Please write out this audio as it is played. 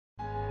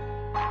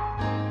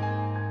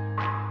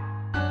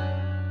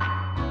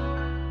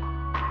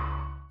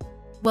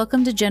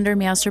Welcome to Gender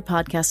Meowster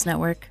Podcast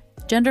Network.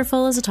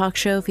 Genderful is a talk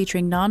show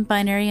featuring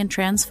non-binary and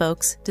trans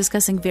folks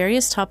discussing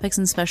various topics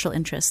and special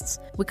interests.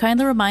 We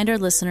kindly remind our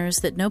listeners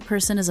that no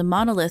person is a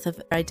monolith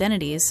of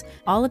identities.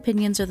 All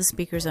opinions are the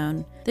speaker's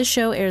own. This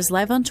show airs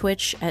live on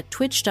Twitch at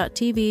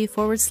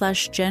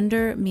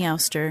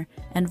twitch.tv/gendermeowster,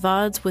 and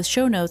VODs with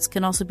show notes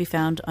can also be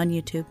found on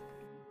YouTube.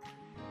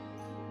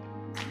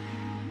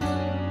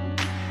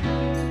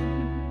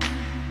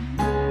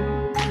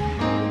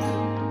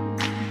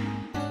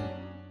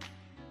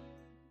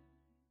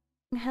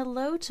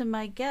 Hello to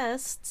my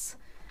guests,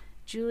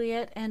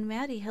 Jyliet and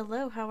Maddie.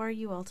 Hello, how are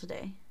you all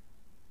today?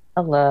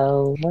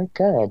 Hello, we're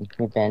good.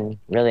 We've been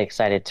really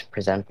excited to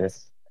present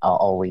this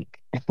all week.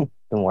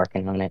 Been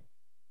working on it.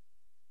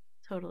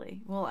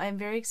 Totally. Well, I'm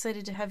very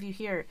excited to have you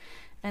here.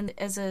 And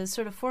as a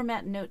sort of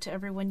format note to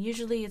everyone,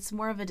 usually it's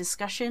more of a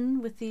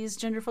discussion with these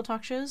Genderful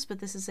talk shows, but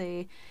this is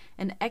an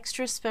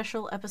extra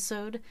special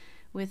episode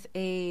with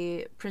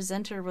a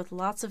presenter with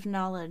lots of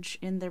knowledge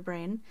in their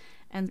brain.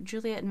 And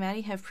Jyliet and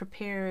Maddie have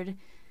prepared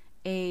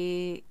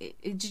did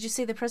you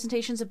say the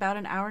presentation's about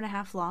an hour and a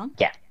half long?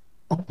 Yeah.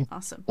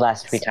 Awesome.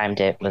 Last we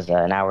timed it was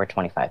an hour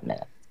 25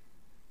 minutes.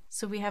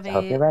 So we have I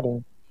hope you're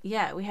ready.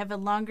 Yeah, we have a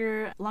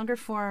longer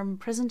form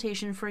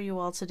presentation for you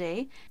all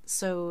today.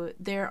 So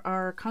there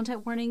are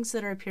content warnings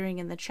that are appearing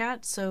in the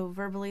chat. So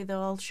verbally,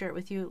 they'll share it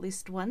with you at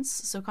least once.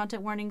 So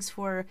content warnings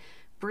for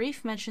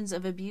brief mentions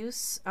of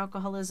abuse,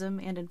 alcoholism,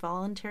 and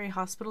involuntary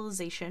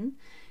hospitalization.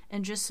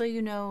 And just so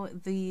you know,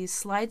 the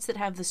slides that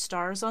have the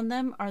stars on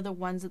them are the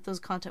ones that those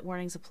content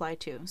warnings apply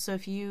to. So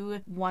if you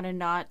want to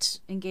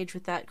not engage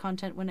with that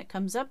content when it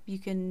comes up, you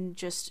can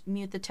just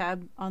mute the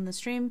tab on the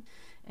stream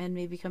and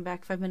maybe come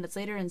back 5 minutes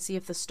later and see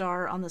if the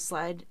star on the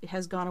slide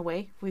has gone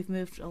away. We've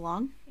moved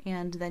along,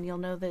 and then you'll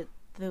know that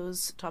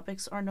those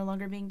topics are no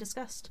longer being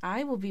discussed.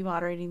 I will be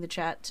moderating the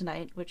chat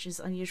tonight, which is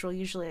unusual.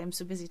 Usually I'm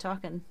so busy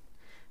talking.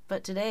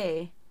 But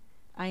today,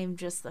 I am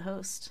just the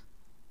host.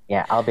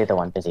 Yeah, I'll be the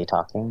one busy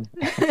talking.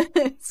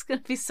 It's going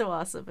to be so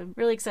awesome. I'm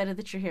really excited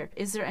that you're here.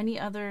 Is there any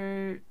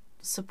other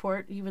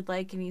support you would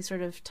like? Any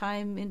sort of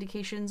time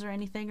indications or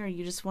anything? Or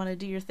you just want to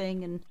do your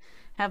thing and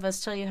have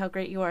us tell you how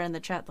great you are in the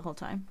chat the whole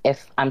time?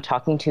 If I'm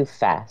talking too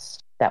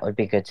fast, that would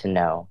be good to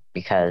know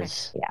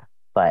because, yeah,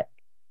 but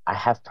I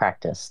have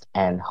practiced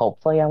and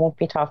hopefully I won't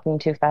be talking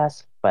too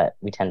fast, but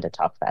we tend to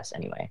talk fast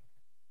anyway.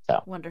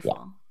 So wonderful.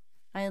 Yeah.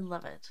 I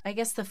love it. I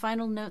guess the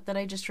final note that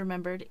I just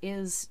remembered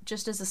is,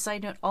 just as a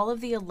side note, all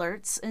of the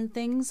alerts and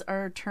things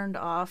are turned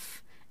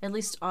off, at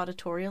least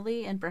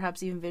auditorially and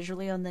perhaps even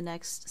visually on the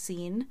next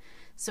scene.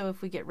 So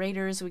if we get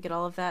raiders, we get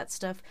all of that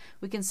stuff,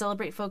 we can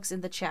celebrate folks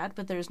in the chat,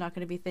 but there's not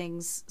going to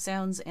be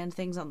sounds and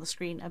things on the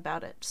screen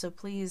about it. So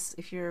please,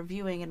 if you're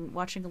viewing and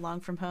watching along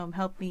from home,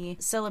 help me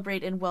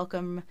celebrate and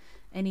welcome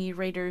any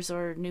raiders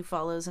or new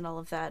follows and all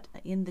of that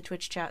in the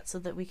Twitch chat so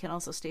that we can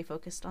also stay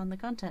focused on the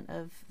content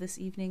of this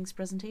evening's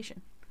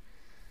presentation.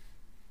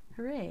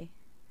 Hooray.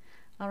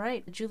 All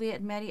right, Jyliet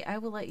and Maddie, I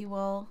will let you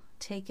all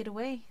take it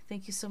away.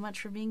 Thank you so much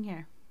for being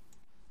here.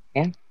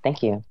 Yeah,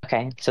 thank you.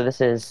 Okay, so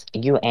this is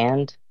You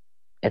and.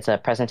 It's a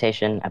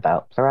presentation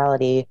about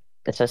plurality,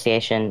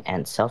 dissociation,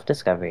 and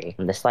self-discovery.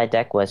 The slide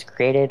deck was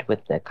created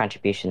with the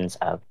contributions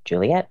of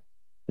Jyliet,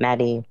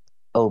 Maddie,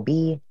 OB,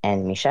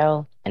 and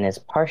Michelle, and is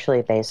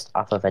partially based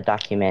off of a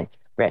document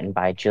written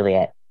by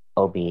Jyliet,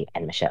 OB,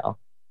 and Michelle.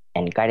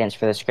 And guidance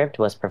for the script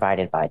was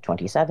provided by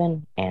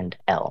 27 and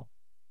L.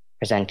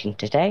 Presenting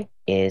today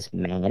is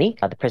Maddie.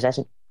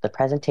 The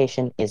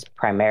presentation is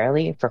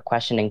primarily for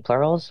questioning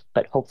plurals,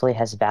 but hopefully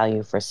has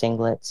value for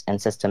singlets and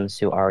systems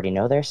who already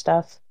know their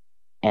stuff.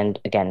 And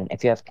again,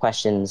 if you have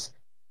questions,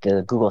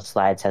 the Google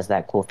Slides has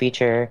that cool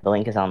feature. The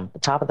link is on the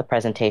top of the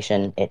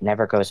presentation. It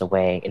never goes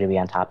away. It'll be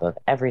on top of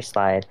every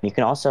slide. You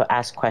can also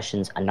ask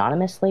questions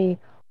anonymously,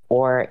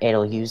 or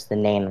it'll use the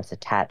name that's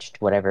attached to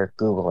whatever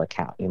Google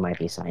account you might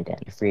be signed in.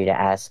 You're free to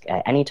ask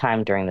at any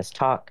time during this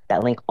talk.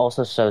 That link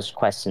also shows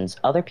questions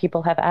other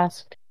people have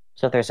asked.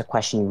 So if there's a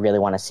question you really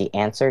want to see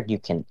answered, you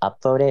can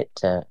upvote it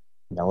to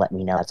let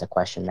me know that's a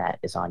question that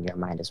is on your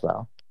mind as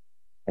well.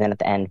 And then at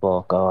the end,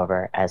 we'll go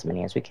over as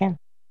many as we can.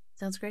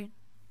 Sounds great.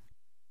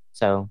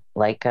 So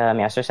like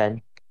Meowster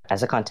said,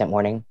 as a content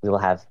warning, we will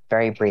have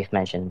very brief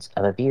mentions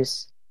of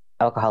abuse,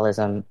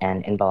 alcoholism,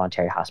 and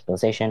involuntary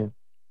hospitalization.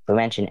 If we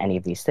mention any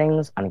of these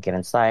things on a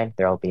given slide,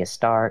 there will be a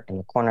star in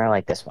the corner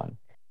like this one.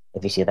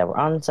 If you see that we're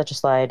on such a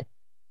slide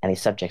and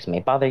these subjects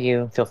may bother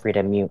you, feel free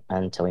to mute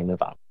until we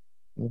move on.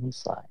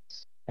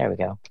 Slides. There we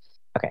go.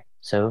 Okay,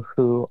 so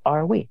who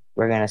are we?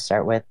 We're going to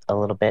start with a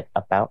little bit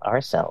about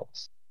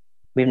ourselves.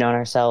 We've known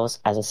ourselves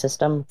as a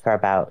system for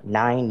about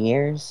 9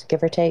 years,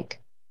 give or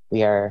take.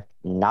 We are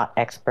not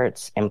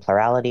experts in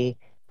plurality,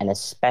 and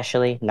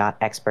especially not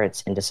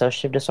experts in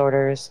dissociative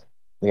disorders.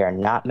 We are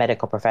not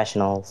medical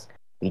professionals.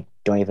 We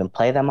don't even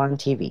play them on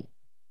TV.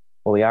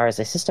 What we are is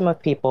a system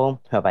of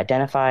people who have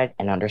identified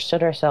and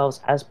understood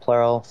ourselves as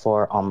plural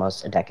for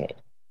almost a decade.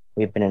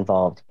 We've been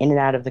involved in and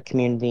out of the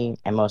community,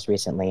 and most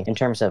recently, in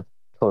terms of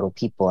total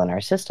people in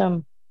our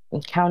system,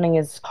 and counting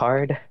is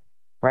hard.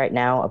 Right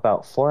now,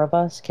 about 4 of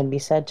us can be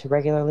said to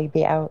regularly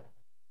be out.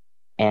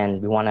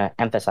 And we want to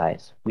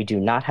emphasize we do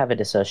not have a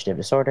dissociative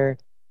disorder.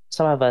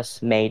 Some of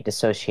us may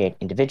dissociate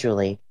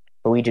individually,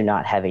 but we do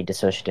not have a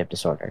dissociative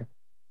disorder.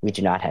 We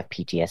do not have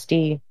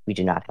PTSD, we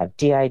do not have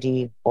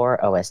DID or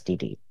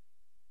OSDD.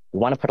 We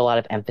want to put a lot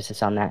of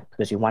emphasis on that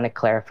because we want to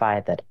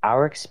clarify that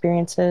our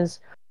experiences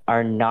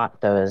are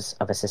not those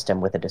of a system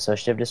with a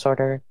dissociative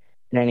disorder,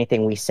 and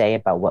anything we say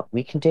about what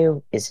we can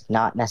do is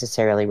not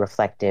necessarily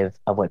reflective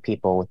of what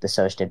people with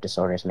dissociative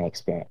disorders may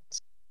experience.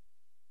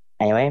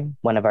 Anyway,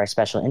 one of our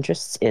special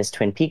interests is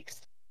Twin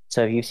Peaks.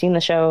 So if you've seen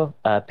the show,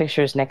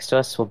 pictures next to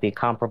us will be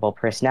comparable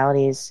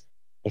personalities.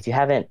 If you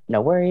haven't,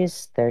 no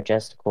worries, they're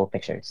just cool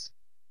pictures.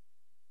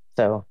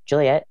 So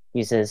Jyliet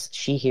uses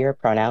she, here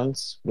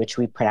pronouns, which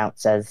we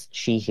pronounce as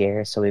she,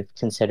 here, so we've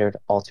considered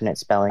alternate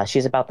spelling.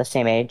 She's about the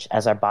same age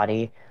as our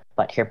body,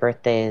 but her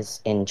birthday is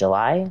in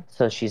July,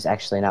 so she's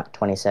actually not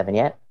 27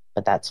 yet,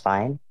 but that's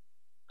fine.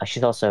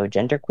 She's also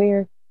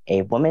genderqueer,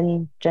 a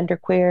woman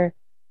genderqueer.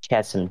 She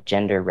has some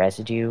gender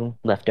residue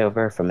left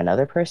over from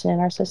another person in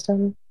our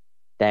system.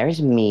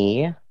 There's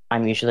me.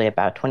 I'm usually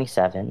about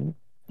 27.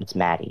 It's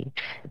Maddie.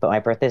 But my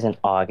birthday's in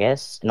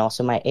August, and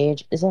also my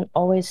age isn't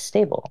always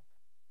stable.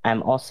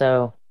 I'm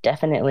also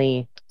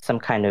definitely some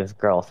kind of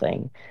girl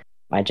thing.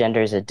 My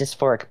gender is a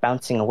dysphoric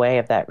bouncing away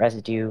of that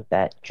residue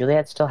that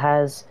Jyliet still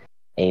has,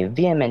 a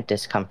vehement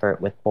discomfort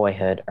with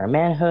boyhood or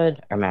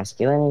manhood or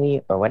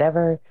masculinity or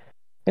whatever.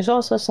 There's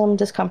also some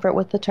discomfort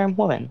with the term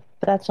woman,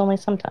 but that's only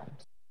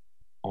sometimes.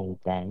 And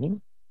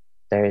then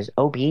there's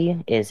OB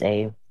is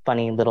a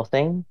funny little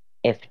thing.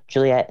 If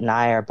Jyliet and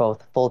I are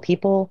both full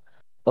people,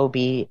 OB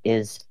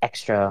is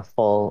extra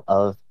full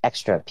of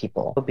extra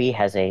people. OB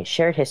has a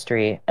shared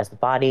history as the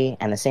body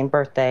and the same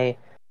birthday,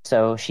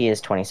 so she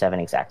is 27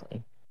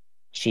 exactly.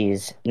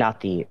 She's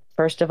not the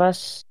first of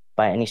us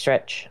by any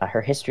stretch.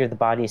 Her history of the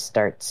body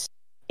starts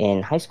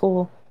in high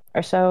school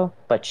or so,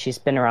 but she's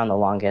been around the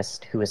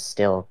longest, who is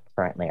still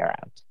currently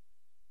around.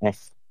 And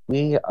if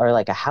we are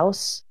like a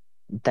house,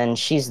 then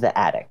she's the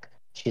attic.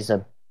 She's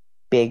a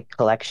big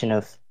collection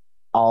of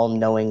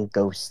all-knowing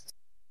ghosts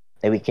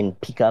that we can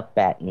peek up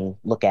at and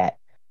look at.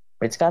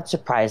 But it's got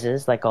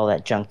surprises like all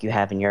that junk you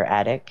have in your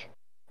attic.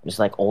 There's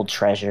like old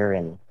treasure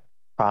and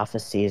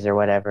prophecies or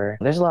whatever.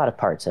 There's a lot of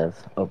parts of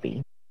OB.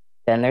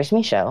 Then there's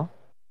Michel.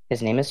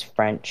 His name is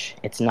French.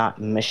 It's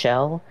not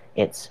Michel,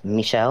 it's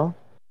Michel.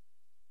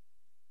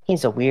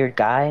 He's a weird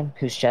guy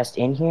who's just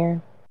in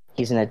here.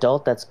 He's an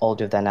adult that's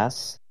older than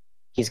us.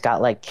 He's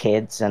got like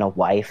kids and a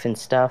wife and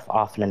stuff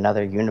off in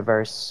another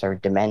universe or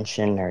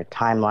dimension or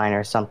timeline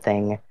or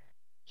something.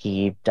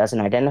 He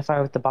doesn't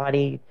identify with the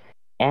body,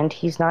 and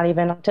he's not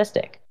even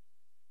autistic.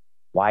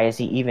 Why is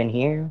he even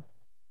here?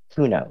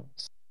 Who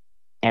knows?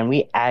 And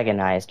we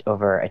agonized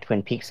over a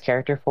Twin Peaks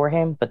character for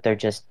him, but there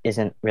just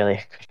isn't really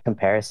a good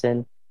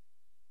comparison.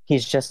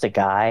 He's just a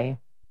guy.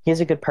 He's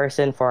a good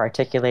person for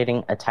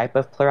articulating a type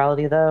of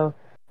plurality, though,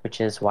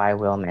 which is why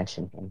we'll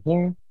mention him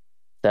here.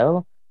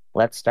 So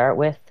let's start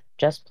with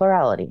just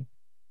plurality.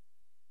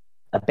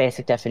 A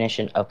basic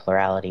definition of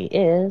plurality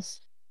is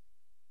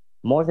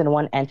more than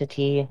one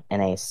entity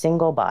in a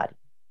single body.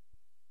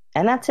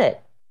 And that's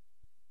it.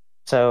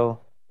 So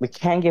we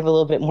can give a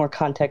little bit more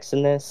context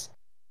in this,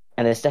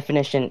 and this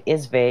definition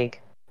is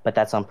vague, but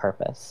that's on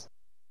purpose.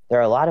 There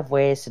are a lot of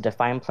ways to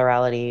define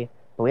plurality,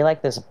 but we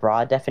like this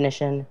broad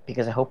definition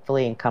because it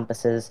hopefully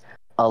encompasses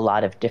a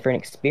lot of different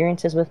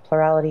experiences with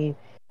plurality,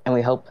 and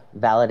we hope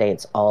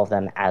validates all of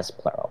them as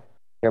plural.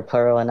 You're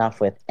plural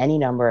enough with any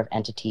number of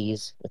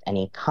entities, with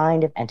any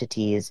kind of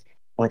entities,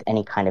 and with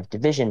any kind of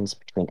divisions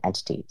between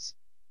entities.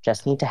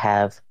 Just need to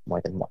have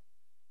more than one.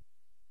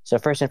 So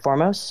first and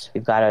foremost,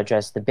 we've got to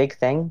address the big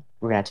thing.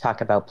 We're going to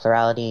talk about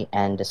plurality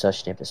and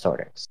dissociative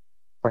disorders.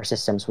 For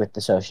systems with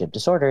dissociative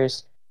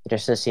disorders, the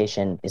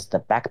dissociation is the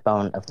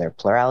backbone of their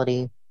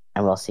plurality,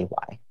 and we'll see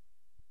why.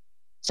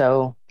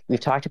 So we've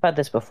talked about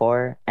this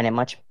before, and in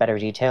much better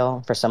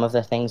detail for some of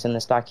the things in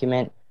this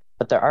document,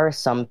 but there are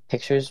some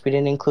pictures we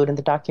didn't include in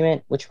the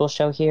document, which we'll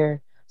show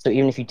here. So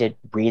even if you did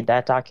read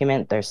that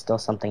document, there's still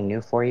something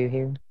new for you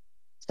here.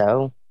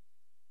 So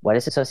what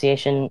is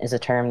dissociation is a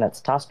term that's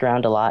tossed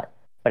around a lot,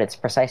 but its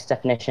precise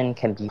definition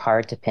can be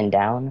hard to pin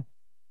down.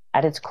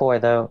 At its core,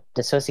 though,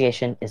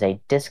 dissociation is a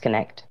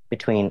disconnect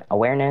between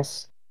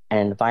awareness and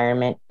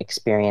environment,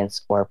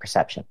 experience, or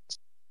perceptions.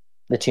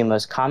 The two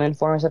most common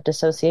forms of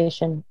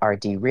dissociation are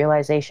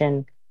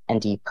derealization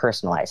and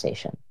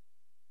depersonalization.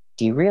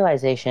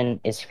 Derealization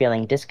is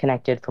feeling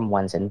disconnected from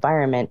one's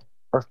environment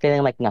or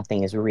feeling like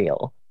nothing is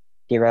real.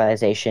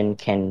 Derealization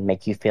can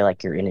make you feel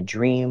like you're in a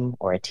dream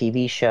or a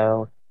TV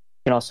show.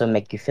 It can also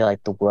make you feel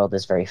like the world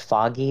is very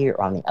foggy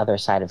or on the other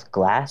side of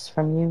glass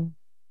from you.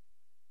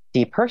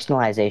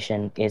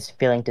 Depersonalization is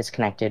feeling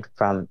disconnected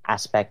from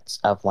aspects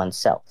of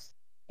oneself,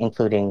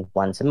 including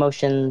one's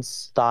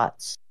emotions,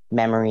 thoughts,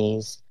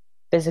 memories,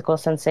 physical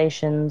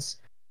sensations,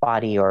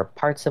 body or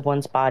parts of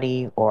one's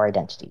body, or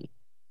identity.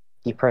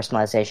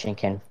 Depersonalization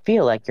can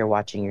feel like you're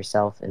watching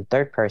yourself in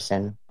third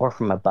person or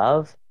from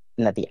above,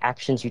 and that the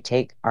actions you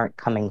take aren't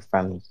coming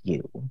from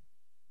you.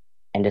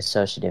 And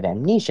dissociative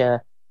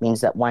amnesia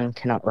means that one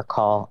cannot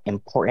recall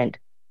important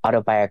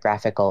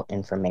autobiographical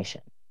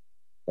information.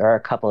 There are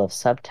a couple of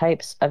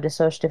subtypes of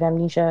dissociative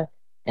amnesia,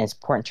 and it's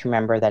important to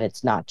remember that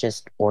it's not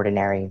just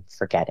ordinary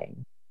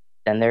forgetting.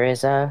 Then there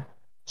is a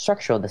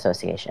structural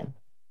dissociation.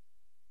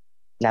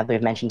 Now that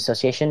we've mentioned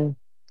dissociation,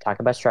 talk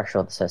about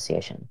structural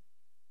dissociation.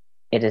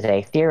 It is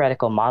a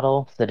theoretical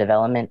model for the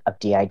development of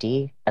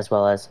DID as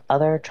well as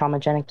other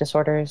traumagenic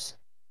disorders,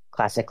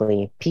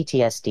 classically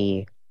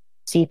PTSD,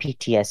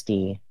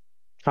 CPTSD,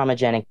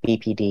 traumagenic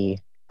BPD,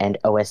 and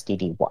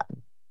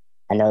OSDD1.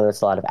 I know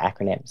that's a lot of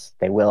acronyms.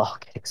 They will all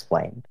get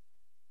explained.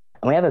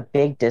 And we have a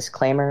big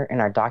disclaimer in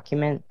our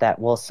document that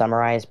we'll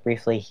summarize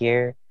briefly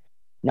here.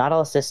 Not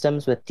all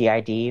systems with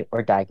DID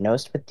or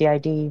diagnosed with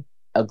DID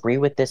agree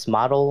with this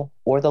model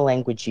or the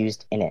language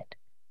used in it.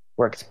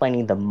 We're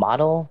explaining the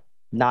model,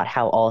 not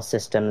how all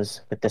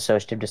systems with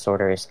dissociative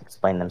disorders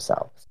explain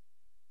themselves.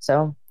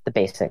 So, the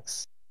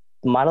basics.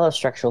 The model of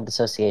structural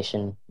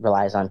dissociation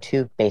relies on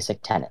two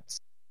basic tenets.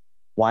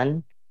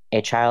 One,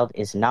 a child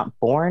is not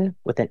born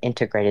with an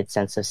integrated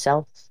sense of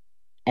self,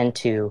 and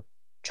two,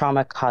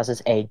 trauma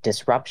causes a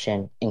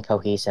disruption in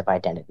cohesive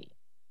identity.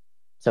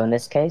 So in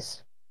this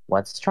case,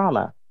 what's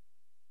trauma?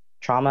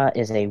 Trauma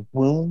is a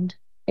wound.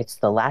 It's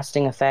the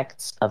lasting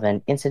effects of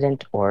an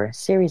incident or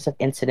series of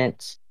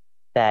incidents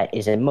that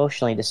is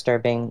emotionally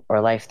disturbing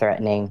or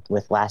life-threatening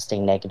with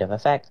lasting negative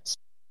effects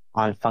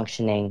on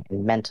functioning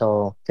and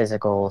mental,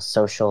 physical,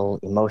 social,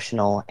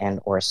 emotional, and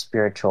or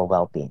spiritual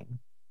well-being.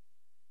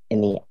 In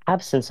the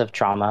absence of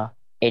trauma,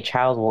 a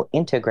child will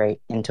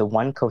integrate into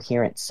one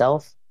coherent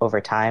self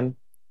over time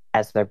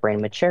as their brain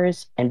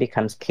matures and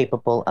becomes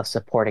capable of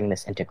supporting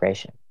this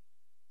integration.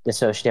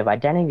 Dissociative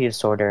identity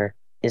disorder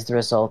is the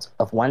result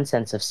of one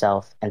sense of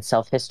self and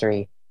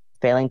self-history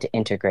failing to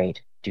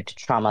integrate due to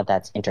trauma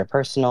that's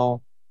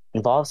interpersonal,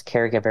 involves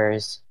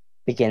caregivers,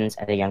 begins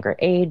at a younger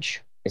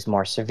age, is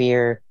more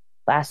severe,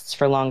 lasts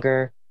for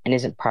longer, and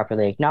isn't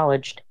properly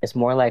acknowledged, is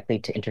more likely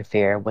to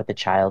interfere with the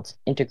child's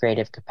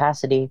integrative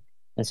capacity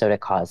and so to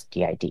cause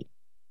DID.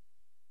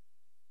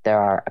 There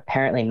are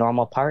apparently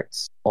normal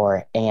parts,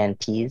 or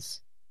ANPs,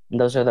 and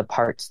those are the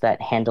parts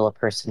that handle a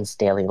person's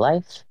daily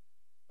life.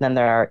 Then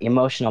there are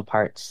emotional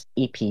parts,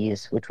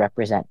 EPs, which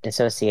represent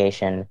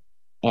dissociation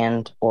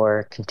and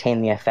or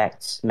contain the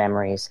effects,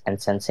 memories,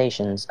 and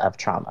sensations of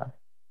trauma.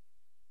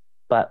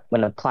 But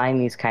when applying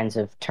these kinds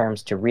of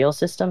terms to real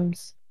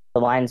systems, the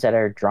lines that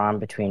are drawn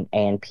between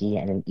ANP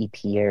and an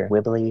EP are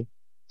wibbly,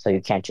 so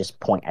you can't just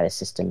point at a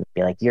system and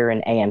be like, you're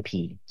an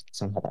ANP.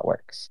 That's not how that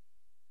works.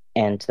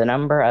 And the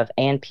number of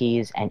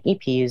ANPs and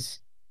EPs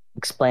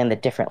explain the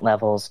different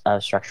levels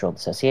of structural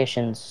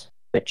dissociations,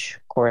 which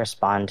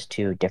correspond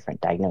to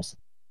different diagnoses.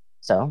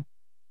 So,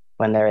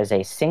 when there is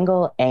a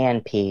single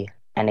ANP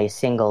and a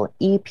single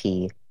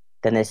EP,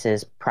 then this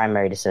is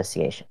primary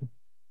dissociation.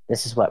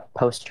 This is what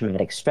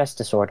post-traumatic stress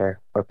disorder,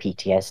 or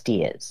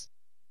PTSD, is.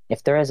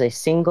 If there is a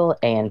single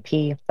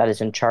ANP that is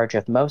in charge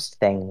of most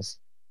things,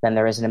 then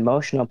there is an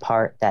emotional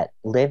part that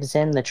lives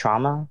in the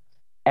trauma.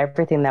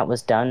 Everything that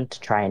was done to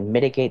try and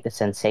mitigate the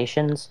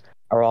sensations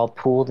are all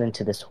pooled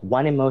into this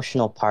one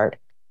emotional part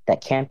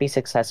that can't be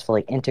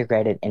successfully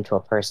integrated into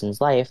a person's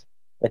life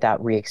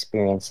without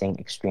re-experiencing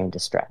extreme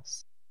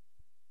distress.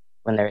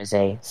 When there is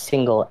a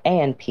single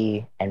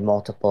ANP and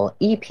multiple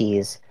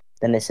EPs,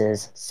 then this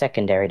is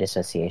secondary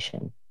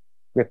dissociation.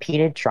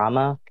 Repeated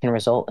trauma can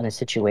result in a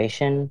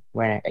situation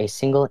where a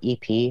single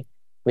EP,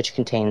 which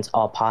contains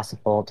all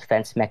possible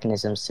defense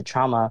mechanisms to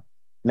trauma,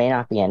 may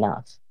not be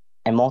enough,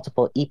 and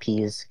multiple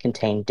EPs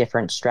contain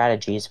different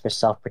strategies for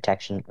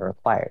self-protection are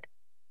required.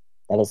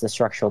 That is the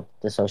structural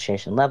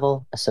dissociation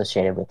level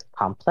associated with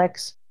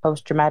complex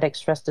post-traumatic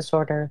stress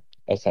disorder,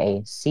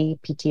 aka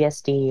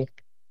CPTSD,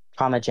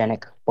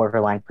 traumagenic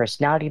borderline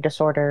personality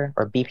disorder,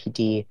 or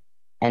BPD,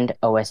 and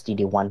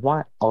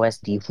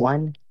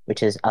OSDD1,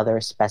 which is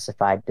other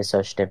specified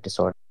dissociative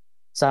disorder.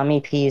 Some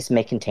EPs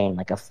may contain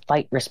like a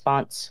fight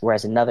response,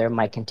 whereas another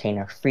might contain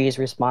a freeze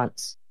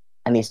response.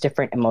 And these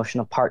different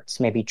emotional parts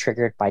may be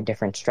triggered by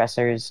different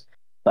stressors,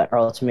 but are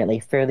ultimately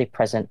fairly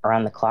present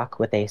around the clock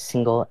with a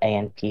single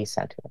ANP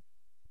center.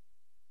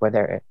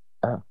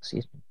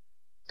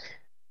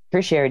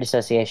 Tertiary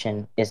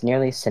dissociation is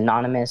nearly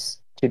synonymous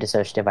to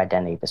dissociative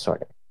identity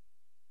disorder.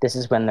 This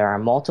is when there are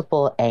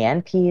multiple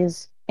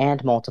ANPs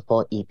and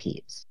multiple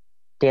EPs.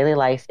 Daily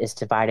life is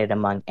divided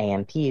among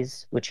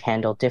ANPs, which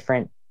handle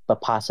different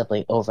but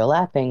possibly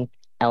overlapping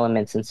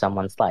elements in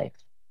someone's life.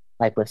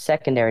 Like with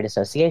secondary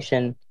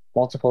dissociation,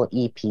 multiple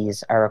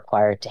EPs are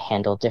required to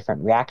handle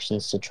different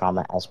reactions to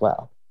trauma as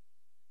well.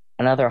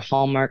 Another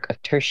hallmark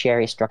of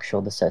tertiary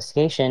structural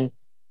dissociation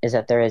is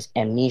that there is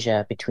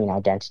amnesia between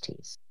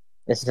identities.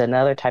 This is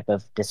another type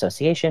of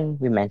dissociation.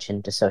 We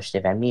mentioned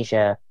dissociative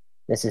amnesia.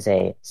 This is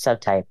a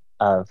subtype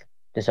of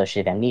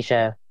dissociative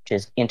amnesia, which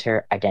is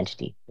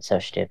inter-identity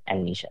dissociative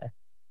amnesia.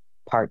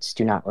 Parts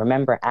do not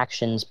remember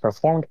actions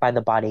performed by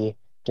the body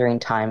during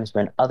times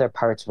when other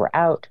parts were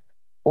out,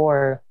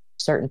 or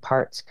certain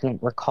parts can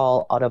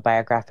recall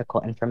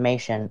autobiographical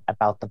information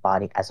about the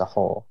body as a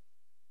whole.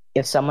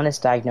 If someone is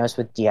diagnosed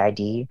with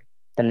DID,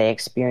 then they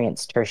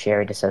experience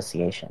tertiary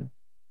dissociation.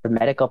 For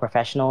medical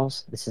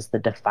professionals, this is the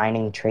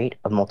defining trait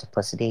of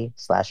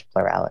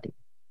multiplicity/plurality.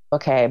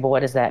 Okay, but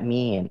what does that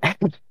mean?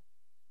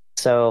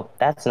 So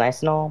that's nice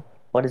and all.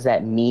 What does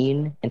that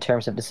mean in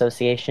terms of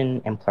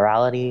dissociation and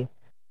plurality?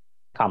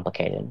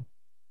 Complicated.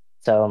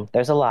 So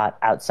there's a lot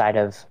outside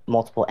of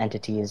multiple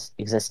entities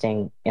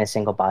existing in a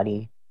single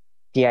body.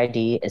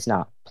 DID is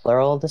not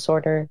plural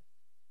disorder.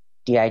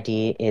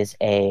 DID is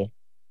a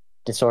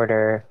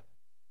disorder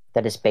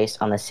that is based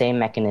on the same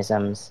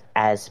mechanisms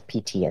as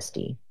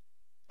PTSD.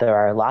 There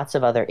are lots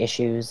of other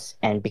issues,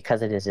 and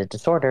because it is a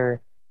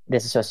disorder, it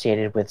is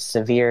associated with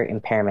severe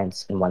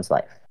impairments in one's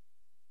life.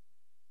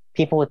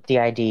 People with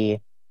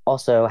DID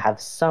also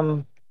have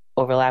some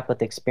overlap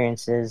with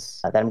experiences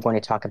that I'm going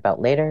to talk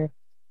about later,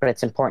 but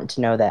it's important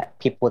to know that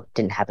people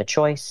didn't have a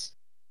choice.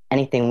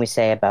 Anything we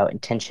say about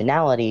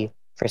intentionality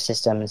for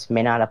systems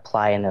may not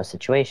apply in those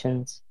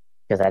situations,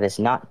 because that is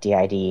not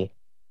DID.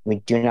 We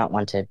do not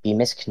want to be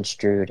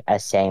misconstrued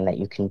as saying that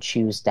you can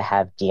choose to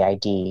have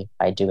DID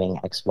by doing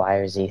X, Y,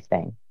 or Z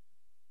thing.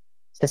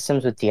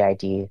 Systems with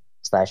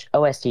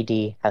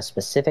DID/OSDD have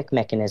specific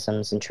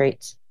mechanisms and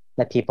traits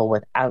that people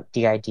without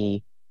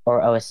DID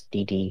or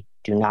OSDD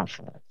do not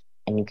have,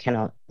 and you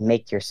cannot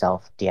make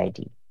yourself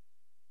DID.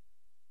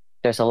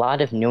 There's a lot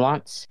of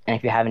nuance, and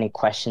if you have any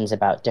questions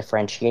about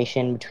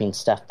differentiation between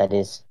stuff that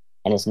is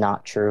and is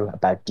not true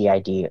about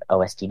DID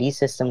OSDD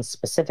systems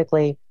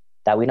specifically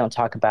that we don't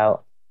talk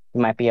about,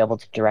 we might be able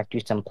to direct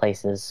you some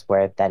places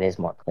where that is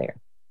more clear.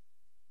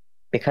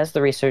 Because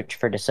the research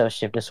for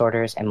dissociative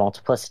disorders and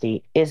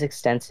multiplicity is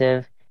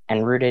extensive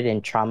and rooted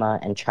in trauma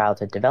and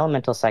childhood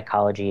developmental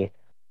psychology,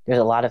 there's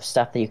a lot of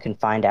stuff that you can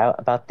find out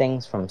about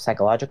things from a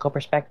psychological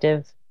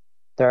perspective.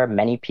 There are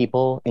many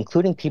people,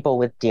 including people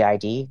with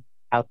DID,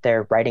 out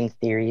there writing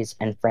theories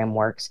and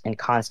frameworks and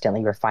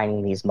constantly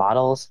refining these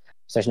models.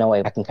 So there's no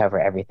way I can cover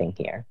everything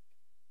here.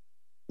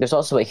 There's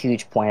also a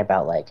huge point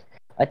about like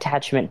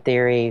attachment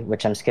theory,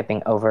 which I'm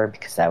skipping over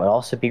because that would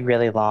also be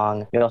really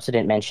long. We also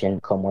didn't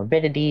mention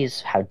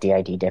comorbidities, how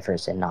DID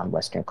differs in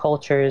non-Western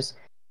cultures.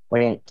 We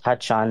didn't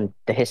touch on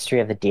the history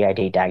of the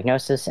DID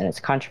diagnosis and its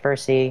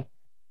controversy.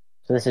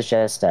 So this is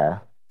just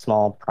a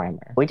small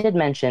primer. We did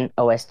mention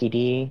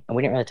OSDD, and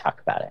we didn't really talk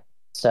about it.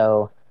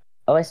 So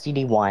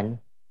OSDD1,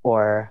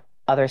 or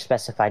Other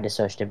Specified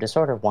Dissociative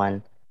Disorder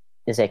 1,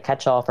 is a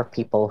catch-all for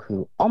people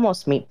who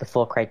almost meet the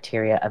full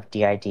criteria of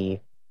DID,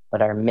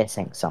 but are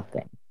missing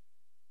something.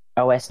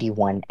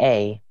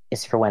 OSD1A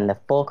is for when the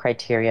full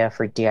criteria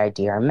for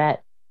DID are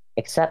met,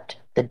 except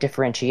the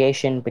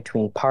differentiation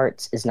between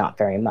parts is not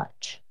very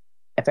much.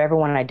 If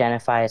everyone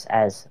identifies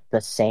as the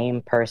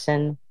same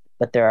person,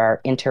 but there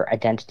are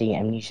inter-identity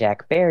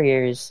amnesiac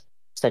barriers,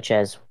 such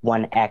as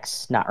one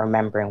X not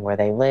remembering where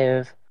they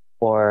live,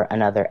 or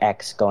another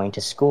X going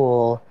to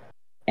school,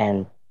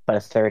 but a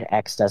third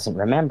X doesn't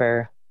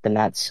remember, then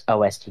that's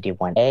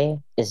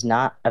OSDD1A, is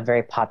not a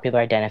very popular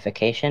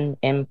identification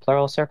in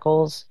plural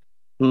circles,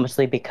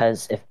 mostly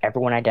because if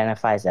everyone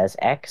identifies as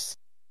X,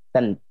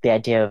 then the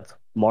idea of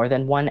more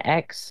than one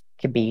X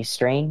could be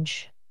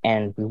strange,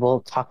 and we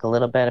will talk a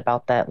little bit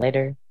about that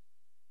later.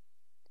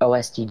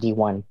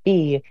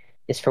 OSDD1B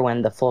is for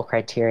when the full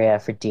criteria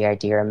for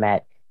DID are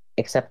met,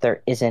 except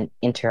there isn't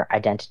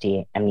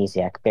inter-identity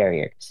amnesiac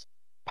barriers.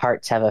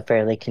 Parts have a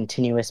fairly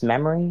continuous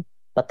memory,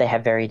 but they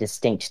have very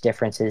distinct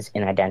differences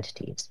in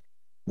identities.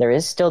 There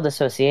is still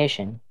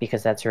dissociation,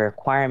 because that's a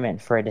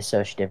requirement for a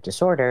dissociative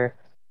disorder,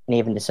 and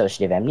even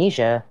dissociative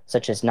amnesia,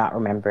 such as not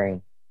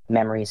remembering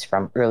memories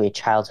from early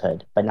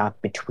childhood, but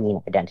not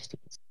between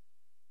identities.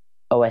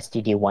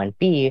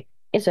 OSDD1B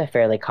is a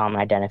fairly common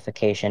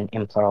identification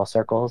in plural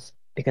circles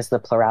because the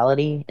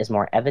plurality is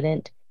more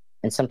evident,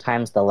 and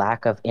sometimes the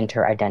lack of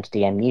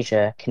inter-identity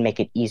amnesia can make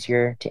it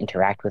easier to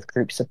interact with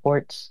group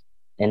supports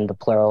in the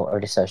plural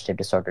or dissociative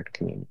disordered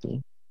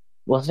community.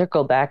 We'll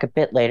circle back a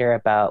bit later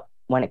about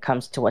when it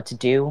comes to what to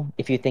do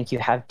if you think you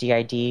have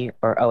DID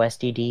or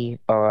OSDD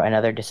or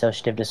another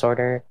dissociative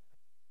disorder,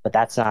 but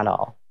that's not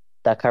all.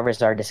 That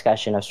covers our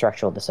discussion of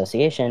structural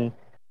dissociation.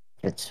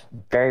 It's a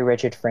very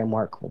rigid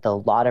framework with a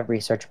lot of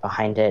research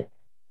behind it.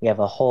 We have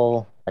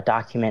a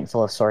document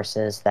full of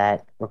sources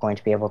that we're going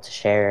to be able to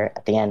share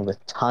at the end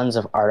with tons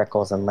of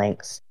articles and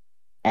links.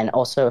 And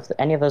also, if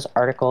any of those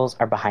articles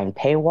are behind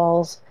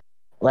paywalls,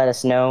 let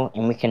us know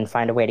and we can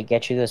find a way to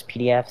get you those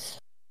PDFs.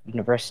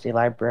 University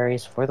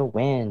libraries for the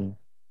win.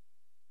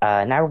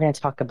 Now we're going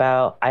to talk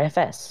about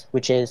IFS,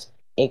 which is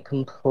a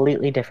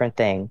completely different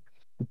thing,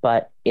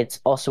 but it's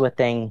also a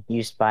thing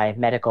used by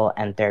medical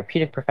and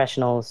therapeutic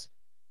professionals.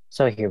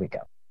 So here we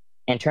go.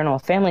 Internal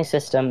family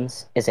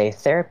systems is a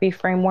therapy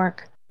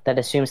framework that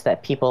assumes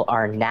that people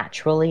are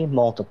naturally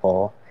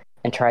multiple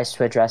and tries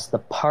to address the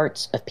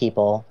parts of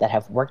people that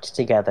have worked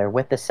together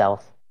with the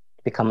self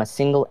to become a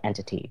single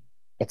entity.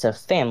 It's a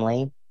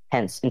family,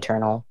 hence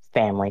internal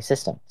family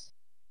systems.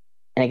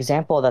 An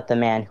example that the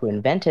man who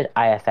invented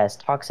IFS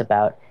talks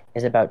about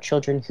is about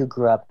children who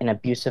grew up in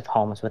abusive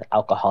homes with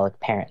alcoholic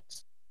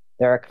parents.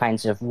 There are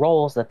kinds of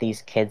roles that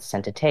these kids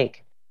tend to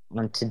take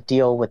to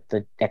deal with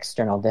the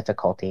external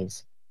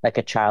difficulties. like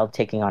a child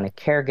taking on a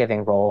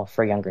caregiving role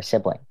for younger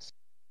siblings.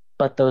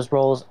 But those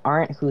roles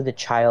aren't who the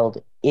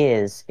child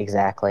is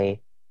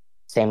exactly,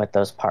 same with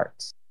those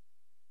parts.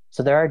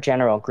 So there are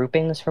general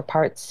groupings for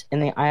parts in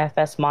the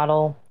IFS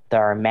model.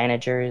 There are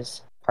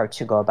managers, parts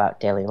who go about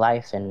daily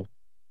life and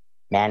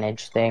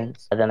manage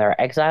things. And then there are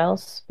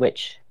exiles,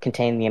 which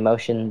contain the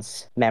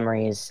emotions,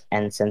 memories,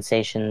 and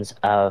sensations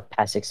of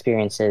past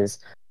experiences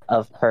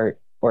of hurt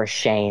or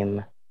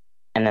shame.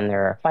 And then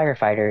there are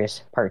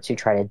firefighters, parts who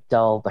try to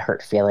dull the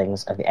hurt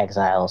feelings of the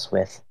exiles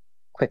with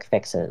quick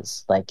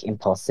fixes like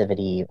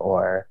impulsivity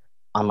or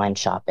online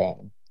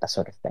shopping, that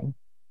sort of thing.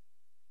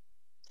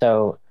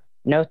 So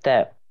note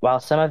that while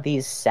some of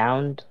these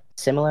sound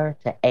similar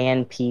to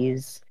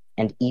ANPs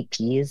and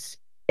EPs,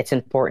 it's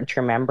important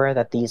to remember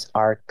that these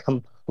are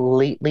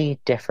completely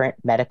different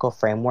medical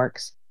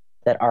frameworks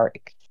that are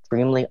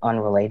extremely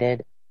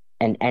unrelated,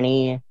 and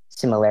any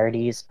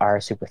similarities are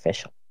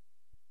superficial.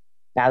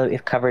 Now that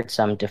we've covered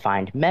some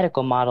defined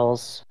medical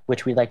models,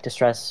 which we'd like to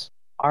stress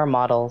are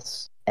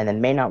models and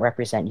then may not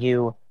represent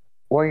you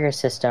or your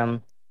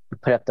system, we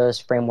put up those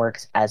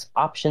frameworks as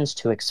options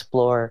to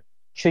explore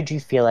should you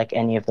feel like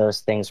any of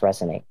those things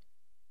resonate.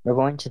 We're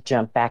going to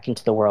jump back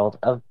into the world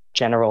of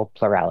general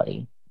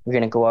plurality. We're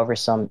going to go over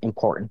some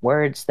important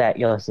words that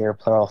you'll hear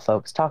plural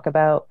folks talk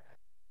about.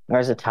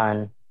 There's a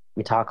ton.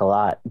 We talk a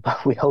lot,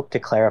 but we hope to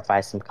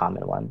clarify some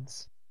common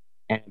ones.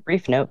 And a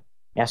brief note,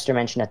 Nestor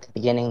mentioned at the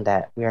beginning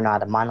that we are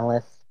not a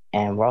monolith,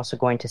 and we're also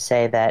going to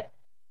say that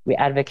we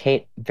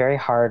advocate very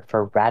hard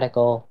for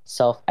radical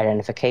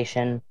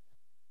self-identification.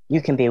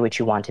 You can be what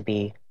you want to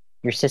be.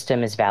 Your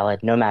system is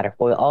valid no matter.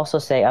 But we'll also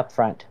say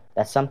upfront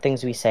that some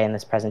things we say in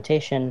this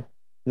presentation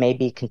may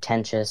be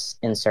contentious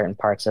in certain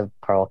parts of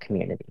the Perl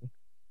community.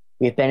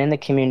 We've been in the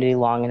community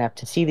long enough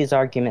to see these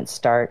arguments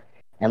start,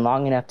 and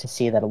long enough to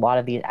see that a lot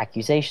of these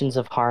accusations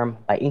of harm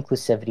by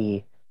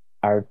inclusivity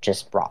are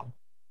just wrong.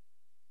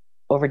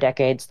 Over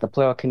decades, the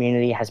plural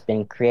community has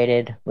been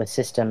created with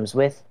systems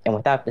with and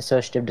without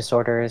dissociative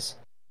disorders,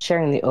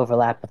 sharing the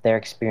overlap of their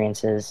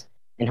experiences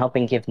and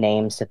helping give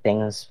names to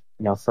things,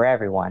 for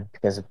everyone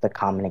because of the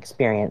common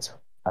experience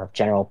of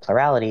general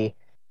plurality,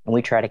 and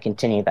we try to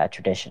continue that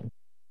tradition.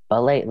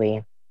 But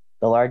lately,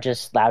 the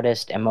largest,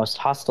 loudest, and most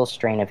hostile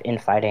strain of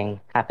infighting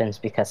happens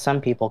because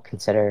some people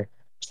consider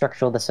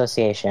structural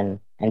dissociation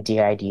and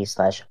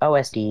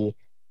DID/OSD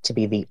to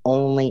be the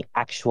only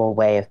actual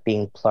way of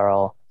being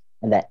plural,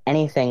 and that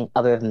anything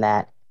other than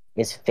that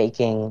is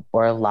faking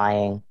or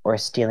lying or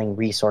stealing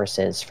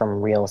resources from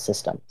real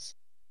systems.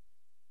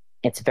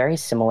 It's very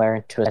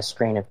similar to a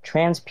strain of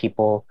trans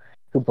people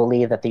who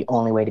believe that the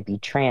only way to be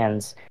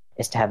trans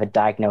is to have a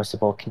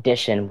diagnosable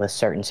condition with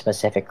certain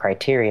specific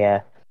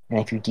criteria, and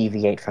if you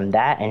deviate from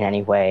that in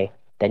any way,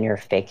 then you're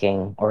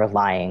faking or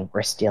lying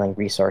or stealing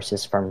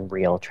resources from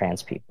real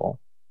trans people.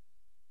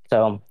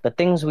 So the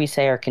things we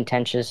say are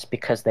contentious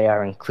because they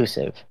are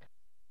inclusive.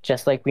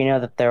 Just like we know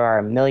that there are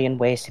a million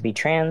ways to be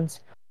trans,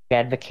 we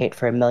advocate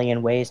for a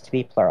million ways to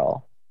be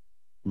plural.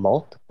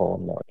 Multiple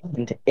million.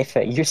 And if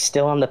you're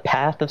still on the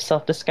path of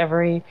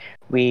self-discovery,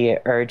 we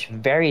urge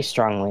very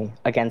strongly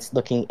against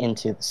looking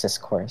into the cis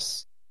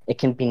course. It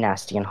can be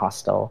nasty and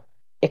hostile.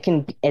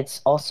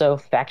 It's also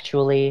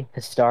factually,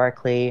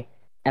 historically,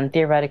 and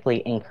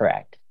theoretically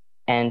incorrect.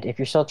 And if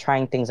you're still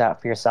trying things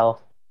out for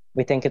yourself,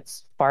 we think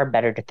it's far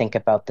better to think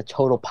about the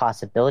total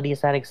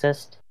possibilities that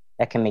exist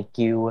that can make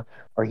you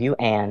or you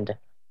and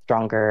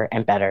stronger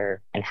and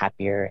better and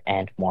happier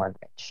and more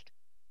enriched.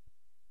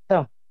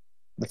 So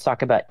let's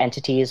talk about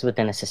entities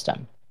within a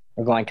system.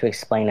 We're going to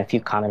explain a few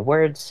common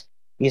words.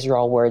 These are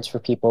all words for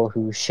people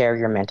who share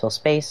your mental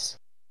space,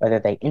 whether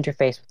they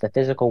interface with the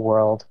physical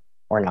world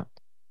or not.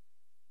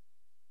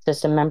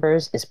 System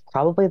members is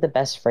probably the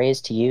best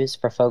phrase to use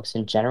for folks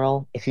in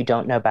general if you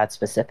don't know about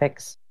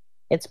specifics.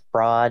 It's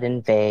broad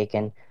and vague,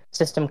 and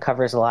system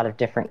covers a lot of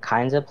different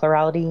kinds of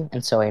plurality,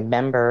 and so a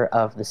member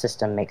of the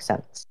system makes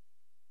sense.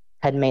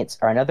 Headmates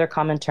are another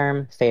common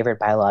term favored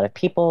by a lot of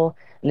people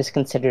and is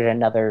considered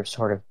another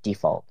sort of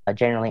default,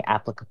 generally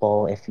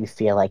applicable if you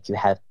feel like you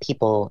have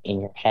people in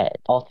your head.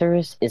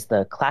 Authors is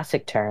the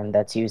classic term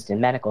that's used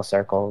in medical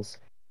circles,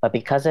 but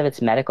because of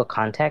its medical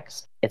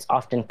context, it's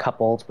often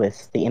coupled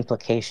with the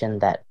implication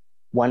that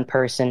one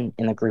person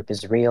in the group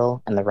is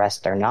real and the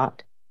rest are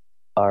not,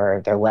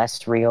 or they're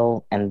less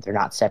real and they're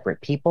not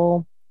separate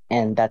people,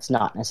 and that's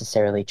not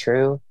necessarily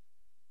true.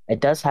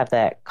 It does have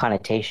that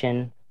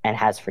connotation and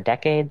has for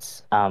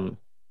decades.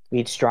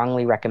 We'd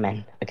strongly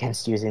recommend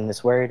against using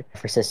this word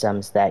for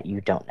systems that you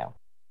don't know.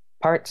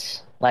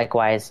 Parts,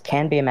 likewise,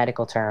 can be a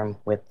medical term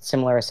with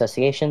similar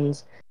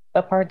associations,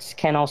 but parts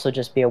can also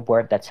just be a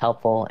word that's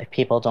helpful if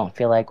people don't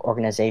feel like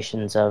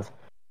organizations of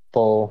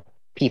full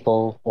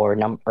people or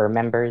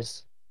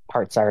members.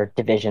 Parts are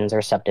divisions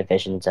or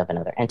subdivisions of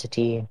another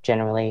entity,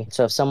 generally.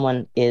 So if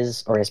someone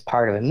is or is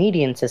part of a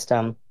median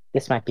system,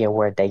 this might be a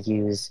word they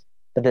use,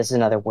 but this is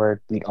another word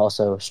we'd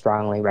also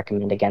strongly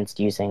recommend against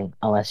using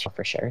unless you're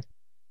for sure.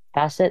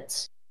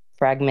 Facets,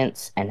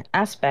 fragments, and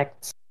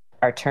aspects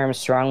are terms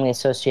strongly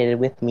associated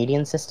with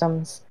median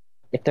systems,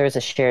 If there is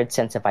a shared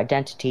sense of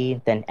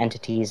identity, then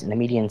entities in the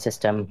median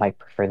system might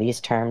prefer these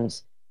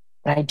terms.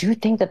 But I do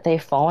think that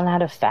they've fallen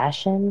out of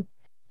fashion.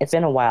 It's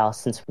been a while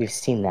since we've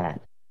seen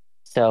that.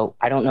 So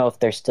I don't know if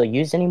they're still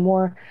used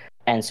anymore.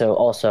 And so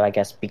also, I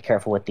guess, be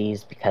careful with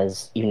these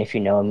because even if you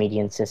know a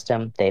median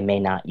system, they may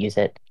not use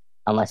it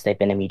unless they've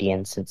been a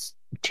median since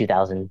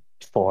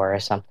 2004 or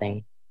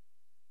something.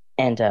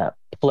 And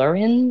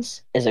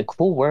plurins is a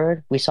cool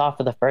word we saw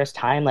for the first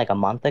time like a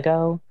month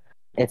ago.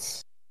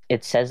 It's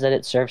it says that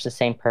it serves the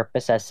same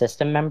purpose as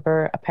system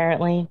member,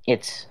 apparently.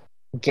 It's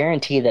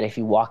guaranteed that if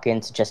you walk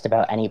into just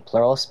about any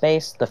plural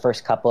space, the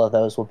first couple of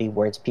those will be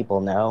words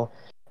people know,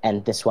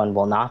 and this one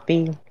will not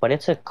be, but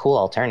it's a cool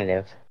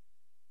alternative.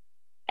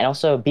 And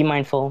also be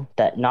mindful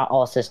that not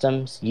all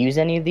systems use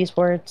any of these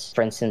words.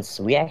 For instance,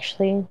 we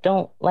actually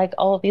don't like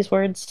all of these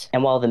words.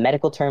 And while the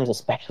medical terms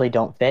especially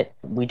don't fit,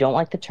 we don't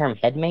like the term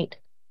headmate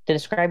to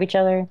describe each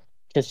other.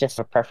 It's just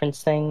a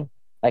preference thing.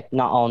 Like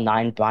not all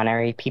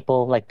non-binary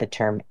people like the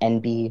term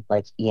NB,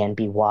 like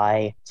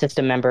ENBY.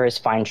 System members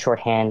find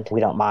shorthand,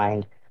 we don't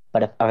mind.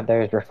 But if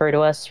others refer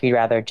to us, we'd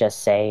rather just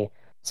say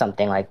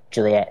something like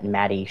Juliet and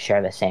Maddie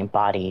share the same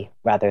body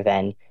rather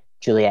than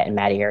Juliet and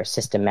Maddie are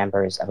system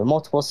members of a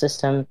multiple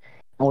system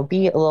and would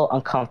be a little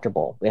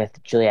uncomfortable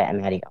with Juliet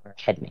and Maddie are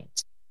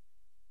headmates.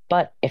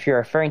 But if you're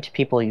referring to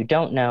people you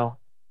don't know,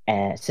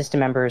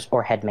 system members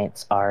or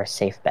headmates are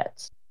safe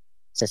bets.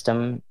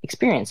 System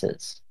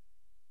experiences.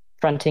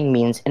 Fronting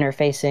means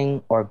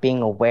interfacing or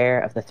being aware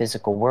of the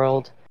physical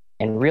world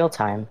in real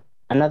time.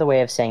 Another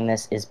way of saying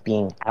this is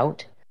being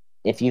out.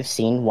 If you've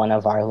seen one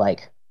of our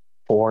like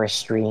 4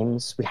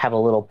 streams, we have a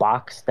little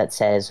box that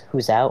says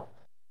who's out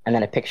and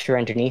then a picture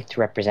underneath to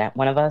represent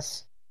one of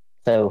us.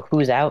 So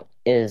who's out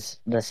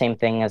is the same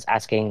thing as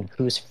asking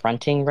who's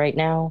fronting right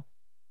now.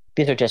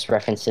 These are just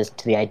references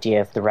to the idea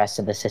of the rest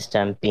of the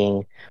system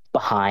being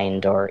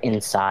behind or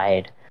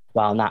inside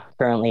while not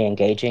currently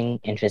engaging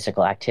in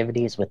physical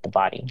activities with the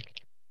body.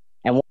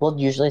 And we'll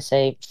usually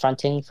say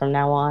fronting from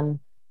now on,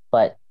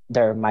 but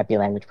there might be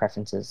language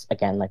preferences.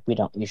 Again, like we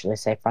don't usually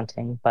say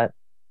fronting, but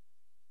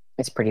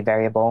it's pretty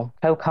variable.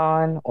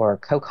 Co-con or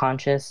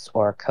co-conscious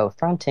or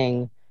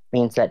co-fronting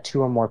means that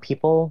 2 or more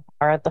people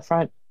are at the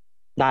front.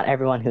 Not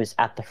everyone who's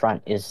at the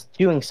front is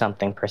doing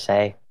something per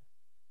se.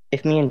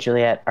 If me and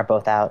Juliet are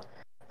both out,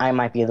 I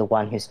might be the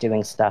one who's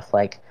doing stuff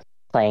like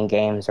playing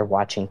games or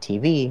watching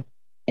TV,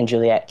 and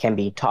Juliet can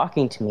be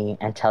talking to me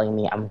and telling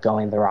me I'm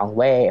going the wrong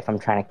way if I'm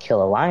trying to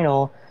kill a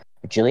Lionel.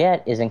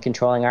 Juliet isn't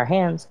controlling our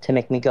hands to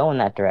make me go in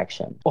that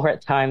direction. Or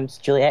at times,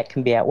 Juliet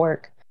can be at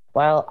work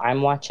while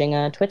I'm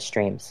watching Twitch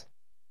streams.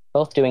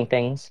 Both doing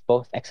things,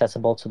 both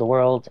accessible to the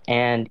world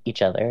and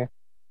each other.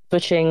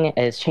 Switching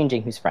is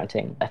changing who's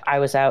fronting. If I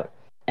was out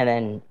and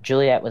then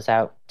Juliet was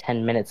out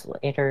 10 minutes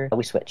later,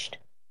 we switched.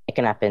 It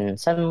can happen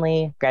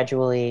suddenly,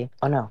 gradually.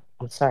 Oh no,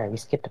 I'm sorry, we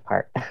skipped a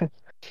part.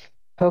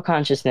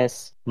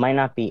 Co-consciousness might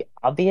not be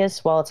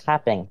obvious while it's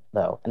happening,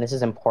 though, and this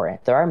is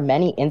important. There are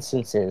many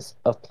instances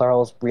of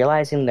plurals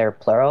realizing they're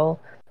plural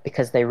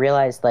because they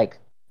realize, like,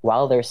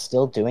 while they're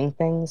still doing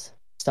things,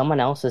 someone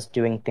else is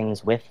doing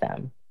things with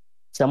them.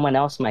 Someone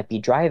else might be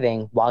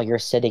driving while you're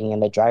sitting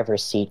in the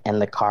driver's seat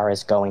and the car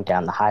is going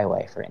down the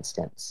highway, for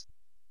instance.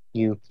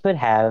 You could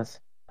have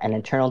an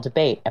internal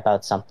debate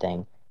about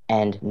something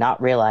and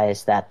not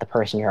realize that the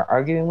person you're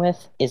arguing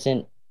with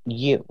isn't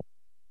you.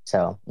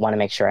 So, want to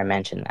make sure I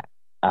mention that.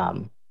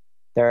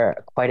 There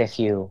are quite a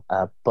few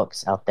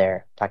books out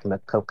there talking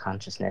about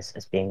co-consciousness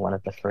as being one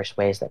of the first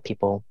ways that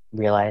people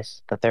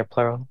realize that they're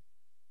plural.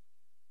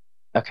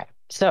 Okay,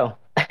 so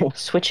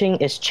switching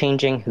is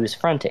changing who's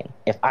fronting.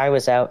 If I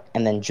was out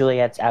and then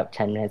Juliet's out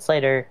 10 minutes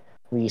later,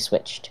 we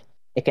switched.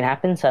 It can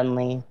happen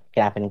suddenly, it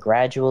can happen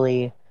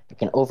gradually, it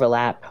can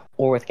overlap,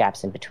 or with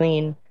gaps in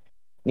between.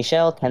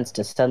 Michelle tends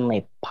to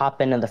suddenly pop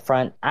into the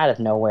front out of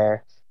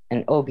nowhere,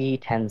 and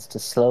OB tends to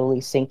slowly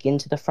sink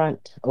into the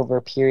front over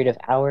a period of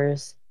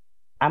hours.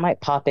 I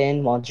might pop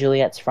in while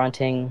Juliet's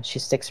fronting. She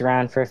sticks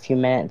around for a few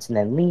minutes and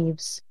then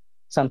leaves.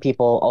 Some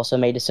people also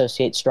may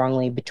dissociate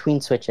strongly between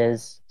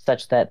switches,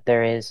 such that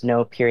there is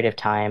no period of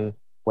time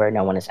where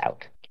no one is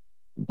out.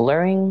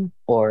 Blurring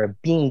or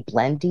being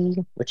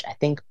blendy, which I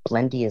think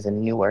blendy is a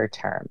newer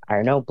term.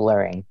 I know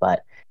blurring,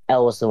 but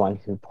Elle was the one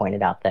who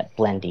pointed out that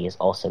blendy is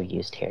also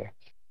used here.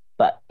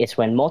 But it's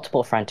when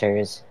multiple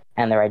fronters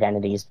and their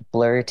identities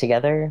blur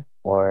together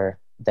or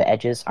the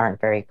edges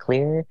aren't very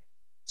clear.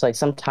 So like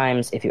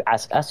sometimes if you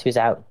ask us who's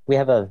out, we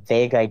have a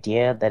vague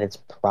idea that it's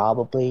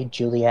probably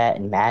Juliet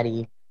and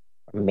Maddie,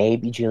 or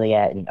maybe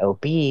Juliet and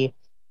OB,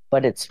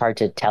 but it's hard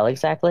to tell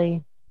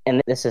exactly.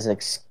 And this is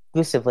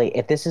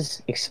if this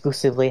is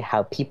exclusively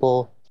how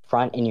people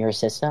front in your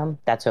system,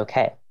 that's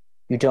okay.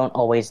 You don't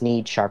always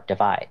need sharp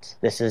divides.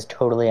 This is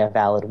totally a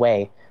valid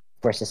way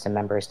for system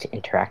members to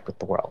interact with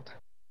the world.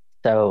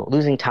 So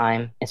losing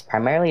time is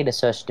primarily a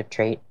dissociative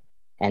trait,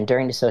 and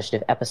during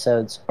dissociative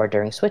episodes or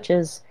during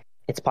switches,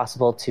 it's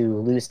possible to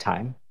lose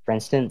time. For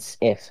instance,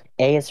 if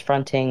A is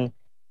fronting,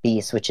 B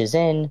switches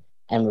in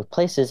and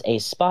replaces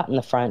A's spot in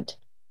the front,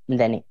 and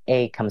then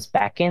A comes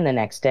back in the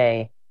next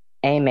day,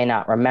 A may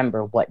not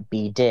remember what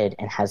B did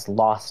and has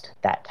lost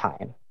that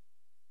time.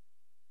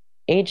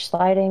 Age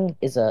sliding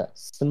is a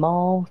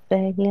small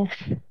thing.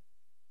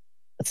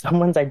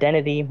 Someone's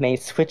identity may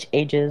switch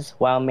ages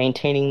while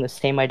maintaining the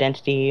same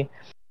identity.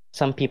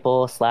 Some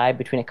people slide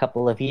between a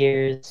couple of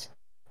years,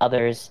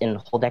 others in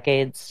whole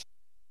decades.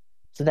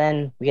 So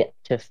then we get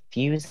to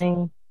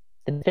fusing.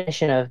 The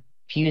definition of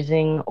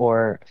fusing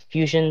or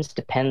fusions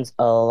depends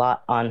a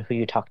lot on who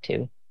you talk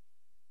to.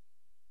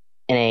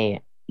 In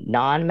a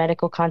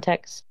non-medical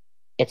context,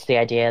 it's the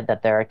idea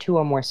that there are two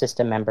or more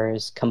system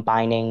members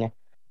combining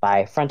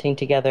by fronting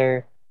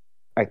together,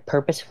 like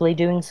purposefully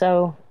doing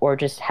so, or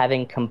just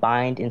having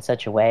combined in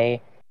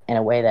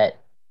a way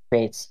that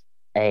creates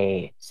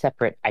a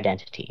separate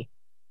identity.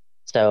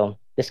 So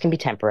this can be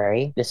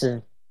temporary. This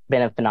has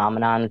been a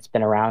phenomenon that's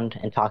been around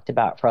and talked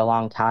about for a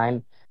long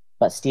time,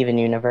 but Steven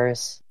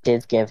Universe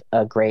did give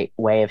a great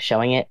way of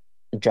showing it.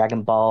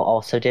 Dragon Ball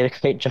also did a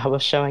great job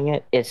of showing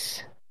it.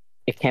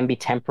 It can be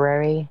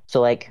temporary.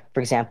 So like,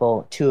 for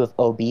example, two of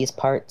OB's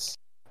parts,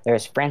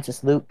 there's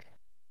Francis Luke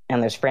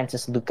and there's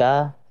Francis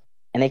Luca,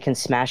 and they can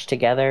smash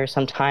together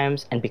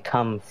sometimes and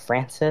become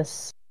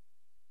Francis,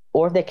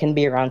 or they can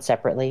be around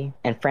separately,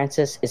 and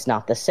Francis is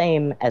not the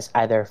same as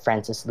either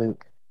Francis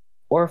Luke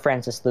or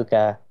Francis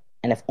Luca,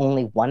 and if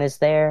only one is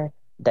there,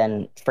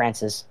 then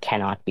Francis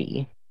cannot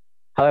be.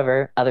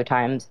 However, other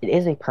times it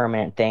is a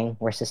permanent thing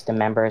where system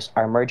members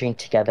are merging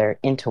together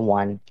into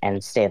one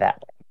and stay that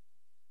way.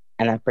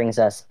 And that brings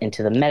us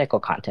into the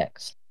medical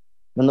context.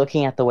 When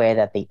looking at the way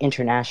that the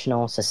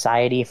International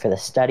Society for the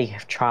Study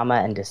of Trauma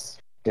and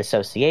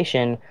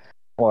Dissociation,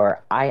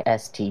 or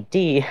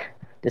ISTD,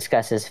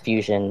 discusses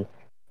fusion,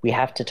 we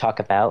have to talk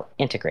about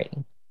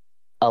integrating.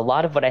 A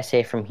lot of what I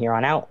say from here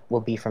on out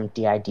will be from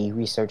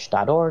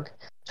didresearch.org.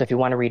 So if you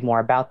want to read more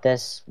about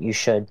this, you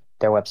should.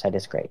 Their website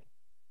is great.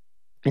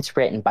 It's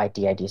written by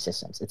DID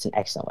Systems. It's an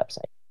excellent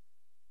website.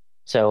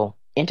 So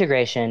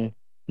integration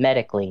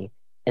medically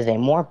is a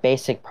more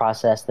basic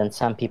process than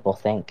some people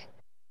think,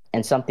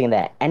 and something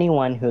that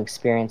anyone who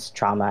experienced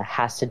trauma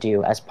has to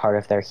do as part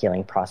of their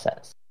healing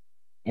process.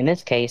 In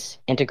this case,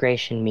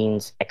 integration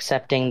means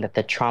accepting that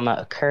the trauma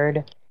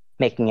occurred,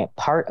 making it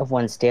part of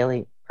one's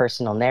daily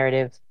personal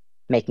narrative,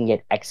 making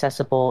it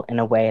accessible in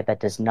a way that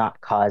does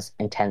not cause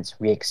intense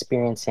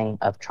re-experiencing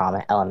of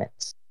trauma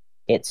elements.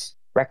 It's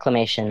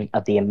reclamation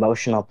of the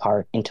emotional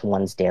part into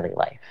one's daily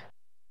life.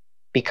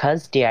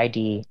 Because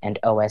DID and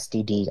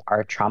OSDD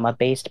are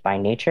trauma-based by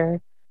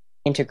nature,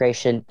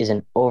 integration is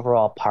an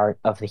overall part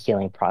of the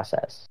healing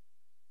process.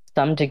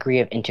 Some degree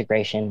of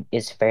integration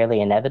is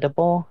fairly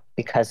inevitable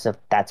because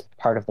that's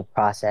part of the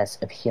process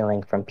of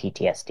healing from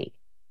PTSD.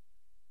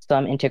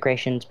 Some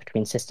integrations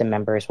between system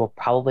members will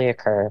probably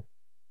occur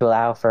to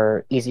allow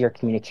for easier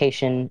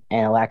communication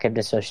and a lack of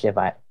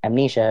dissociative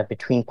amnesia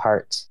between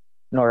parts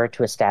in order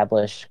to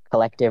establish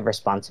collective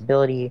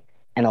responsibility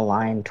and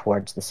align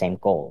towards the same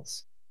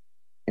goals.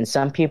 And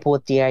some people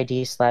with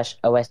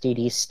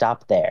DID/OSDD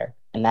stop there,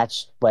 and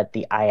that's what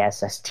the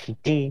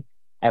ISSTD,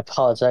 I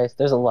apologize,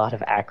 there's a lot of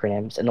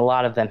acronyms, and a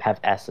lot of them have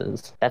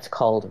S's. That's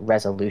called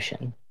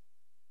resolution.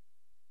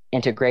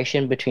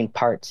 Integration between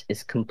parts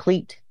is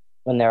complete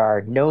when there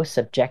are no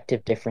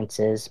subjective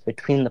differences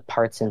between the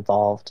parts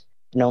involved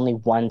and only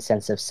one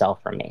sense of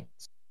self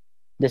remains.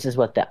 This is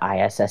what the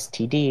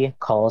ISSTD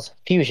calls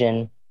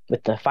fusion,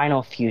 with the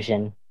final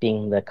fusion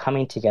being the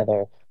coming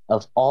together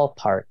of all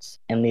parts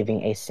and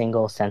leaving a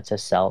single sense of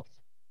self.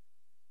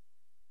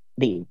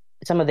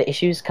 Some of the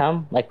issues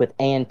come, like with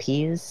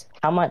ANPs,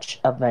 how much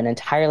of an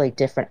entirely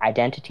different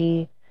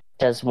identity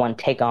does one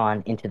take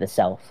on into the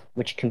self,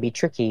 which can be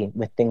tricky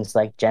with things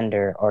like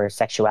gender or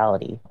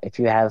sexuality. If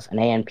you have an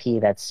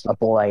ANP that's a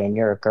boy and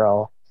you're a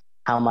girl,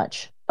 how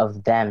much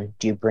of them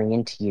do you bring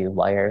into you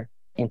while you're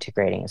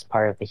integrating as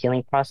part of the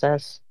healing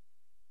process?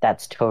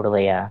 That's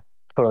totally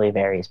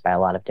varies by a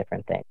lot of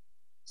different things.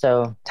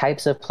 So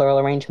types of plural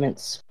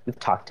arrangements, we've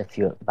talked a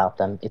few about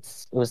them.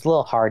 It was a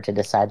little hard to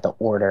decide the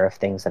order of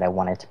things that I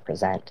wanted to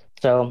present.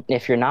 So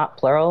if you're not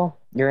plural,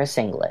 you're a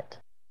singlet.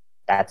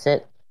 That's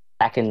it.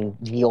 Back in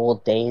the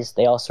old days,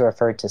 they also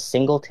referred to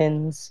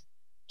singletons,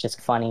 which is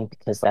funny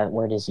because that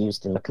word is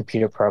used in the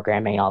computer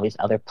programming and all these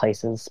other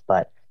places,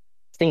 but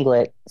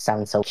singlet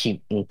sounds so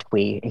cute and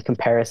twee in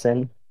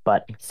comparison,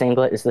 but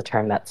singlet is the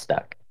term that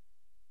stuck.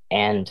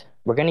 And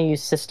we're going to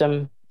use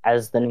system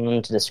as the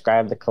name to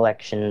describe the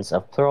collections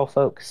of plural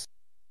folks,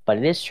 but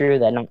it is true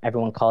that not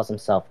everyone calls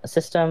himself a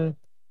system,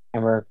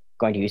 and we're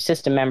going to use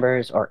system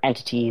members or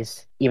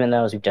entities, even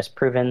though, as we've just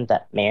proven,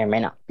 that may or may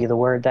not be the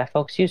word that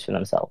folks use for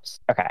themselves.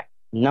 Okay,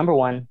 number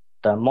one,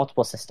 the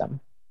multiple system.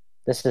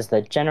 This is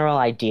the general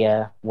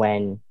idea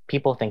when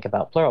people think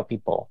about plural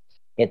people.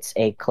 It's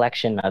a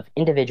collection of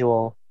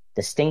individual,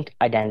 distinct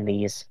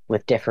identities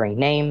with differing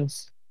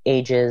names,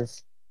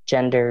 ages,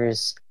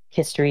 genders,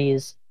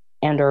 histories,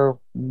 and or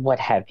what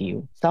have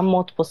you. Some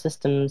multiple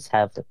systems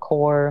have the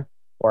core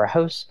or a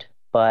host,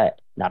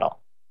 but not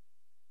all.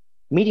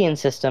 Median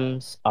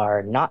systems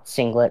are not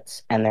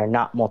singlets and they're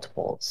not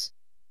multiples.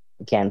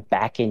 Again,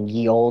 back in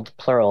ye old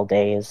plural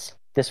days,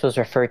 This was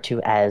referred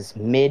to as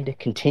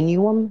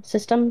mid-continuum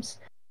systems,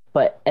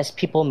 but as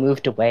people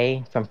moved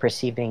away from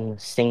perceiving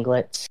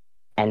singlets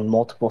and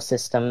multiple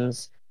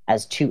systems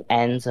as two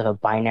ends of a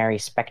binary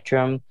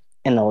spectrum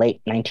in the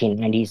late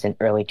 1990s and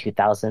early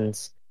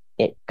 2000s,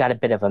 it got a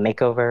bit of a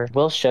makeover.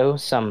 We'll show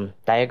some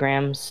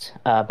diagrams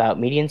about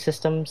median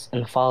systems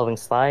in the following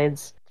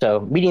slides.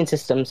 So median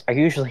systems are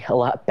usually a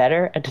lot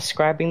better at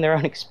describing their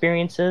own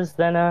experiences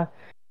than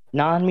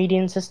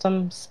non-median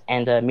systems,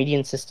 and a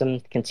median system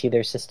can see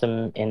their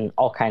system in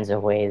all kinds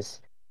of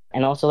ways.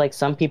 And also, like,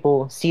 some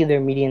people see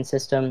their median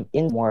system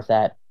in more of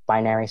that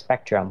binary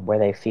spectrum where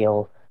they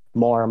feel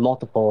more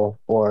multiple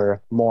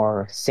or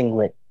more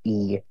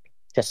singlet-y,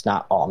 just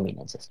not all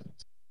median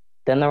systems.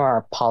 Then there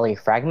are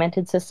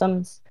polyfragmented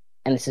systems,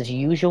 and this is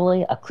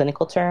usually a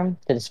clinical term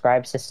to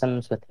describe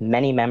systems with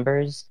many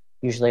members,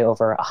 usually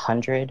over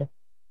 100.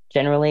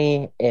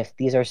 Generally, if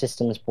these are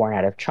systems born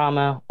out of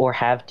trauma or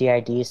have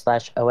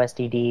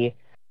DID/OSDD,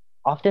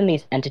 often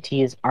these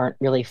entities aren't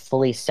really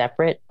fully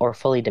separate or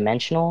fully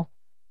dimensional.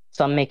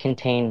 Some may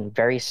contain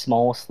very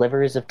small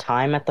slivers of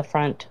time at the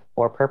front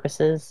or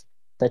purposes,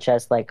 such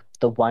as like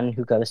the one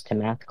who goes to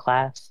math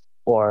class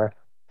or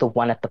the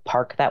one at the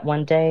park that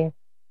one day,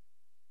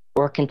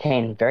 or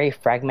contain very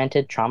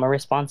fragmented trauma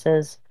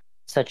responses,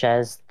 such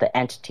as the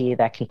entity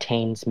that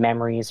contains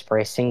memories for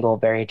a single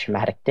very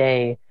traumatic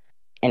day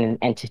and an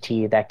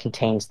entity that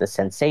contains the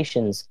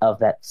sensations of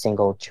that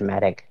single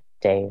traumatic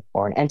day,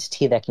 or an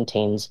entity that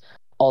contains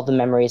all the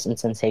memories and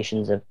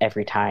sensations of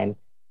every time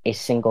a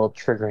single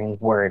triggering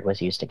word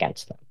was used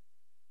against them.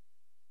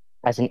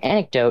 As an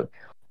anecdote,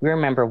 we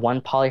remember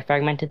one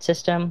polyfragmented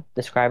system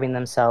describing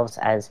themselves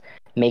as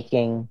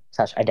making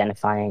such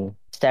identifying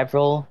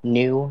several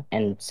new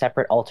and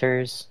separate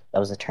alters, that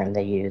was the term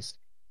they used,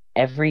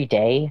 every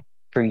day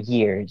for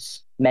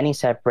years, many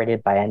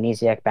separated by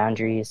amnesiac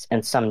boundaries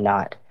and some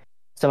not.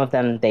 Some of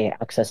them they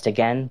accessed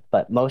again,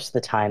 but most of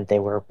the time they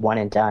were one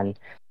and done.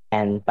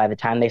 And by the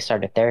time they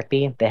started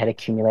therapy, they had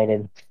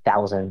accumulated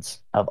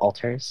thousands of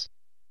alters.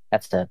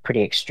 That's a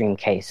pretty extreme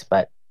case,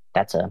 but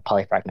that's a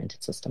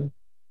polyfragmented system.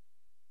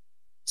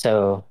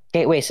 So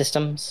gateway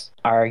systems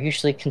are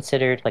usually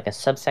considered like a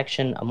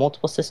subsection of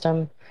multiple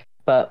system,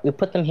 but we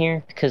put them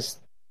here because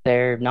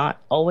they're not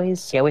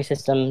always. Gateway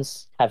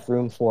systems have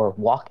room for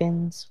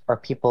walk-ins or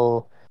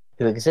people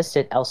who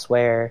existed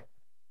elsewhere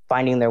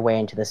finding their way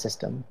into the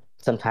system.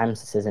 Sometimes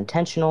this is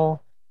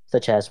intentional,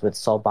 such as with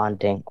soul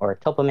bonding or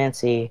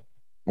topomancy,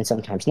 and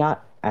sometimes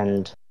not,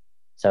 and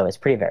so it's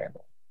pretty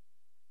variable.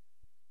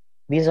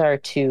 These are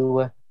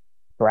two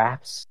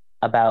graphs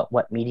about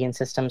what median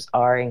systems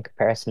are in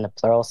comparison to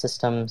plural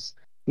systems.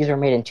 These were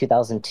made in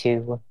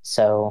 2002,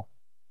 so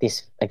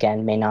these,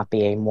 again, may not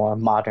be a more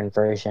modern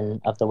version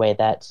of the way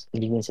that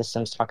median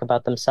systems talk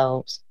about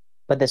themselves,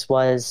 but this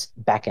was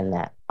back in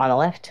that. On the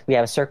left, we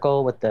have a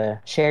circle with the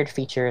shared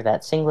feature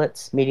that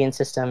singlets, median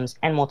systems,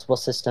 and multiple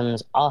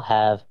systems all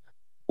have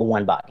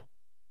one body.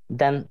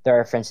 Then there are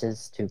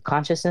references to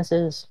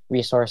consciousnesses,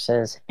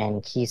 resources,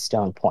 and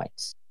keystone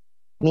points.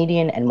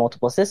 Median and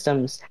multiple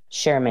systems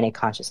share many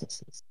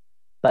consciousnesses,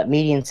 but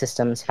median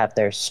systems have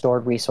their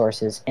stored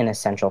resources in a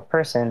central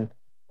person,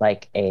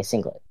 like a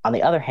singlet. On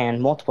the other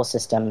hand, multiple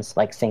systems,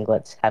 like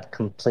singlets, have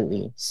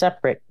completely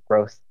separate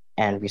growth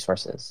and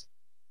resources.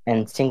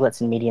 And singlets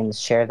and medians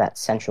share that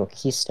central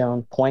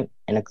keystone point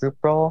in a group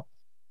role.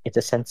 It's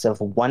a sense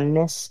of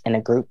oneness in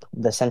a group,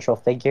 the central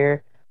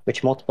figure,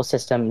 which multiple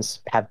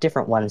systems have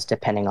different ones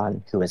depending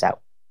on who is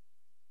out.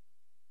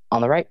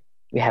 On the right,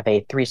 we have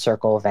a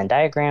three-circle Venn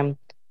diagram.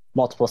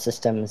 Multiple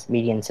systems,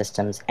 median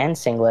systems, and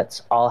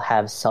singlets all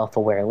have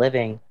self-aware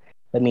living,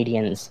 but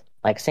medians,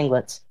 like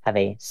singlets, have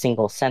a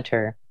single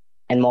center,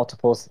 and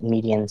multiples and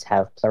medians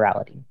have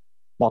plurality.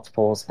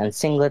 Multiples and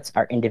singlets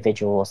are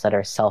individuals that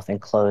are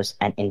self-enclosed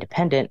and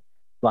independent,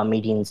 while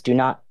medians do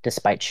not,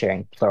 despite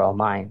sharing plural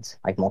minds,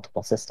 like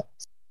multiple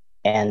systems.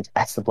 And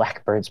as the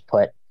Blackbirds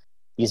put,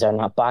 these are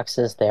not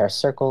boxes, they are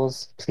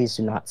circles. Please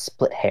do not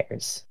split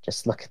hairs.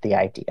 Just look at the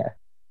idea.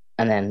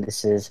 And then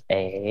this is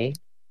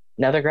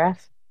another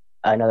graph.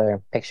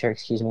 Another picture,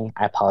 excuse me.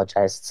 I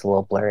apologize, it's a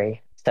little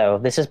blurry. So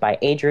this is by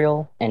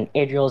Adriel, and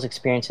Adriel's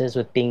experiences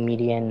with being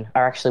median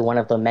are actually one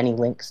of the many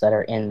links that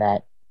are in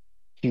that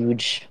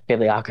huge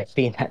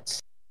bibliography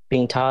that's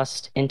being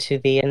tossed into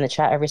in the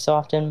chat every so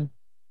often.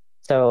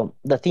 So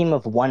the theme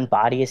of one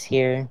body is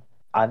here,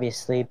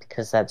 obviously,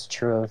 because that's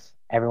true of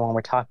everyone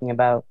we're talking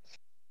about.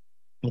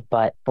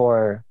 But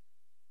for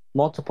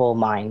multiple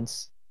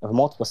minds of a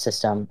multiple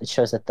system, it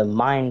shows that the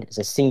mind is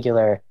a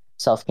singular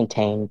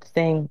self-contained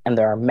thing, and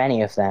there are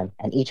many of them,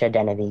 and each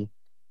identity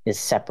is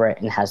separate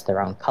and has their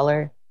own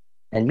color.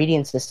 And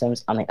median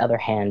systems, on the other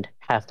hand,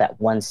 have that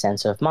one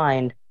sense of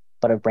mind,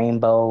 but a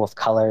rainbow of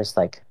colors,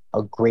 like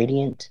a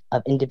gradient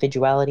of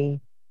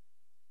individuality.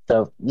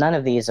 So none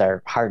of these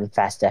are hard and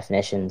fast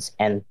definitions,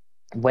 and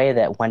the way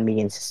that one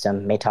median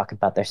system may talk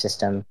about their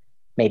system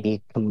may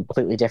be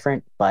completely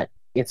different, but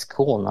it's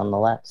cool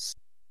nonetheless.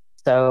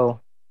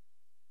 So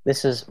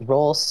this is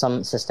roles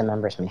some system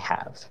members may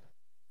have.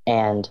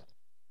 And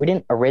we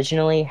didn't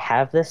originally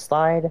have this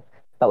slide,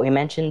 But we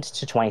mentioned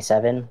to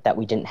 27 that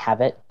we didn't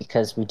have it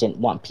because we didn't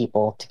want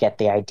people to get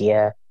the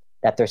idea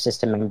that their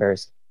system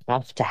members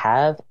have to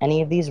have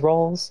any of these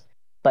roles.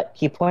 But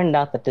he pointed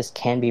out that this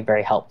can be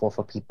very helpful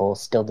for people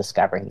still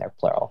discovering their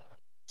plural.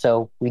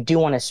 So we do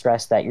want to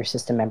stress that your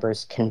system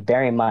members can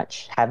very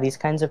much have these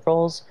kinds of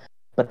roles,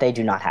 but they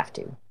do not have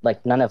to.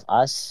 Like, none of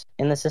us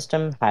in the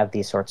system have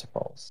these sorts of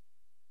roles.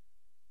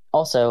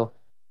 Also,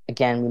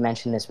 again, we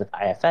mentioned this with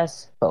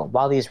IFS, but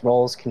while these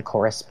roles can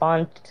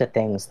correspond to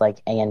things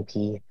like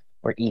ANP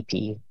or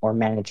EP or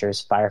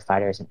managers,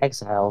 firefighters, and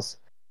exiles,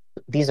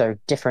 these are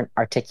different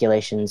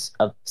articulations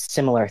of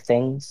similar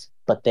things,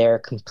 but they're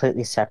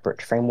completely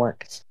separate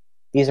frameworks.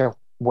 These are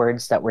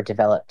words that were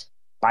developed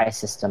by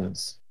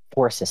systems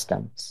for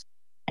systems,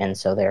 and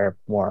so they're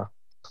more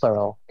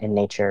plural in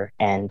nature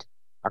and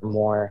are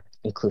more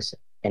inclusive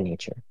in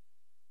nature.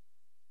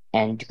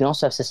 And you can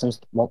also have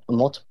systems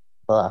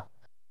multiple.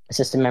 A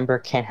system member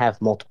can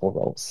have multiple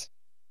roles.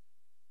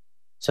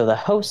 So the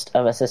host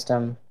of a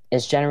system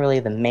is generally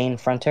the main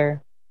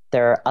fronter.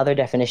 There are other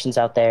definitions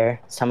out there,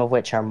 some of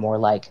which are more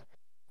like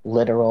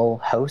literal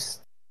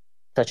hosts,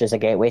 such as a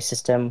gateway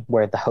system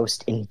where the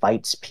host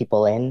invites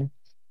people in.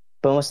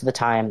 But most of the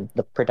time,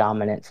 the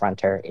predominant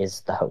fronter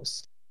is the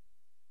host.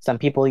 Some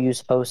people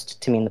use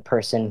host to mean the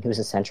person who's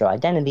a central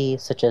identity,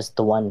 such as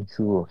the one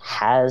who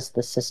has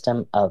the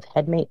system of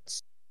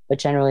headmates, but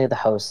generally the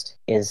host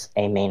is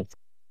a main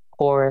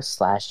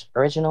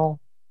core/original.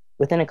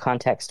 Within a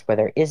context where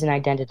there is an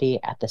identity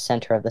at the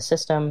center of the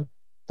system,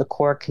 the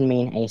core can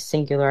mean a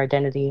singular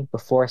identity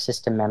before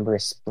system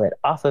members split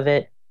off of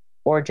it,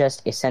 or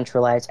just a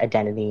centralized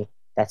identity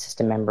that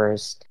system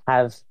members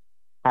have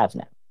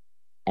now.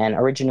 And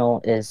original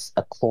is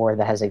a core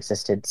that has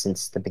existed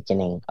since the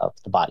beginning of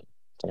the body,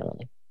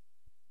 generally.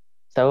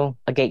 So,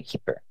 a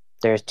gatekeeper.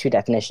 There's two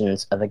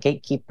definitions of a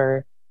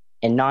gatekeeper.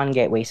 In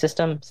non-gateway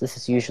systems, this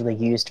is usually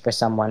used for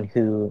someone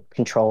who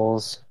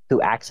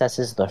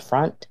accesses the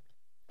front.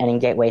 And in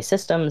gateway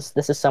systems,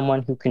 this is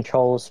someone who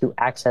controls who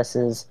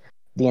accesses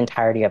the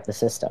entirety of the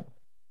system.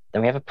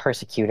 Then we have a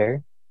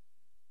persecutor.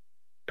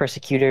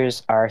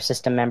 Persecutors are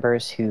system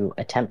members who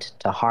attempt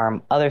to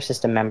harm other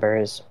system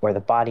members or the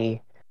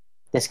body.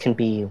 This can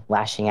be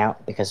lashing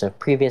out because of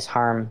previous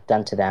harm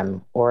done to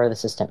them or the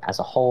system as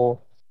a whole,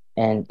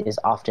 and is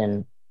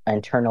often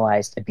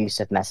internalized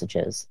abusive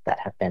messages that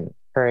have been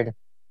heard,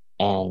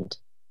 and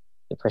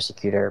the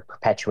persecutor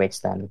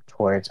perpetuates them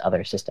towards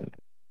other systems.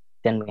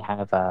 Then we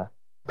have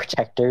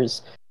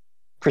protectors.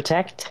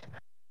 Protect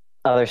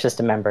other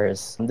system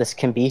members. This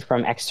can be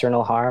from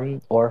external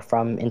harm or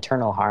from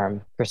internal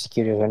harm.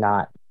 Persecutors are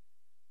not.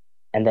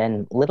 And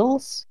then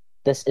littles.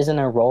 This isn't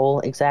a role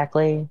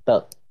exactly,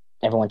 but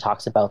everyone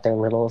talks about their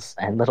littles,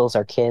 and littles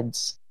are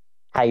kids.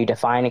 How you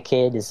define a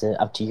kid is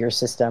up to your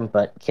system,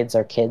 but kids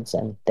are kids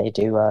and they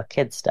do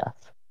kid stuff.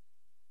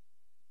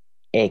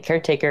 A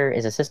caretaker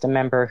is a system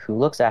member who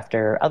looks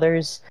after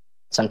others.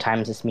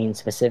 Sometimes this means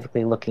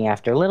specifically looking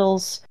after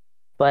littles,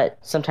 but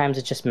sometimes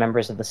it's just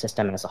members of the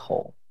system as a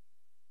whole.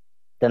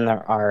 Then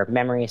there are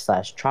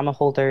memory/trauma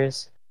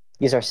holders.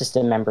 These are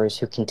system members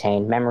who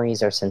contain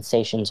memories or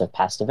sensations of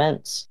past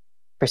events.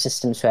 For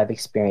systems who have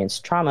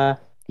experienced trauma,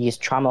 these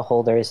trauma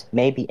holders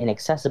may be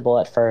inaccessible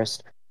at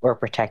first or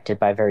protected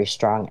by very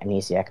strong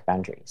amnesiac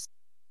boundaries.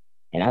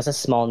 And as a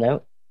small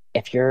note,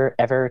 if you're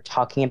ever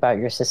talking about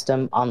your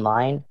system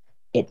online,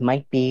 it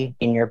might be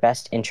in your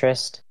best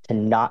interest to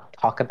not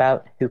talk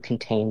about who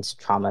contains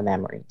trauma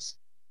memories,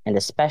 and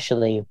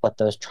especially what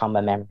those trauma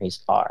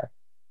memories are.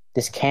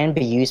 This can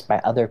be used by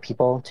other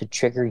people to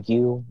trigger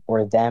you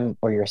or them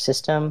or your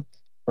system,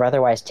 or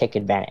otherwise take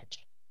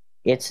advantage.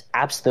 It's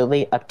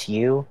absolutely up to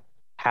you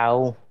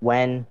how,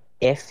 when,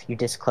 if you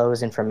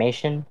disclose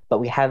information, but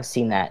we have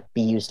seen that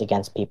be used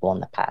against people in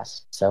the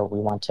past. So we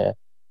want to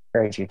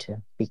urge you to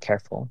be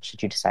careful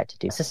should you decide to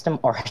do system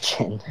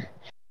origin.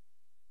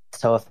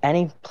 So if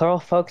any plural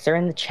folks are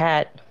in the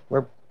chat,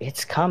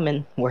 it's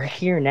coming. We're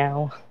here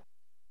now.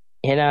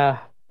 In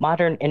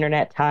modern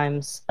internet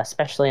times,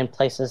 especially in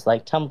places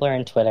like Tumblr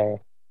and Twitter,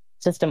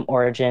 system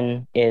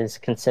origin is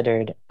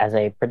considered as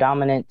a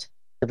predominant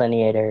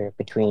delineator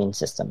between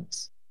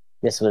systems.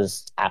 This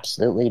was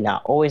absolutely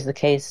not always the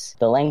case.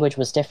 The language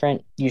was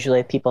different.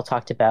 Usually people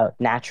talked about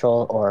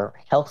natural or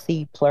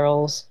healthy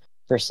plurals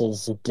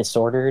versus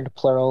disordered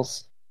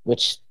plurals,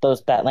 which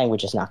that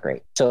language is not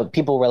great. So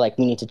people were like,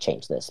 we need to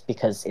change this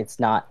because it's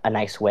not a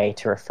nice way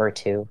to refer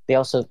to. They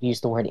also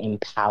used the word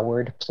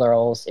empowered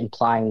plurals,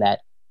 implying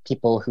that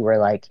people who were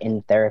like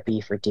in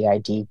therapy for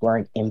DID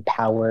weren't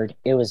empowered.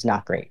 It was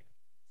not great.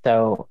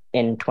 So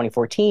in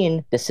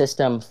 2014, the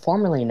system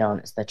formerly known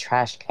as the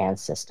trash can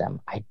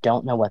system, I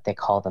don't know what they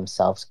call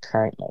themselves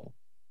currently.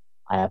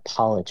 I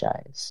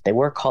apologize. They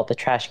were called the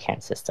trash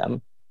can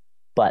system,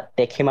 but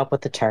they came up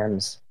with the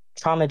terms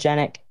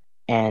traumagenic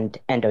and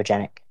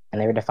endogenic, and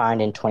they were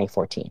defined in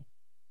 2014.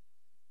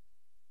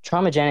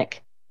 Traumagenic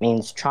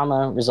means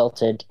trauma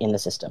resulted in the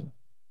system.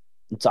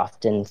 It's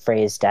often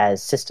phrased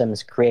as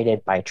systems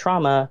created by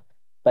trauma,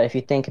 but if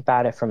you think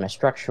about it from a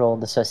structural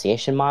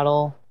dissociation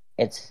model,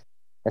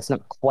 that's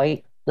not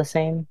quite the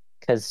same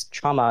because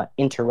trauma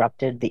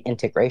interrupted the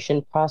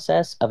integration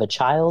process of a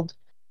child.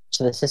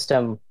 So the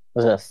system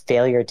was a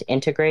failure to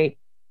integrate,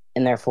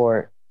 and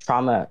therefore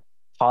trauma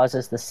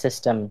causes the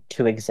system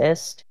to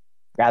exist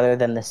rather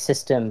than the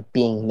system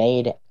being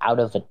made out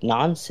of a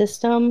non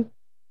system,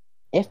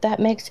 if that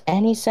makes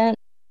any sense.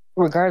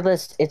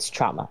 Regardless, it's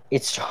trauma.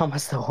 It's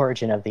trauma's the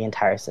origin of the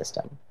entire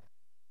system.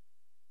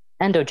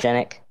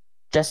 Endogenic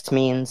just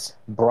means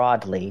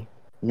broadly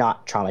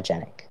not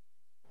traumagenic.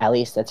 At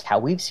least that's how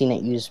we've seen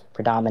it used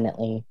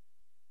predominantly.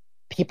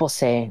 People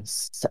say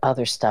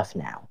other stuff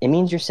now. It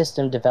means your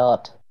system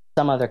developed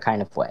some other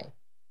kind of way.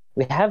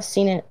 We have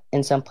seen it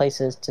in some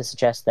places to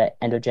suggest that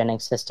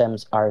endogenic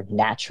systems are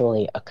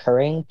naturally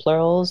occurring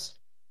plurals,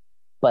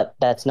 but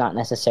that's not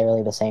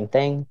necessarily the same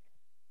thing,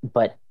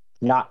 but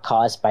not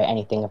caused by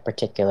anything of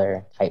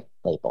particular type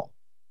label.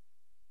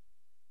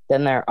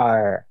 Then there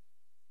are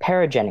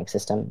paragenic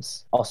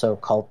systems, also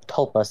called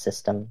tulpa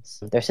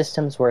systems. They're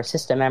systems where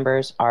system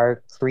members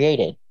are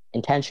created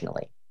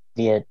intentionally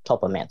via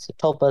tulpamancy.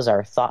 Tulpas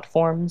are thought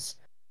forms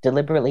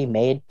deliberately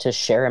made to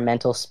share a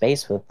mental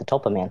space with the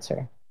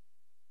tulpamancer.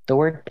 The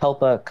word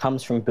tulpa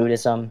comes from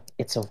Buddhism.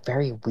 It's a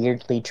very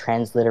weirdly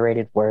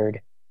transliterated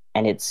word,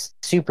 and it's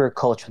super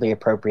culturally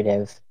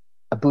appropriative.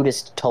 A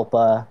Buddhist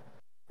tulpa,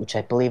 which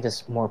I believe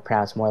is more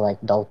pronounced more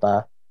like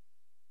dulpa,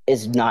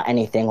 is not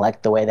anything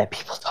like the way that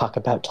people talk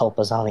about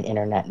tulpas on the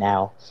internet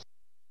now.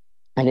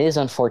 And it is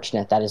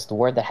unfortunate that is the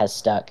word that has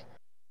stuck,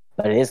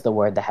 but it is the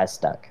word that has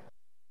stuck.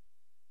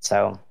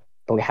 So,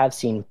 but we have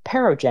seen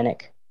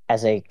parogenic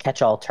as a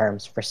catch-all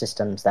terms for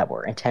systems that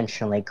were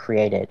intentionally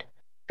created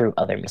through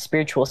other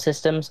spiritual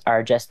systems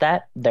are just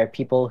that. They're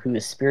people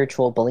whose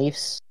spiritual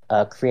beliefs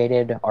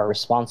created are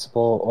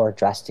responsible or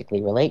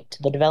drastically relate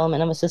to the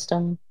development of a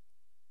system.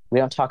 We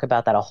don't talk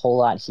about that a whole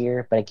lot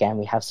here, but again,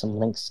 we have some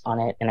links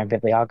on it in our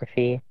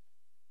bibliography.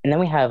 And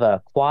then we have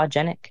a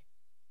quagenic,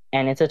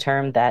 and it's a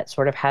term that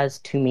sort of has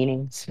two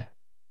meanings.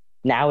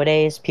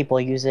 Nowadays,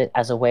 people use it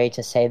as a way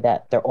to say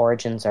that their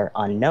origins are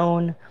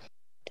unknown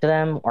to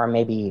them, or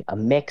maybe a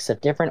mix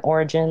of different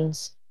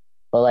origins.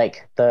 But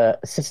like the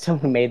system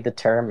who made the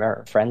term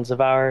are friends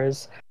of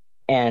ours,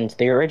 and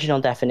the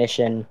original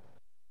definition,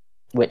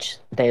 which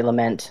they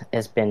lament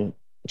has been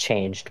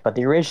changed, but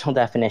the original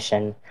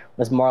definition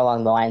was more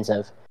along the lines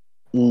of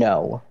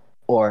no,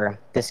 or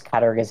this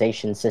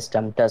categorization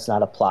system does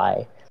not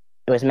apply.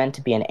 It was meant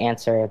to be an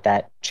answer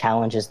that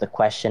challenges the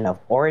question of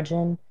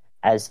origin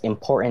as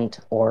important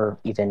or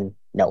even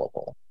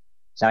knowable.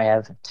 So I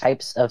have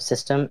types of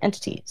system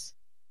entities.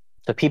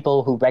 So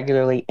people who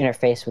regularly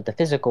interface with the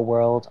physical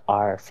world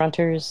are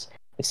fronters.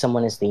 If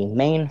someone is the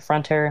main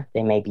fronter,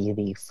 they may be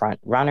the front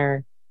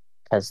runner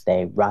because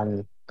they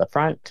run the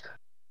front.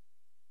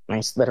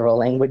 Nice literal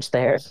language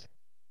there.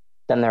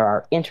 Then there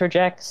are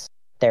interjects.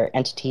 They're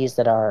entities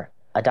that are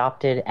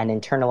adopted and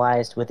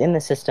internalized within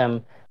the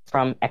system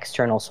from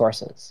external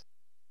sources.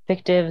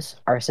 Fictives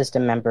are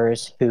system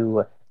members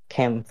who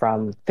came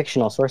from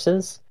fictional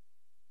sources.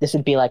 This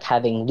would be like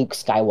having Luke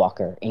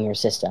Skywalker in your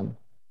system.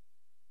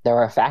 There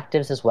are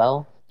factives as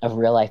well of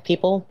real life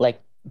people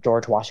like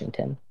George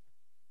Washington.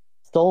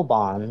 Soul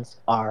bonds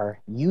are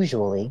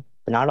usually,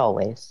 but not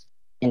always,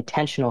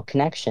 intentional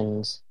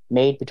connections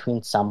made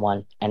between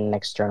someone and an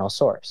external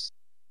source.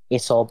 A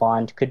soul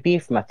bond could be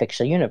from a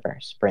fictional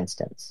universe, for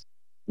instance.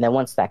 And then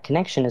once that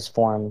connection is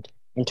formed,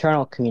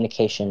 internal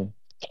communication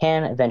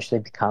can eventually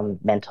become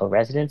mental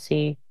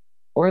residency,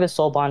 or the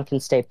soul bond can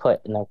stay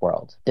put in the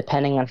world.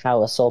 Depending on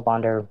how a soul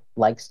bonder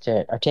likes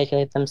to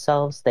articulate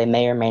themselves, they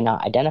may or may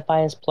not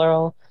identify as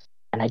plural,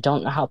 and I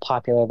don't know how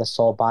popular the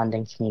soul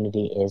bonding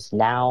community is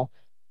now,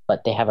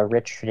 but they have a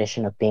rich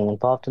tradition of being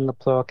involved in the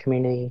plural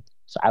community,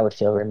 so I would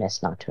feel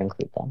remiss not to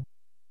include them.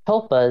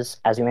 Tulpas,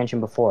 as we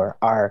mentioned before,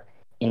 are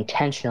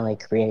intentionally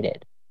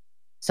created.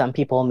 Some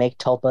people make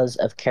tulpas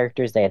of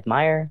characters they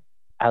admire.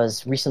 I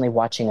was recently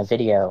watching a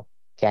video,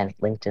 again,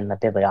 linked in the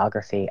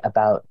bibliography,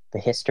 about the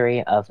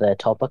history of the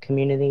tulpa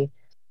community.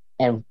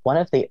 And one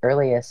of the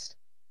earliest,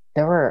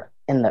 there were,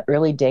 in the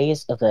early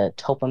days of the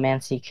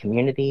tulpamancy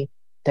community,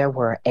 there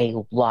were a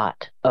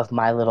lot of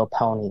My Little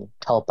Pony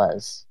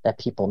tulpas that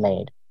people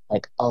made.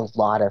 Like, a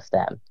lot of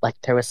them. Like,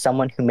 there was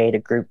someone who made a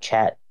group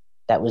chat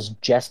that was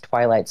just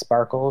Twilight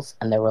Sparkles,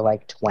 and there were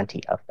like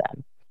 20 of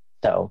them.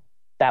 So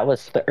that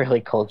was the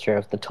early culture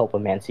of the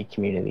tulpamancy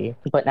community.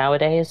 But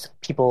nowadays,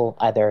 people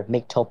either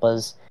make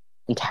tulpas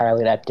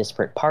entirely out of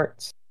disparate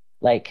parts,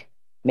 like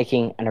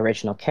making an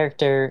original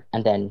character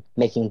and then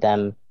making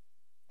them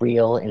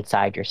real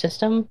inside your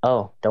system.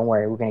 Oh, don't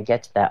worry, we're going to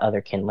get to that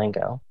otherkin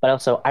lingo. But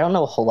also, I don't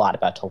know a whole lot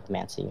about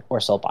tulpamancy or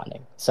soul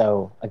bonding.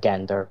 So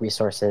again, there are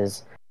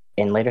resources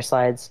in later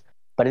slides,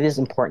 but it is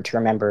important to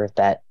remember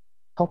that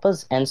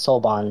tulpas and soul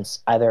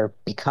bonds either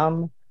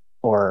become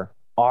or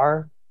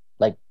are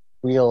like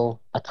real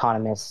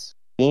autonomous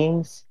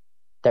beings.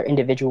 They're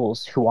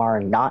individuals who are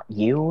not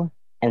you,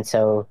 and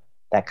so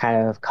that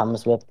kind of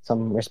comes with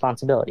some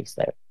responsibilities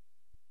there.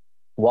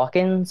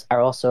 Walk-ins are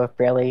also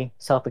fairly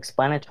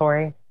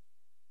self-explanatory.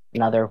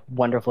 Another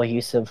wonderful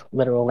use of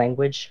literal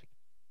language.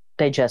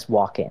 They just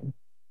walk in.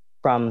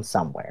 from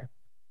somewhere.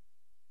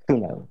 Who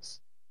knows?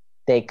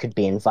 They could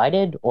be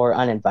invited or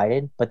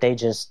uninvited, but they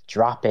just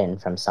drop in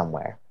from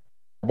somewhere.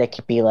 They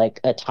could be like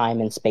a time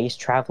and space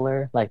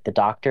traveler, like the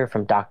Doctor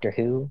from Doctor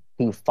who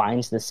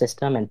finds the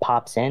system and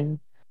pops in.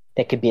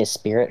 They could be a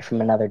spirit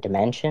from another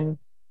dimension.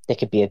 They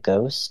could be a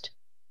ghost.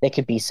 They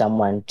could be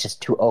someone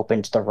just who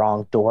opened the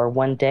wrong door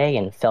one day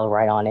and fell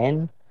right on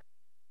in.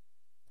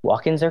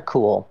 Walk-ins are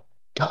cool.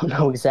 Don't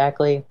know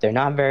exactly.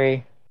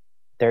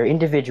 They're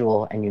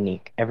individual and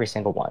unique, every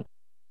single one.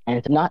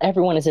 And not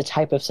everyone is a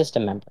type of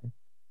system member.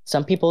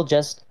 Some people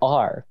just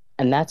are,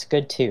 and that's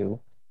good too.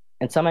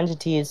 And some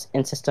entities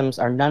and systems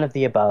are none of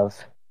the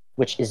above,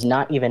 which is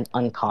not even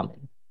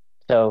uncommon.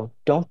 So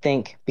don't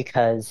think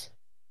because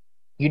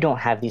you don't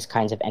have these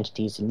kinds of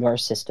entities in your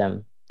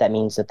system, that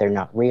means that they're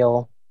not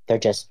real. They're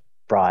just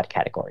broad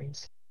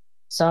categories.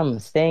 Some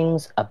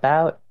things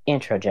about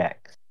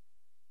introjects.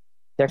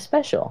 They're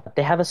special.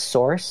 They have a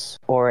source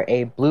or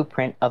a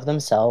blueprint of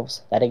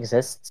themselves that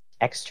exists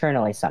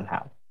externally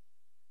somehow.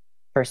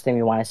 First thing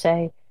we want to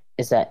say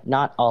is that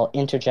not all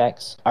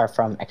interjects are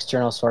from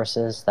external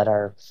sources that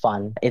are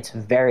fun. It's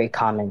very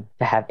common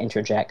to have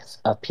interjects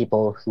of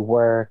people who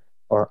were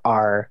or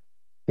are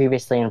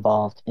previously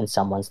involved in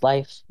someone's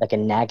life, like a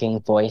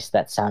nagging voice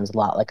that sounds a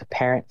lot like a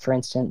parent, for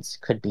instance,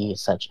 could be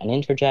such an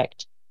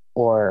interject,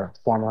 or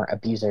former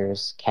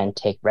abusers can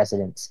take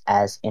residence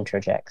as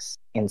interjects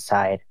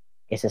inside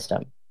a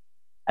system.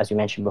 As we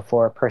mentioned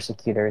before,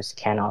 persecutors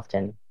can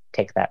often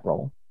take that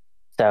role.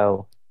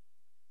 So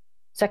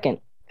second,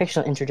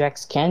 fictional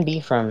interjects can be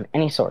from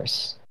any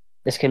source.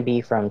 This can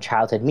be from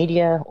childhood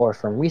media or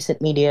from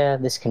recent media.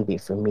 This can be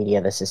from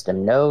media the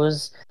system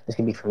knows. This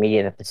can be from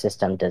media that the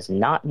system does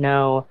not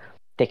know.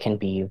 They can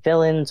be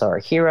villains or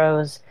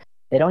heroes.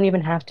 They don't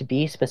even have to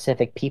be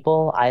specific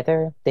people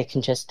either. They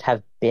can just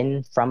have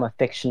been from a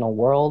fictional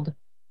world,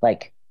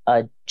 like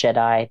a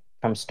Jedi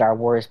from Star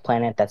Wars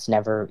planet that's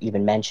never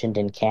even mentioned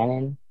in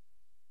canon.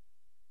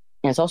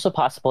 And it's also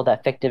possible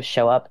that fictives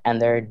show up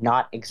and they're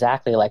not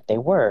exactly like they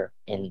were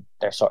in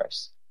their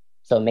source.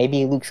 So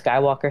maybe Luke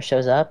Skywalker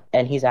shows up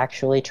and he's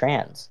actually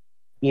trans,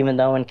 even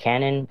though in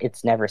canon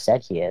it's never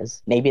said he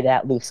is. Maybe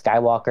that Luke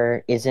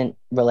Skywalker isn't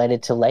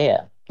related to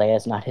Leia.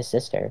 Leia's not his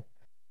sister.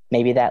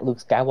 Maybe that Luke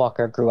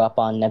Skywalker grew up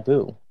on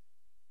Naboo.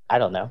 I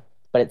don't know.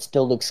 But it's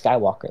still Luke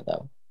Skywalker,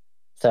 though.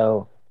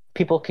 So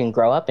people can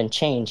grow up and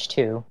change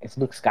too. If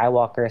Luke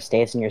Skywalker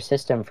stays in your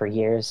system for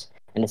years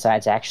and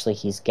decides actually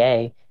he's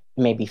gay,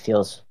 maybe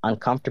feels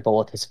uncomfortable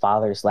with his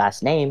father's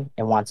last name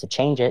and wants to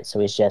change it so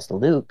he's just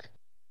Luke,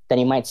 then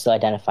he might still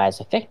identify as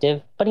a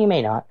fictive, but he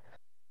may not.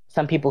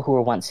 Some people who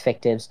were once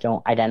fictives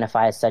don't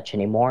identify as such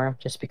anymore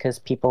just because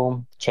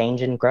people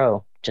change and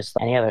grow, just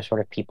like any other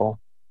sort of people.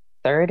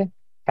 Third,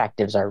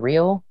 factives are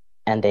real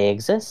and they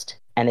exist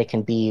and they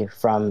can be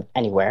from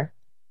anywhere.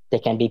 They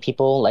can be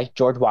people like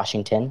George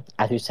Washington,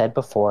 as we said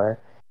before,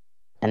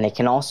 and they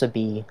can also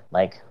be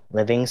like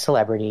living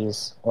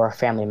celebrities or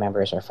family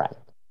members or friends.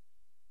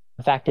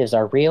 Factives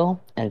are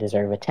real and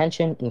deserve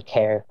attention and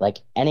care like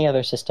any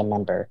other system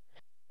member.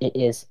 It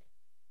is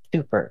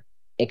super,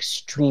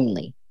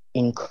 extremely,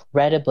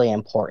 incredibly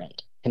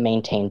important to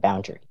maintain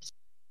boundaries.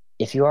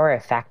 If you are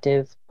a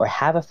factive or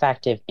have a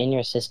factive in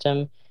your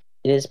system,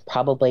 it is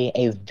probably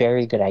a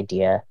very good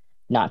idea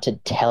not to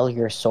tell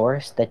your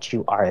source that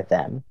you are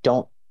them.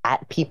 Don't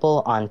at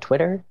people on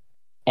Twitter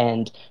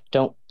and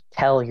don't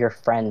tell your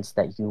friends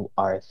that you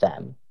are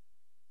them.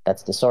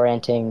 That's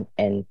disorienting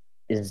and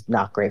is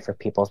not great for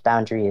people's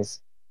boundaries.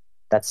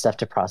 That's stuff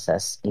to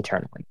process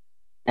internally.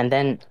 And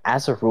then,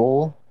 as a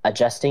rule,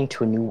 adjusting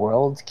to a new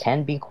world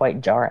can be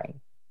quite jarring.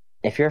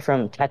 If you're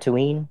from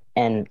Tatooine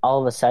and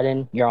all of a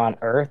sudden you're on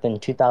Earth in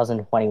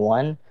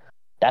 2021,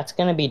 that's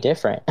going to be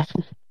different.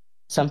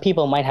 Some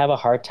people might have a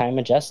hard time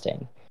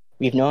adjusting.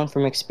 We've known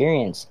from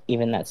experience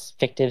even that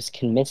fictives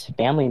can miss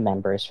family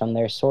members from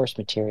their source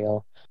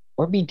material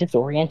or be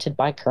disoriented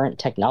by current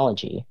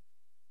technology.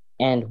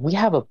 And we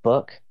have a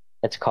book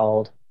that's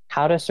called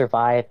How to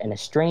Survive in a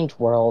Strange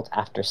World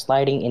After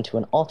Sliding into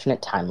an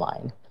Alternate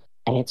Timeline.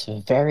 And it's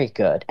very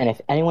good. And if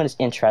anyone is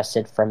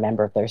interested for a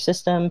member of their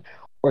system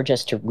or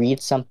just to read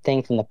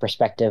something from the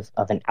perspective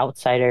of an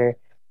outsider,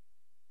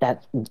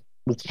 that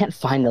we can't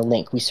find the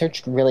link. We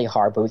searched really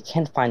hard, but we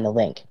can't find the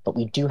link. But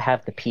we do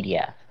have the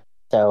PDF.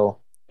 So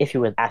if you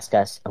would ask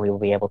us, we will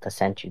be able to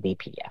send you the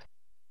PDF.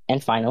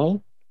 And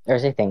finally,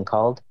 there's a thing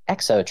called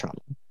exotrauma.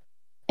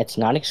 It's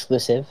not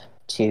exclusive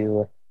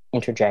to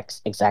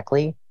interjects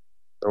exactly,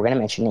 but we're going to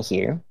mention it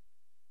here.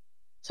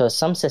 So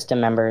some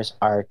system members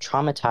are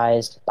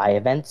traumatized by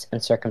events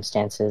and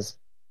circumstances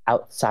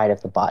outside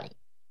of the body.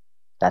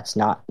 That's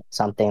not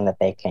something that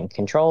they can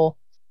control.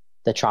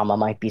 The trauma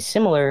might be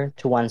similar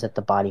to ones that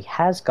the body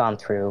has gone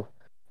through,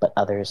 but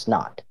others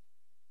not.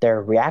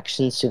 Their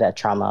reactions to that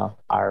trauma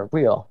are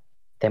real.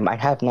 They might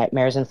have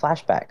nightmares and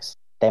flashbacks.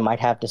 They might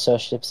have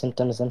dissociative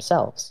symptoms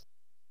themselves.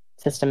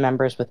 System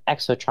members with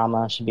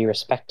exotrauma should be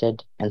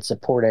respected and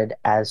supported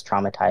as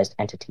traumatized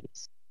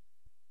entities.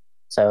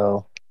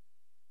 So,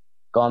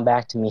 going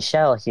back to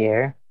Michelle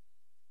here,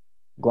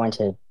 going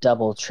to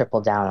double,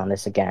 triple down on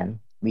this again.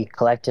 We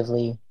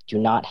collectively do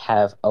not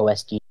have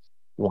OSD.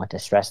 We want to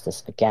stress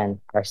this again.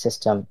 Our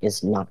system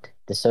is not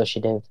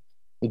dissociative.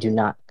 We do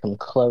not come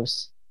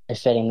close to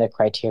fitting the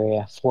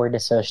criteria for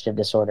dissociative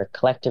disorder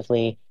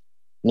collectively.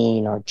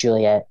 Me nor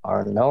Jyliet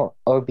or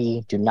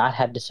Obi do not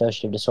have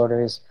dissociative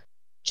disorders.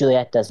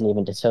 Jyliet doesn't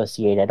even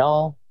dissociate at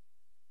all.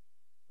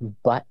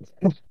 But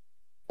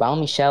while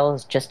Michel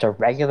is just a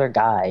regular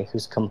guy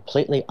who's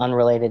completely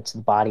unrelated to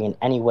the body in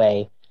any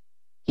way,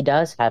 he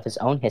does have his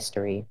own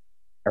history,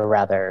 or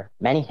rather,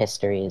 many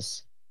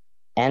histories,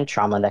 and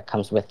trauma that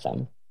comes with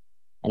them.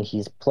 And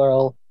he's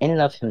plural in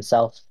and of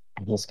himself,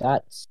 and he's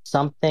got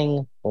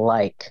something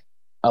like,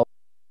 oh,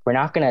 we're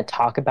not going to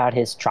talk about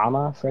his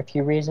trauma for a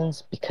few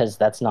reasons, because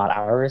that's not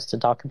ours to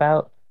talk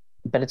about.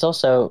 But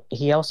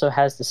he also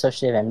has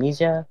dissociative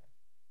amnesia,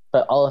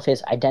 but all of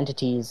his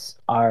identities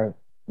are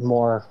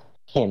more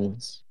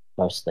hymns,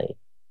 mostly.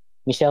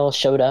 Michel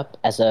showed up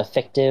as a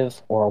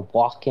fictive or a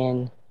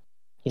walk-in.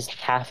 He's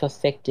half a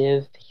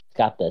fictive. He's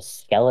got the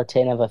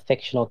skeleton of a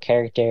fictional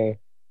character.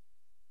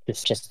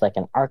 It's just like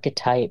an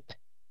archetype,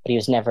 but he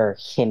was never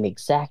him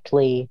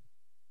exactly.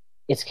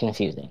 It's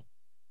confusing.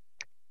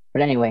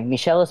 But anyway,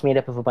 Michel is made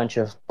up of a bunch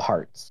of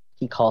parts.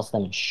 He calls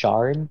them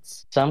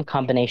shards. Some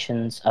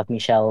combinations of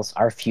Michels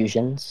are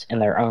fusions in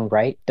their own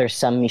right. There's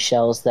some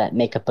Michels that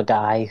make up a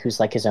guy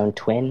who's like his own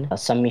twin.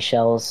 Some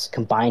Michels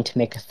combine to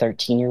make a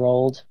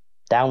 13-year-old.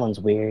 That one's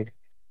weird.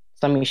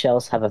 Some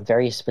Michels have a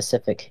very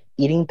specific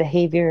eating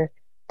behavior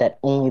that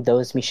only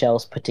those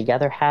Michels put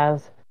together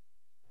have,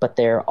 but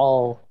they're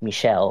all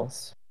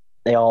Michels.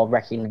 They all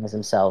recognize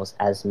themselves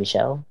as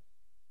Michel.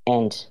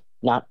 And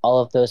not all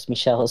of those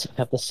Michels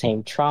have the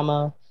same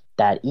trauma.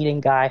 That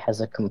eating guy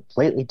has a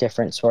completely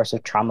different source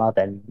of trauma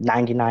than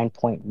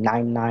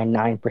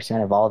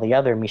 99.999% of all the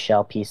other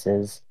Michel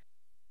pieces,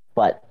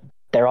 but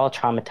they're all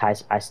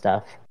traumatized by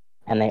stuff,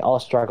 and they all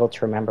struggle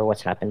to remember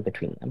what's happened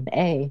between them.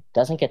 A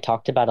doesn't get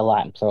talked about a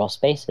lot in plural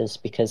spaces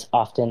because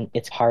often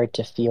it's hard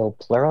to feel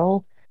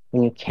plural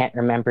when you can't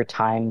remember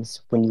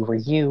times when you were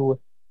you,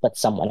 but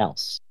someone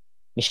else.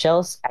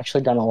 Michelle's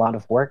actually done a lot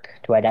of work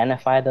to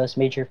identify those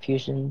major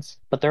fusions,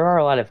 but there are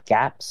a lot of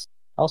gaps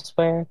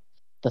elsewhere.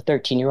 The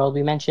 13-year-old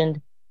we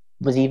mentioned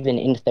was even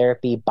in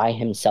therapy by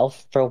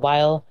himself for a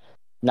while,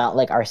 not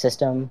like our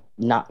system,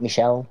 not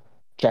Michelle,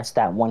 just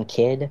that one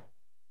kid.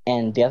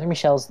 And the other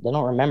Michelles, they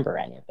don't remember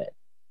any of it.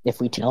 If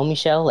we tell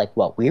Michelle like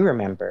what we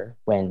remember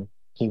when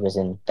he was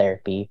in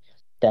therapy,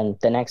 then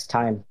the next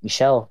time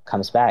Michelle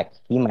comes back,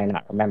 he might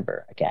not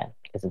remember again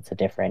because it's a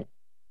different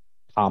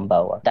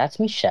combo. That's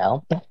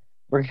Michelle.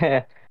 We're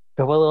going to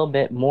go a little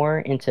bit more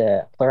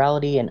into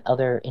plurality and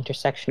other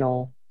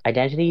intersectional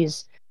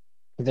identities.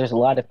 There's a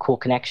lot of cool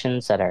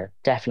connections that are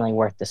definitely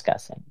worth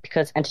discussing.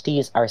 Because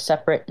entities are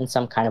separate in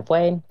some kind of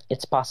way,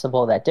 it's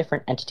possible that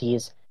different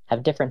entities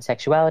have different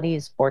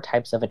sexualities or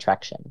types of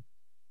attraction,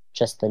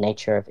 just the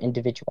nature of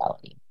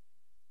individuality.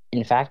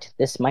 In fact,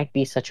 this might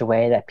be such a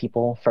way that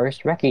people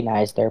first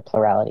recognize their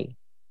plurality.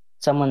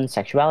 Someone's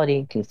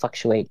sexuality can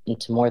fluctuate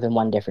into more than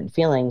one different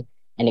feeling,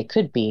 and it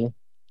could be,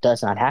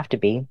 does not have to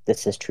be,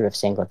 this is true of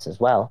singlets as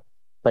well,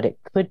 but it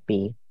could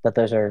be that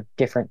those are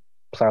different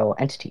plural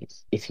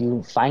entities. If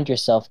you find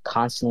yourself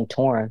constantly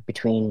torn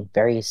between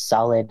very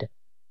solid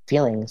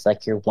feelings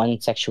like your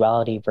one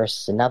sexuality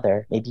versus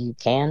another, maybe you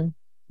can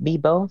be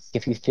both.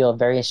 If you feel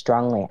very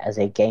strongly as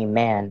a gay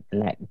man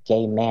and that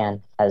gay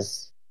man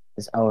has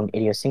his own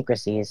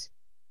idiosyncrasies,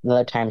 and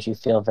other times you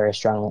feel very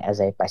strongly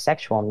as a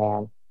bisexual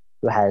man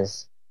who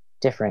has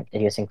different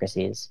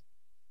idiosyncrasies.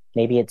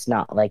 Maybe it's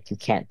not like you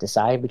can't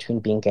decide between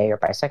being gay or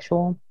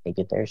bisexual.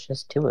 Maybe there's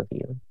just two of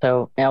you.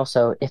 So, and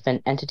also, if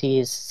an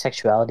entity's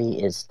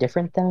sexuality is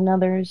different than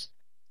another's,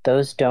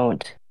 those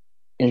don't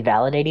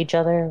invalidate each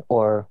other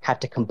or have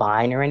to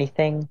combine or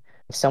anything.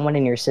 If someone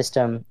in your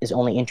system is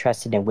only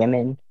interested in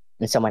women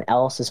and someone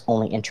else is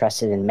only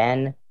interested in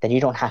men, then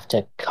you don't have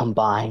to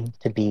combine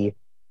to be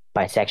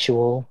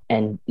bisexual,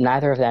 and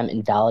neither of them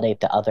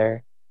invalidate the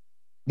other.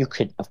 You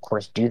could, of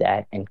course, do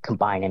that and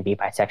combine and be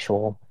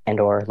bisexual, and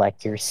or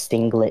like your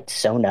singlet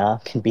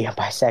Sona can be a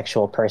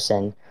bisexual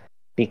person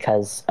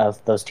because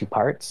of those two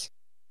parts,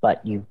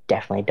 but you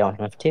definitely don't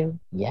have to.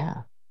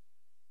 Yeah,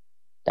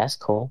 that's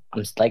cool.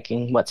 I'm just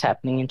liking what's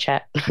happening in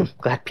chat.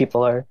 Glad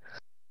people are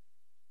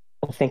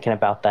thinking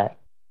about that.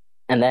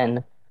 And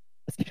then,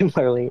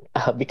 similarly,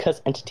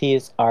 because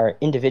entities are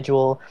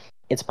individual,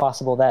 it's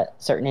possible that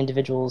certain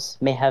individuals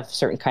may have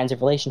certain kinds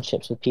of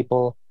relationships with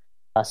people.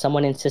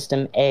 Someone in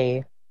System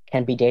A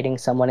can be dating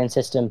someone in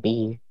System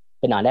B,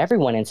 but not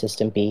everyone in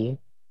System B,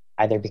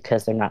 either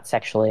because they're not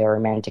sexually or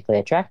romantically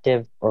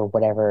attractive or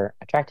whatever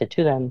attracted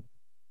to them,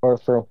 or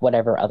for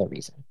whatever other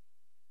reason.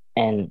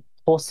 And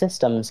whole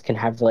systems can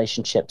have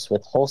relationships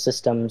with whole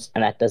systems,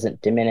 and that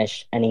doesn't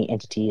diminish any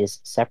entity's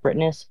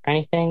separateness or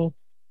anything.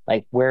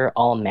 Like, we're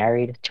all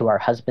married to our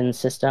husband's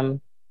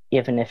system,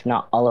 even if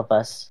not all of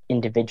us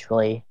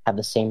individually have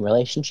the same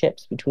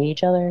relationships between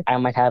each other. I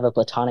might have a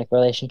platonic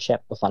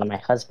relationship with one of my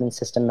husband's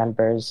system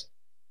members,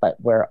 but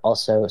we're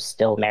also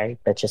still married.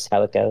 That's just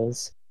how it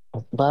goes.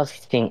 Love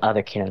seeing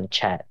other kid in the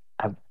chat.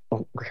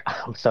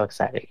 I'm so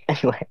excited.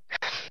 Anyway,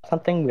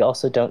 something we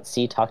also don't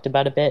see talked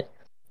about a bit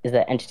is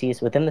that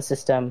entities within the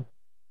system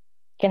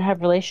can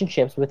have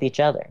relationships with each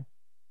other.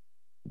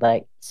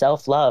 Like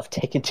self-love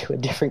taken to a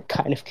different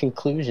kind of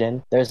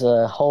conclusion. There's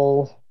a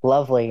whole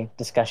lovely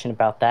discussion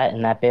about that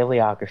in that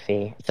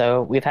bibliography.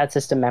 So we've had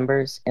system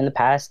members in the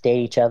past date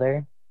each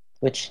other,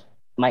 which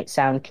might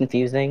sound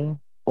confusing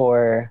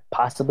or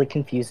possibly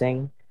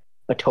confusing,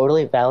 but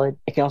totally valid.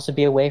 It can also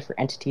be a way for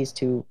entities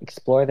to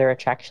explore their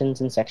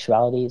attractions and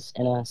sexualities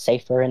in a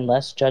safer and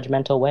less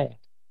judgmental way.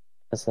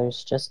 Because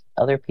there's just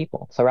other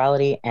people.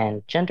 Plurality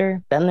and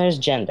gender, then there's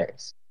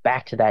genders.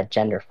 Back to that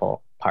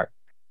genderful part.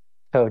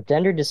 So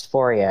gender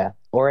dysphoria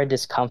or a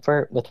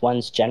discomfort with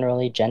one's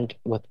currently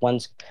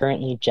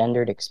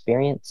gendered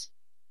experience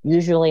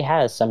usually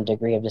has some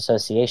degree of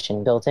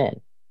dissociation built in,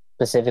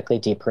 specifically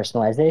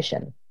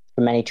depersonalization.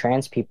 For many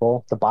trans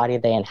people, the body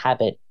they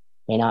inhabit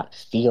may not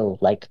feel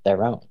like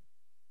their own.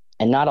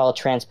 And not all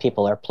trans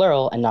people are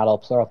plural, and not all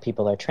plural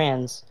people are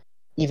trans,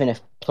 even if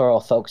plural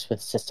folks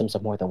with systems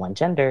of more than one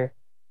gender.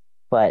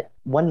 But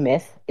one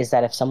myth is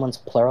that if someone's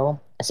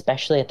plural,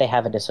 especially if they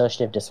have a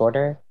dissociative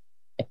disorder,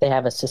 if they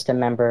have a system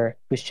member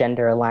whose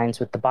gender aligns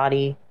with the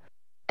body,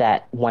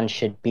 that one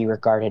should be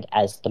regarded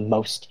as the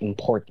most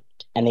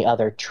important, and the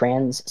other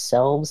trans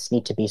selves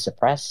need to be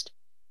suppressed.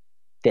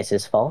 This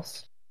is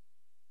false.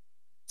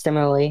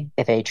 Similarly,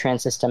 if a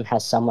trans system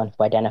has someone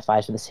who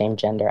identifies with the same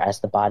gender as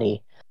the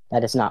body,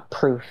 that is not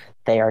proof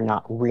they are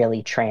not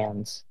really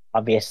trans.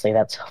 Obviously,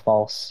 that's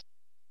false,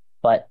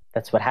 but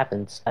that's what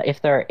happens.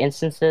 If there are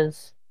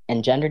instances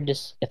and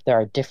if there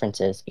are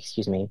differences,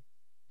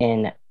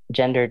 in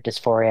gender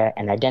dysphoria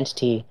and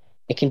identity,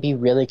 it can be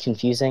really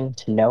confusing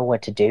to know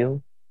what to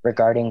do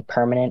regarding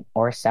permanent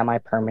or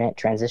semi-permanent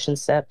transition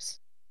steps.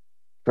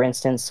 For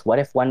instance, what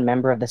if one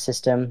member of the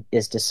system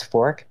is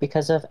dysphoric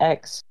because of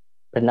X,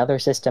 but another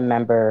system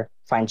member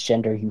finds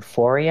gender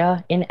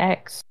euphoria in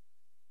X?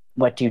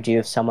 What do you do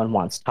if someone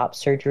wants top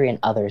surgery and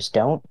others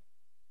don't?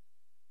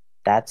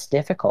 That's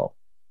difficult,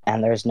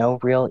 and there's no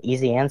real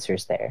easy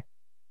answers there.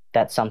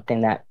 That's something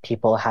that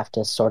people have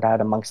to sort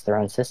out amongst their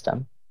own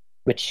system,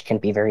 which can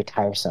be very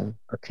tiresome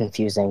or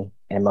confusing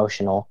and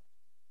emotional.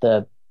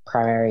 The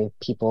primary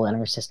people in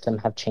our system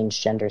have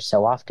changed gender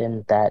so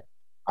often that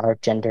our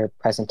gender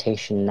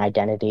presentation and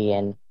identity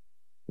and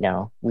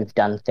we've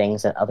done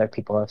things that other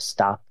people have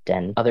stopped,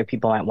 and other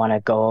people might want to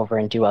go over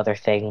and do other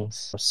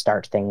things,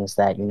 start things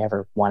that you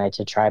never wanted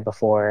to try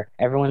before.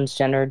 Everyone's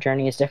gender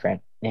journey is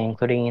different,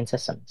 including in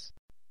systems.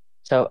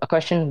 So a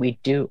question we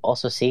do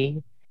also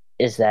see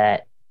is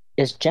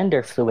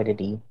gender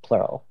fluidity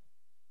plural?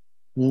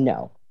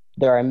 No.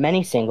 There are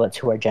many singlets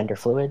who are gender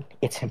fluid.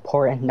 It's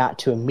important not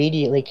to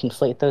immediately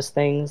conflate those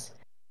things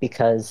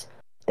because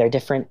they're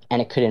different,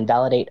 and it could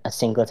invalidate a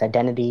singlet's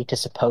identity to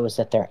suppose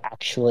that they're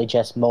actually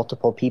just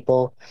multiple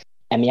people.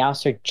 And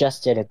Meowster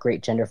just did a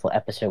great Genderful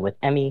episode with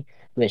Emmy,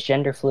 who is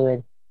gender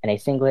fluid and a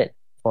singlet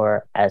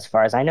for as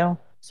far as I know.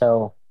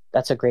 So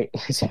that's a great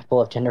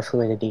example of gender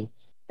fluidity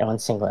in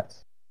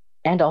singlets.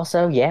 And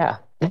also, yeah,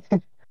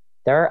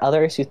 there are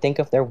others who think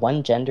of their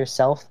one gender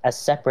self as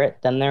separate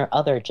than their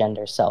other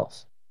gender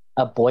self.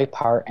 A boy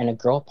part and a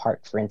girl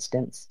part, for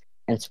instance,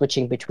 and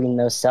switching between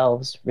those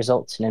selves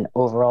results in an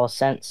overall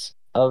sense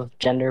of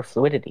gender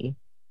fluidity.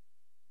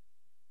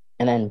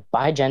 And then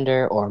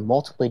bigender or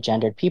multiply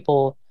gendered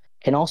people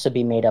can also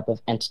be made up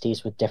of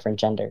entities with different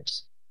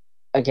genders.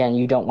 Again,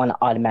 you don't want to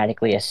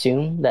automatically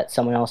assume that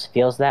someone else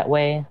feels that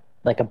way.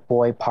 Like a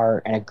boy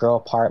part and a girl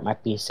part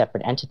might be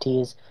separate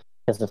entities,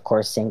 because of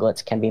course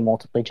singlets can be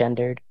multiply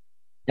gendered.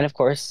 And of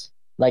course,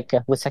 like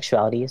with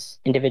sexualities,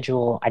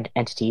 individual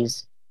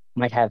entities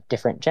might have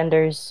different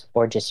genders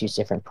or just use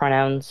different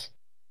pronouns.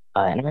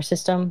 In our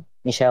system,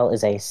 Michelle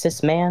is a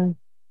cis man,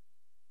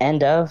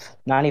 end of,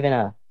 not even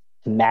a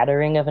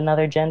mattering of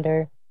another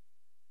gender.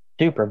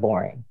 Super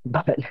boring.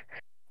 But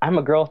I'm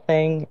a girl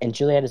thing, and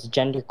Jyliet is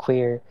gender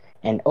queer,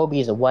 and Obi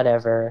is a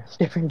whatever.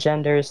 Different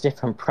genders,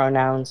 different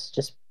pronouns,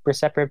 just we're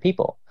separate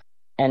people.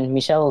 And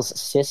Michelle's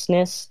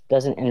cisness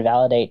doesn't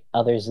invalidate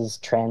others'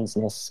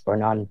 transness or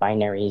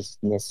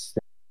non-binaryness.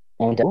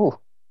 And,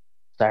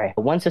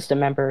 one system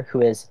member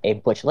who is a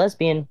butch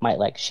lesbian might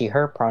like she,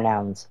 her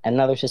pronouns.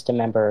 Another system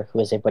member who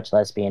is a butch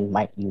lesbian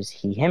might use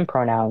he, him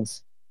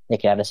pronouns. They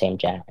could have the same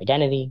gender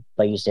identity,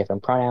 but use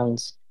different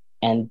pronouns.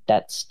 And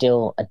that's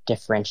still a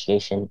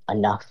differentiation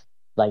enough.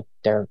 Like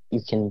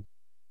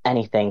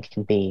anything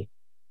can be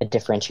a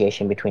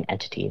differentiation between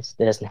entities.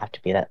 It doesn't have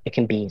to be that. It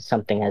can be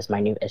something as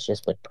minute as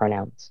just with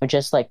pronouns. Or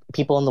just like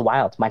people in the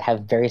wild might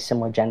have very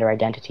similar gender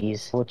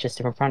identities with just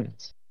different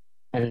pronouns.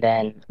 And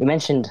then we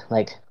mentioned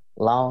like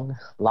long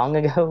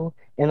ago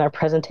in our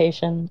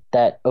presentation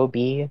that OB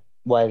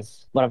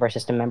was one of our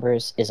system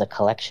members is a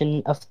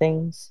collection of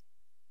things.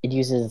 It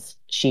uses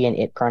she and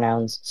it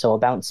pronouns, so I'll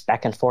bounce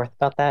back and forth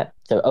about that.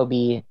 So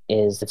OB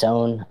is its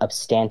own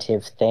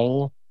substantive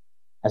thing.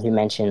 As we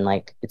mentioned,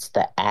 like it's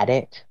the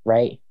attic,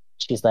 right?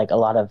 She's like a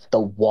lot of the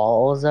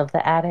walls of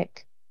the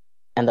attic,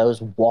 and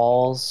those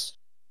walls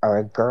are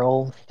a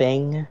girl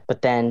thing,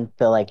 but then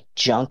the like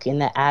junk in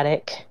the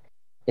attic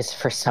is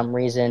for some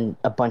reason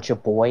a bunch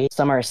of boys.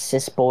 Some are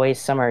cis boys,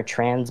 some are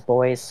trans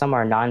boys, some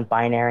are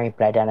non-binary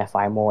but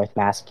identify more with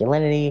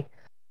masculinity.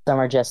 Some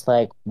are just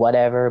like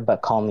whatever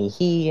but call me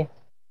he.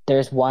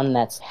 There's one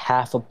that's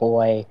half a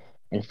boy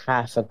and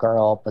half a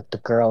girl, but the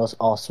girl is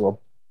also a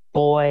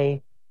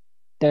boy.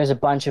 There's a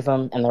bunch of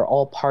them and they're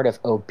all part of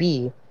OB,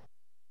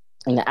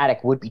 and the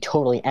attic would be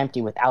totally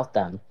empty without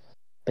them.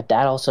 But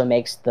that also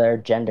makes their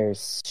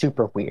genders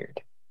super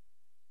weird.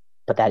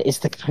 But that is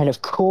the kind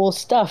of cool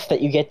stuff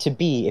that you get to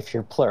be if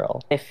you're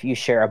plural. If you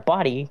share a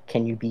body,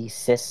 can you be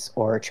cis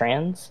or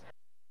trans?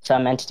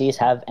 Some entities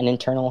have an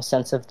internal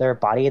sense of their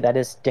body that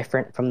is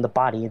different from the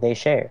body they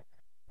share.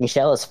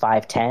 Michelle is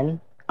 5'10",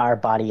 our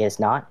body is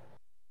not.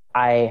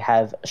 I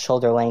have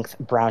shoulder length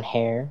brown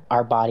hair,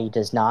 our body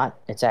does not.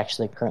 It's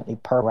actually currently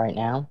purple right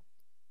now.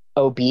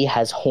 OB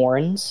has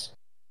horns,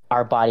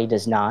 our body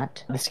does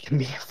not. This can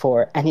be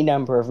for any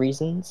number of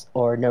reasons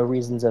or no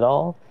reasons at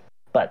all,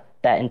 but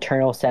that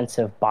internal sense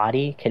of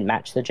body can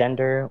match the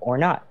gender or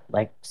not,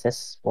 like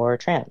cis or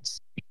trans.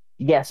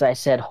 Yes, I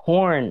said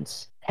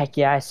horns. Heck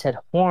yeah, I said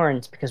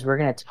horns because we're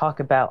going to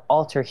talk about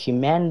alter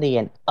humanity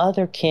and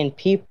otherkin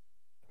people.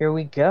 Here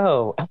we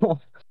go.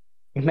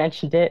 You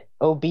mentioned it.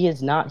 OB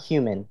is not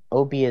human.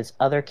 OB is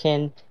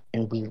otherkin,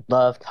 and we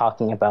love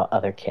talking about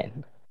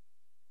otherkin.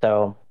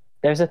 So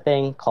there's a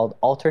thing called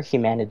alter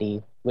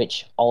humanity,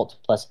 which alt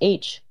plus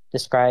H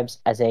describes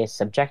as a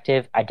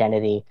subjective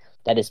identity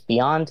that is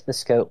beyond the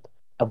scope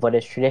of what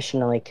is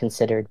traditionally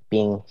considered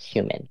being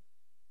human.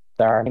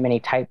 There are many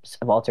types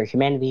of alter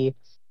humanity.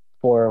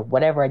 For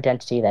whatever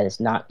identity that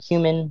is not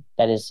human,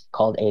 that is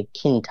called a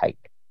kin type.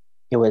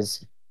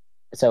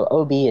 So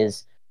OB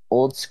is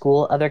old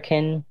school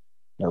otherkin,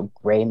 no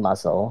gray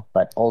muzzle,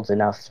 but old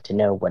enough to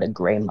know what a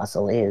gray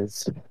muzzle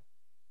is.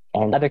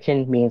 And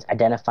otherkin means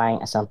identifying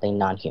as something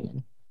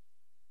non-human.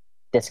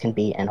 This can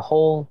be in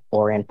whole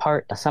or in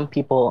part. Some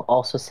people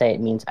also say it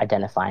means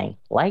identifying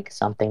like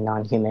something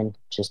non-human,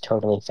 which is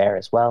totally fair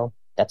as well.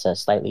 That's a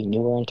slightly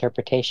newer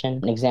interpretation.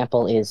 An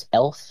example is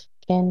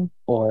elfkin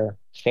or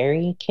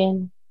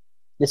fairykin.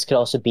 This could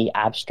also be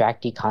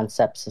abstracty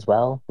concepts as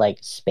well,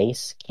 like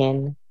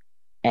spacekin.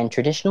 And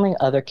traditionally,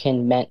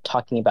 otherkin meant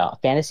talking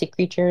about fantasy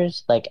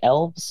creatures like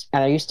elves.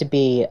 And there used to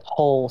be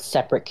whole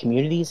separate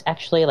communities,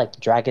 actually, like the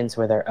dragons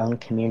were their own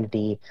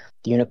community,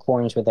 the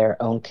unicorns were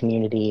their own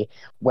community,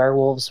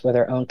 werewolves were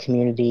their own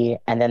community,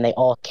 and then they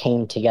all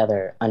came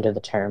together under the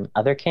term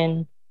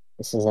otherkin.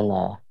 This is in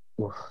the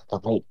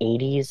late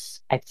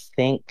 80s, I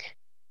think,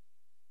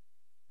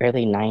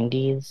 early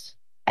 90s.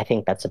 I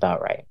think that's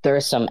about right. There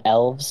are some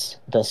elves,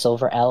 the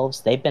silver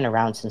elves, they've been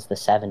around since the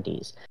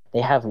 70s. They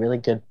have really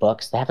good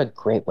books. They have a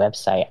great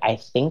website. I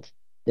think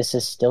this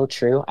is still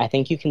true. I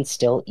think you can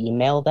still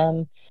email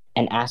them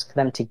and ask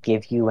them to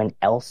give you an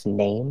elf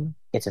name.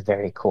 It's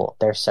very cool.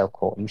 They're so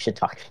cool. You should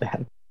talk to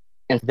them.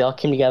 And they all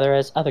came together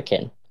as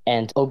otherkin.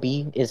 And OB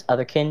is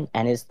otherkin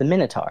and is the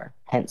Minotaur,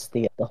 hence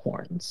the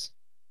horns.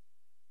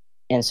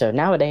 And so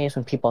nowadays,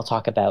 when people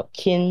talk about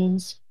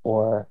kins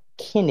or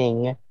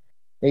kinning,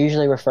 they're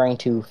usually referring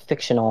to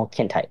fictional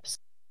kin types.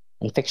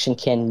 And fiction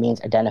kin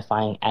means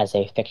identifying as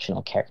a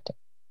fictional character.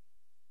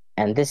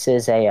 And this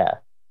is a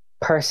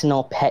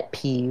personal pet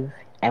peeve,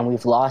 and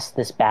we've lost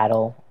this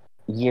battle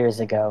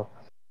years ago.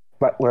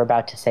 What we're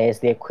about to say is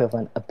the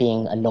equivalent of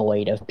being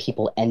annoyed of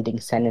people ending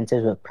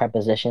sentences with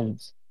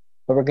prepositions.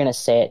 But we're going to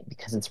say it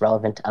because it's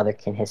relevant to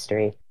otherkin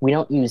history. We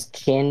don't use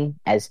kin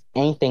as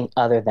anything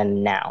other than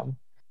a noun.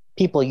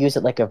 People use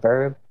it like a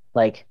verb,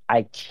 like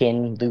I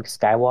kin Luke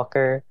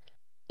Skywalker,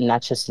 and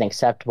that's just an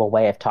acceptable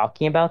way of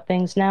talking about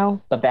things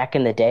now. But back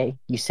in the day,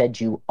 you said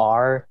you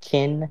are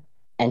kin,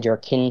 and your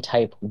kin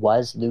type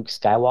was Luke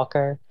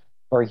Skywalker,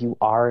 or you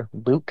are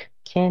Luke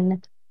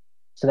kin.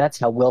 So that's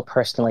how we'll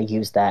personally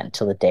use that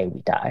until the day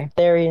we die.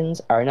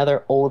 Therians are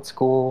another old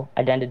school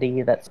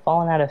identity that's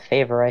fallen out of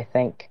favor, I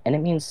think, and it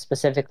means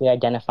specifically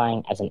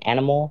identifying as an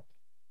animal.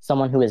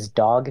 Someone who is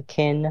dog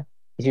kin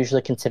is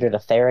usually considered a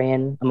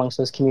Therian amongst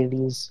those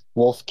communities.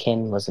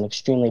 Wolfkin was an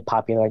extremely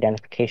popular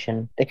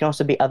identification. They can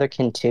also be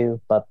otherkin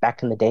too, but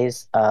back in the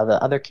days, the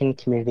otherkin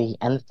community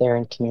and the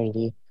Therian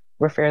community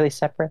were fairly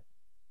separate,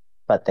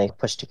 but they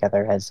pushed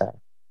together as,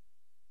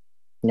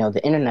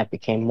 the internet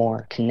became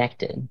more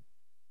connected.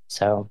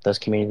 So those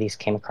communities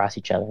came across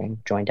each other and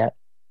joined up.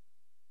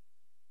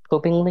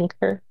 Coping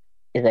Linker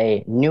is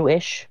a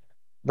newish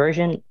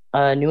version,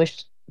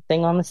 newish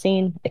thing on the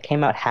scene. It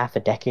came out half a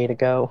decade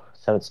ago,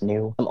 so it's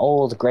new. Some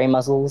old gray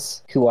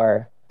muzzles who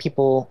are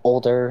people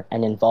older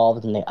and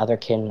involved in the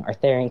otherkin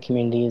Arthurian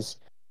communities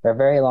for a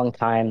very long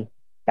time,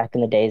 back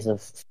in the days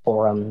of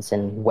forums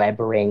and web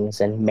rings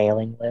and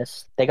mailing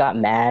lists. They got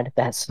mad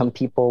that some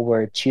people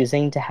were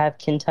choosing to have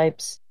kin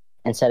types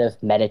instead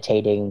of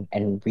meditating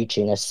and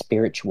reaching a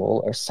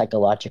spiritual or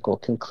psychological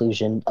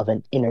conclusion of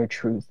an inner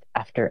truth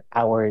after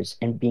hours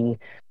and being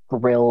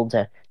grilled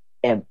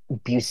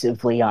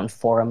abusively on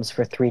forums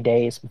for 3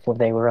 days before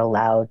they were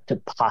allowed to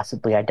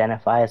possibly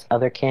identify as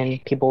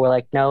otherkin. People were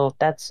like, no,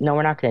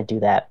 we're not going to do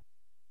that.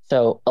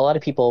 So a lot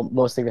of people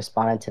mostly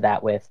responded to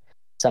that with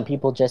some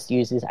people just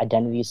use these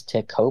identities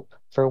to cope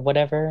for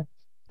whatever,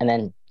 and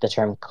then the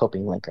term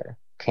coping linker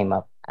came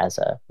up as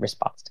a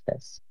response to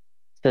this.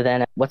 So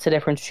then what's the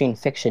difference between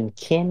fiction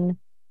kin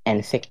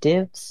and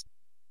fictives?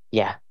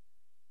 Yeah,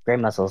 gray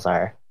muzzles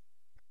are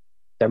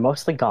they're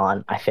mostly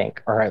gone, I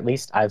think, or at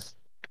least I've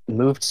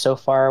moved so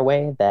far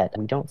away that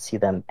we don't see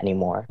them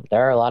anymore.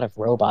 There are a lot of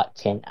robot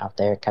kin out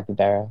there,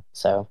 capybara,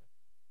 so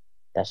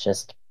that's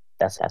just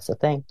that's the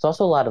thing. There's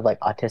also a lot of like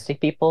autistic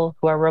people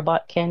who are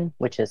robot kin,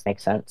 which is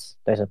makes sense.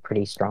 There's a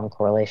pretty strong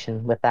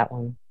correlation with that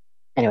one.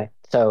 Anyway,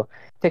 so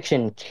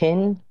fiction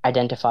kin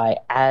identify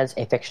as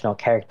a fictional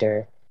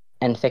character,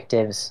 and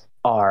fictives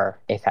are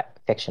a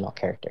fictional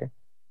character.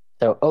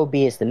 So OB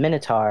is the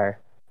Minotaur,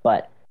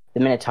 but the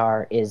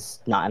Minotaur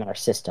is not in our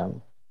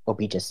system. OB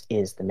just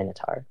is the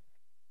Minotaur.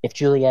 If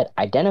Jyliet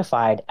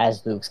identified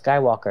as Luke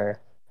Skywalker,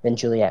 then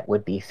Jyliet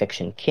would be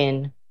fiction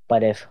kin,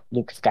 but if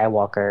Luke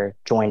Skywalker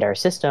joined our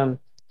system,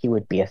 he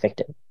would be a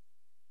fictive.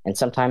 And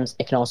sometimes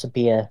it can also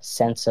be a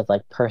sense of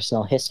like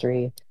personal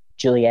history.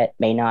 Jyliet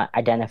may not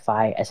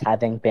identify as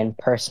having been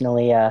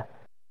personally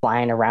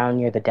flying around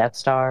near the Death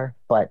Star,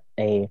 but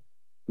a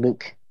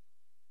Luke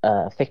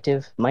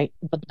fictive might.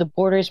 But the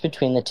borders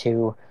between the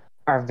two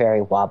are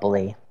very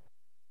wobbly.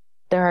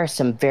 There are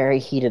some very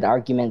heated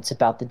arguments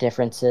about the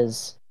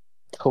differences,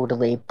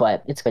 totally,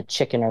 but it's a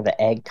chicken or the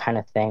egg kind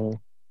of thing,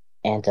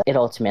 and it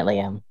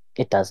ultimately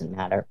it doesn't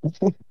matter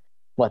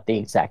what the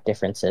exact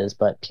difference is,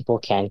 but people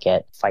can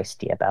get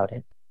feisty about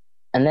it.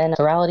 And then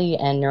plurality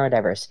and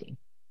neurodiversity.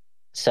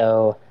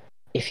 So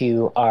if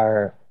you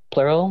are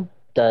plural,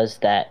 does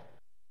that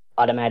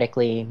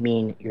automatically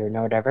mean you're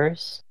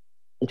neurodiverse?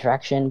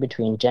 Interaction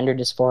between gender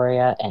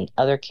dysphoria and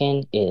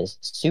otherkin is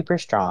super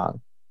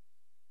strong.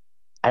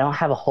 I don't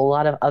have a whole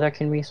lot of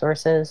otherkin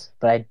resources,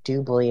 but I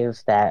do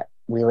believe that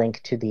we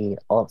link to the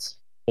Alts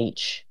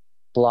H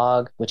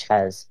blog, which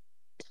has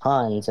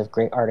tons of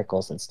great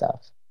articles and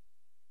stuff.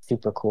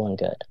 Super cool and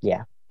good.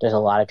 Yeah, there's a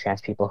lot of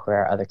trans people who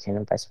are otherkin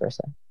and vice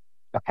versa.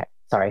 Okay,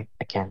 sorry.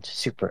 Again,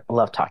 super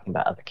love talking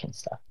about otherkin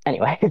stuff.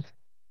 Anyway,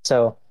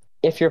 so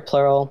if you're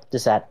plural,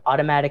 does that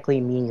automatically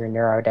mean you're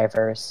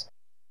neurodiverse?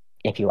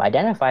 If you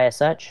identify as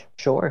such,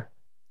 sure.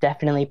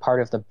 Definitely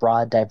part of the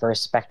broad,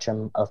 diverse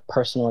spectrum of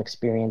personal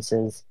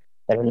experiences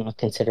that are not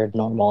considered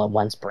normal in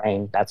one's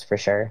brain, that's for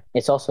sure.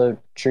 It's also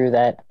true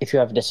that if you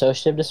have a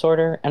dissociative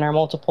disorder and are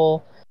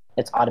multiple,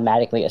 it's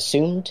automatically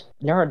assumed.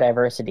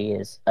 Neurodiversity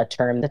is a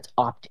term that's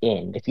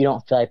opt-in. If you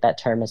don't feel like that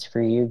term is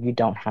for you, you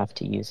don't have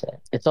to use it.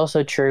 It's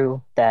also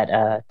true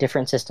that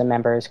different system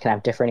members can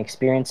have different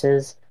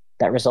experiences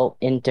that result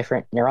in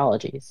different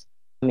neurologies.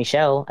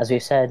 Michelle, as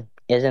we've said,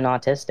 isn't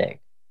autistic.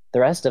 The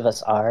rest of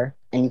us are,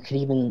 and you could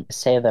even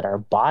say that our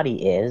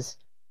body is,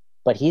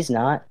 but he's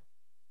not.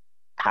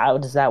 How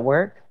does that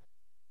work?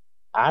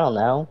 I don't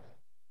know.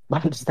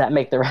 Does that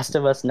make the rest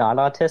of us not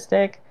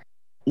autistic?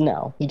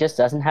 No, he just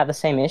doesn't have the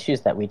same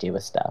issues that we do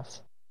with stuff.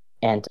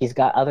 And he's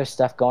got other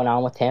stuff going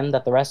on with him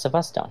that the rest of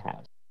us don't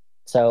have.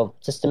 So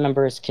system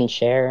members can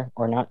share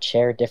or not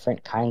share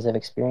different kinds of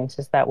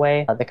experiences that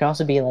way. There can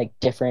also be like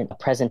different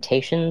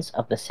presentations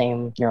of the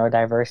same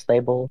neurodiverse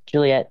label.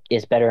 Jyliet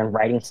is better in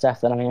writing stuff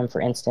than I am, for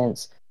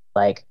instance.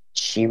 Like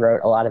she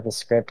wrote a lot of the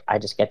script, I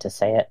just get to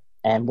say it.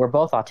 And we're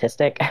both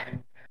autistic.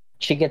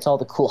 She gets all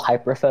the cool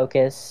hyper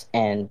focus,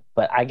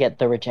 but I get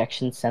the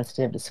rejection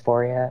sensitive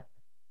dysphoria.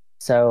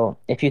 So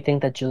if you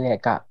think that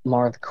Jyliet got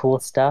more of the cool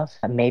stuff,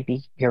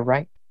 maybe you're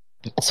right.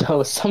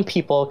 So some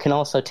people can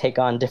also take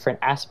on different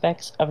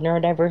aspects of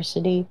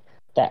neurodiversity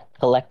that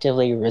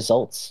collectively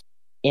results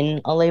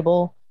in a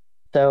label.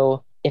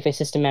 So if a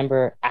system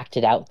member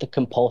acted out the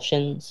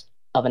compulsions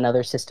of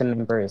another system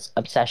member's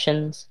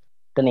obsessions,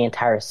 then the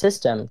entire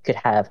system could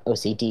have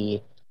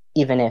OCD,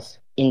 even if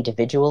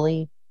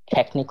individually,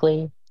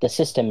 technically, the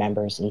system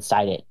members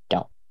inside it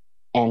don't.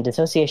 And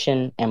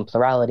dissociation and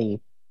plurality,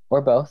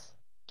 or both,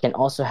 can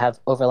also have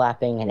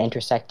overlapping and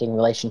intersecting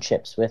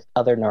relationships with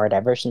other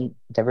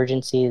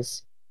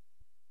neurodivergencies.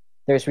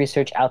 There's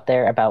research out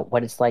there about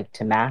what it's like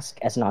to mask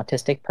as an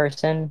autistic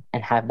person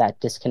and have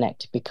that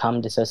disconnect become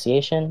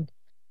dissociation.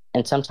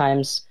 And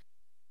sometimes,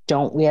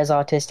 don't we as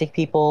autistic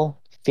people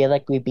feel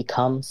like we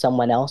become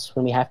someone else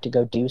when we have to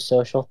go do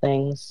social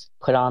things,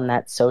 put on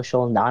that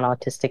social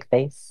non-autistic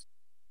face?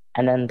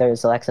 And then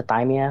there's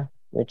alexithymia,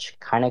 which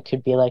kind of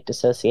could be like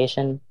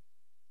dissociation,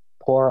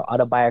 poor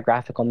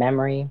autobiographical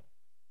memory,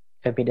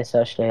 could be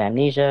dissociative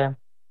amnesia,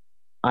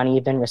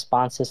 uneven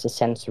responses to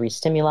sensory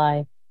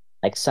stimuli.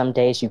 Like some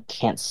days you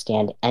can't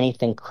stand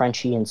anything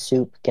crunchy in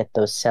soup, get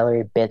those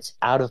celery bits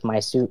out of my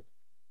soup.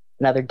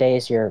 And other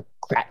days you're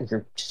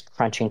just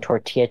crunching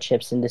tortilla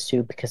chips into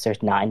soup because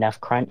there's not enough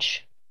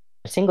crunch.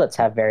 Singlets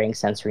have varying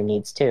sensory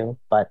needs too,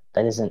 but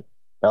that isn't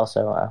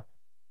also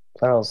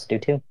plurals do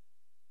too.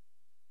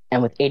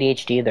 And with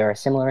ADHD, there are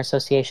similar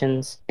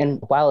associations. And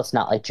while it's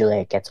not like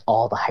Jyliet gets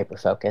all the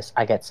hyperfocus,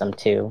 I get some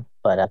too,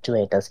 but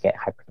Jyliet does get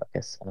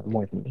hyperfocus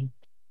more than me.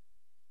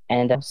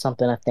 And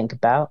something to think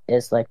about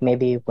is like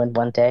maybe when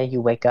one day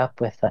you wake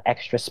up with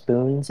extra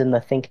spoons in the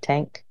think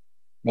tank,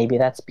 Maybe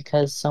that's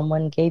because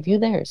someone gave you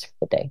theirs for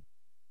the day.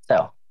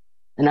 So,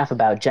 enough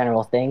about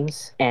general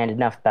things and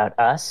enough about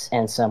us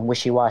and some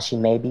wishy washy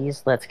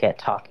maybes. Let's get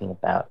talking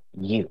about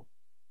you,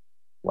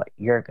 what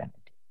you're going to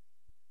do.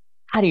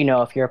 How do you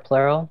know if you're a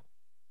plural?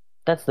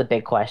 That's the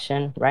big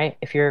question, right?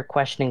 If you're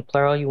questioning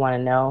plural, you want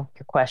to know,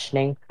 you're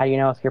questioning, how do you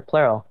know if you're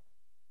plural?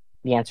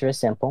 The answer is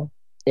simple.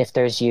 If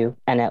there's you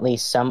and at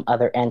least some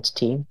other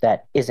entity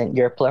that isn't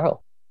your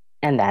plural.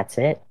 And that's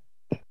it.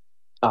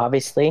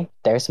 Obviously,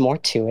 there's more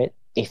to it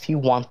if you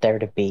want there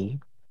to be.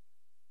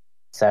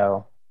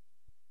 So,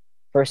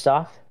 first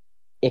off,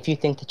 if you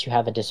think that you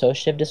have a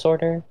dissociative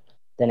disorder,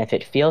 then if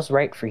it feels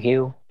right for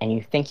you and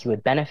you think you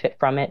would benefit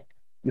from it,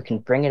 you can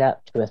bring it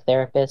up to a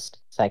therapist,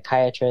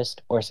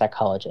 psychiatrist, or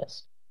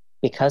psychologist.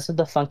 Because of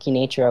the funky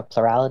nature of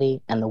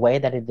plurality and the way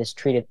that it is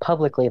treated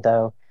publicly,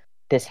 though,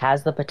 this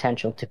has the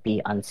potential to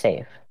be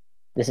unsafe.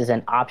 This is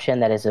an option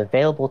that is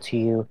available to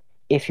you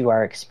if you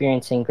are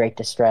experiencing great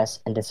distress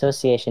and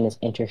dissociation is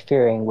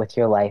interfering with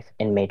your life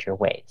in major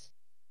ways.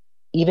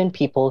 Even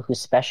people who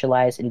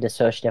specialize in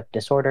dissociative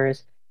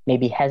disorders may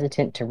be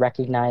hesitant to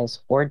recognize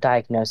or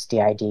diagnose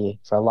DID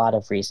for a lot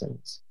of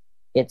reasons.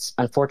 Its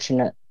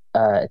unfortunate,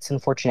 its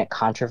unfortunate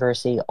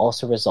controversy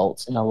also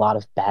results in a lot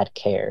of bad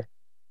care.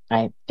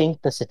 I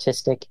think the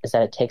statistic is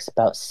that it takes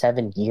about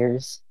 7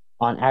 years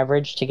on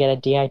average to get a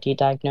DID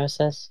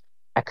diagnosis.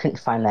 I couldn't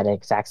find that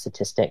exact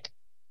statistic,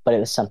 but it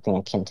was something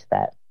akin to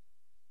that.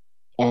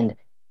 And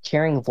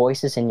hearing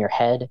voices in your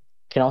head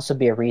can also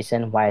be a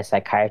reason why a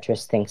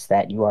psychiatrist thinks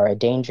that you are a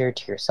danger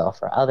to yourself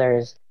or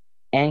others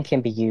and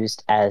can be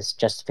used as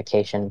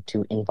justification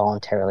to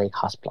involuntarily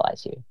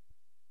hospitalize you.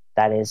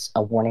 That is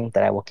a warning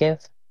that I will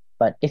give.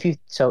 But if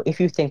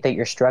you think that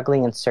you're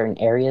struggling in certain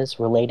areas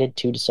related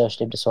to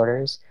dissociative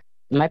disorders,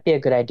 it might be a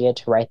good idea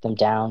to write them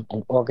down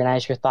and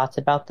organize your thoughts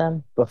about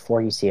them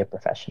before you see a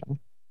professional.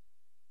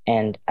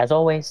 And as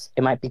always,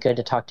 it might be good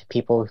to talk to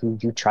people who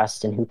you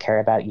trust and who care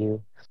about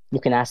you. You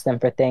can ask them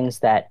for things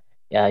that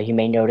you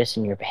may notice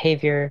in your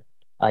behavior.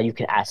 You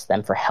can ask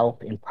them for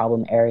help in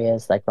problem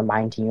areas, like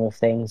reminding you of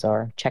things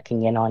or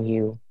checking in on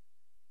you.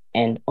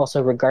 And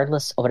also,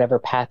 regardless of whatever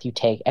path you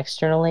take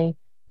externally,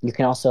 you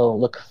can also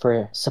look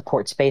for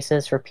support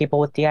spaces for people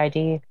with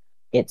DID.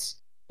 It's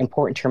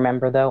important to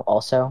remember, though,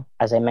 also,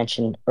 as I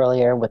mentioned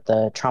earlier with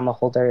the trauma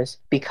holders,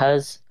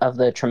 because of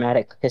the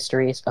traumatic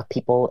histories of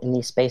people in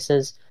these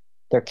spaces,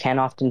 there can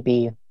often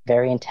be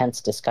very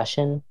intense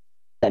discussion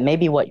that may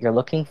be what you're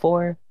looking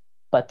for,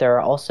 but there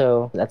are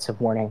also, that's a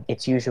warning,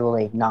 it's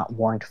usually not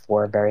warned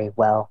for very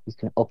well. You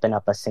can open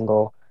up a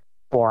single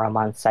forum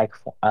on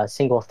a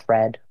single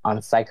thread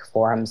on psych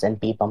forums and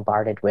be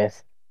bombarded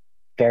with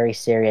very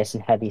serious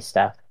and heavy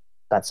stuff.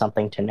 That's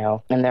something to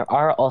know. And there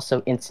are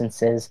also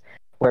instances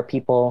where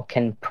people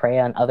can prey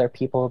on other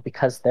people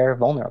because they're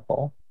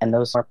vulnerable, and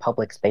those are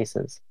public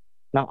spaces.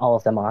 Not all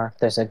of them are.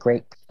 There's a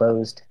great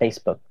closed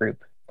Facebook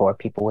group for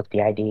people with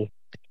DID.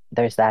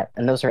 There's that,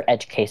 and those are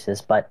edge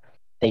cases, but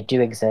they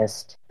do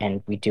exist,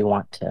 and we do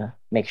want to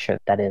make sure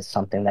that is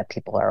something that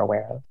people are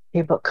aware of.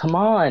 Hey, but come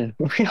on,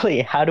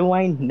 really, how do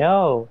I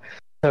know?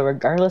 So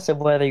regardless of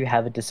whether you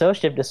have a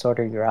dissociative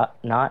disorder or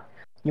not,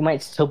 you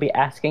might still be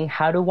asking,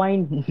 how do I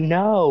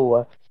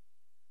know?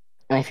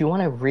 And if you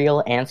want a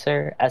real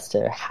answer as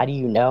to how do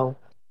you know,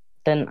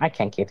 then I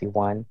can't give you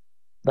one.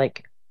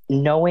 Like,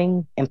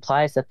 knowing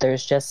implies that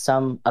there's just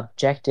some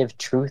objective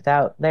truth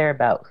out there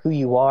about who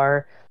you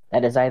are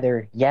that is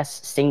either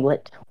yes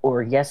singlet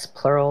or yes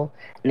plural.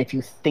 And if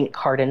you think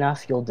hard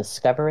enough, you'll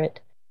discover it.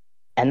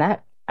 And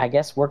that, I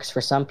guess, works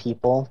for some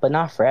people, but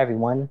not for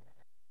everyone.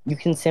 You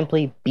can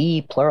simply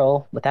be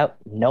plural without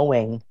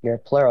knowing you're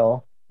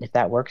plural, if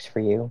that works for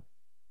you.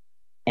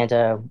 And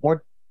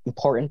more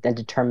important than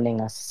determining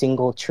a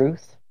single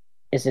truth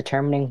is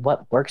determining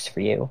what works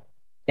for you.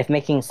 If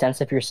making sense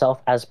of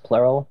yourself as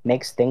plural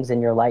makes things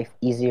in your life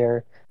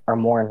easier or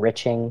more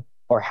enriching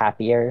or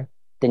happier,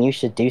 then you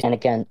should do. And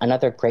again,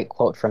 another great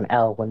quote from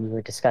Elle when we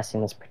were discussing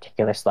this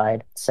particular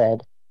slide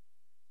said,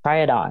 "Try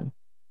it on.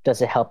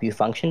 Does it help you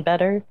function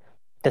better?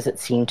 Does it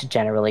seem to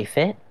generally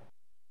fit?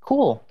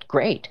 Cool,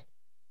 great.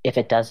 If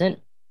it doesn't,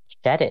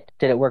 shed it.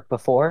 Did it work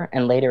before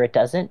and later it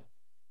doesn't?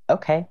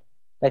 Okay."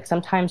 Like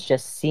sometimes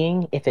just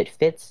seeing if it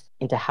fits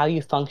into how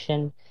you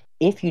function,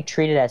 if you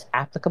treat it as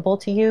applicable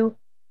to you,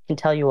 can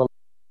tell you a lot.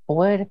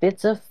 What if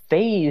it's a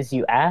phase,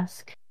 you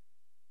ask?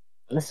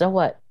 So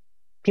what?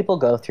 People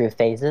go through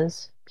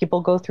phases. People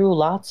go through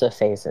lots of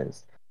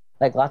phases.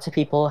 Like lots of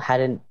people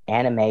had an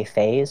anime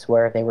phase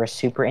where they were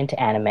super into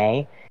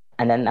anime,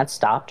 and then that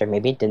stopped, or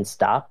maybe it didn't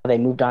stop. They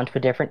moved on to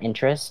a different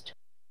interest.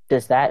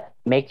 Does that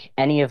make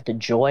any of the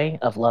joy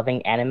of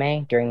loving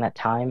anime during that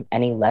time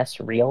any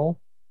less real?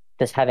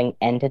 Does having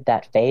ended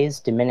that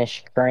phase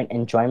diminish current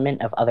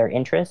enjoyment of other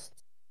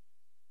interests?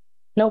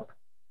 Nope.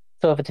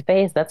 So if it's a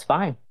phase, that's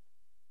fine.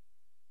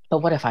 But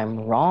what if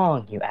I'm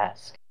wrong, you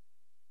ask?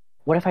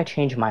 What if I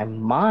change my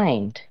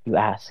mind, you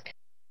ask?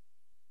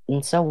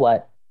 And so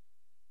what?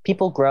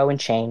 People grow and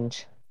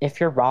change.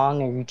 If you're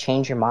wrong or you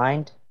change your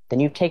mind,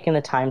 then you've taken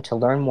the time to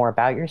learn more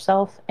about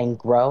yourself and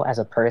grow as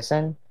a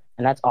person.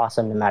 And that's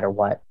awesome no matter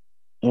what.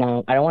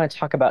 Now, I don't want to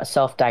talk about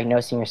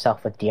self-diagnosing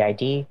yourself with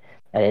DID.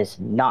 That is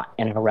not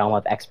in a realm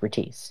of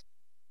expertise.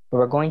 But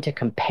we're going to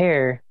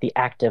compare the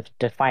act of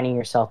defining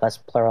yourself as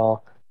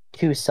plural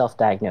to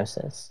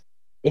self-diagnosis.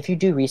 If you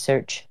do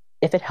research,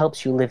 if it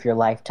helps you live your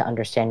life to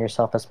understand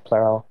yourself as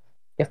plural,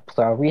 if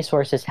plural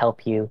resources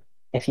help you,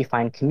 if you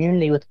find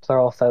community with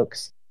plural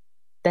folks,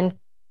 then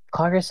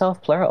call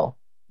yourself plural.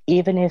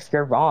 Even if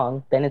you're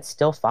wrong, then it's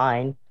still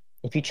fine.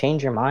 If you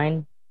change your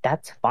mind,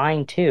 that's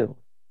fine too.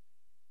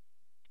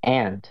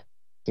 And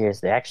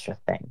here's the extra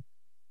thing.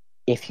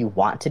 If you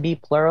want to be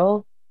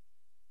plural,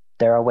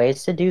 there are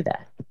ways to do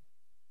that.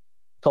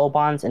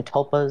 Tolbons and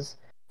tulpas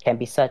can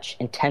be such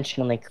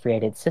intentionally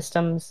created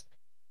systems.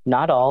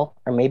 Not all,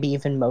 or maybe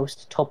even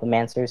most,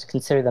 tulpamancers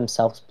consider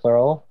themselves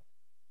plural,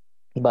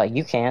 but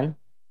you can.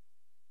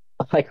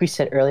 Like we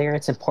said earlier,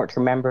 it's important to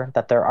remember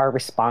that there are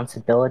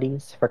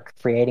responsibilities for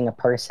creating a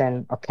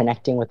person or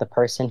connecting with a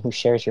person who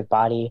shares your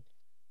body.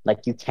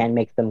 Like you can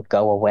make them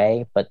go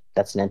away, but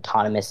that's an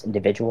autonomous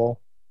individual.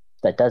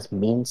 That does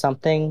mean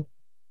something.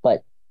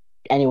 But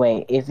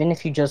anyway, even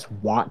if you just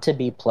want to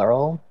be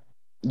plural,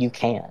 you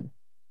can.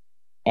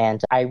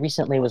 And I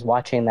recently was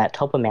watching that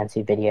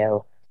topomancy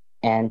video,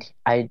 and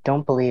I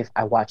don't believe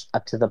I watched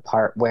up to the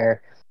part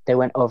where they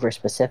went over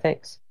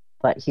specifics,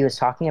 but he was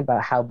talking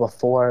about how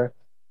before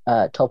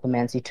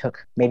topomancy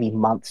took maybe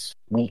months,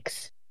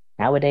 weeks.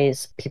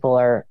 Nowadays, people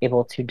are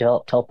able to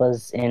develop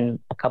tulpas in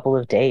a couple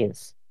of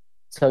days.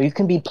 So you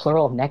can be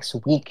plural next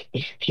week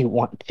if you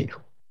want to.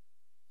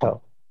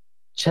 So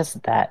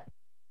just that.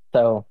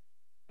 So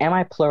am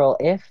I plural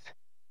if?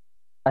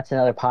 That's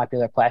another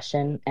popular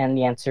question, and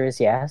the answer is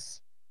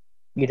yes.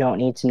 You don't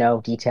need to know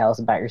details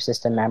about your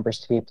system members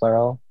to be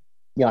plural.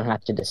 You don't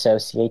have to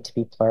dissociate to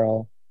be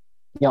plural.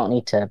 You don't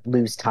need to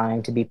lose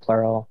time to be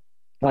plural.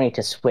 You don't need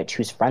to switch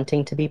who's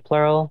fronting to be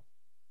plural.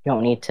 You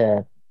don't need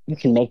to, you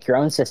can make your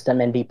own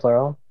system and be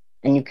plural.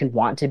 And you can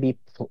want to be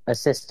a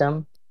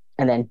system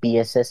and then be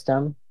a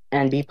system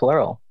and be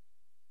plural.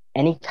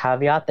 Any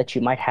caveat that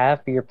you might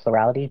have for your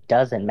plurality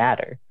doesn't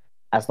matter.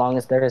 As long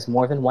as there is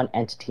more than one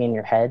entity in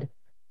your head,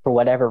 for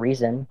whatever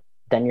reason,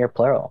 then you're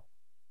plural.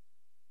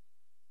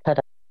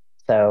 Ta-da.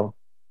 So,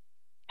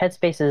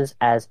 headspaces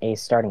as a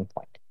starting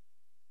point.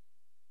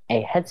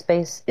 A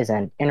headspace is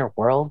an inner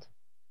world.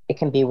 It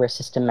can be where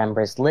system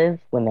members live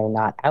when they're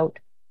not out.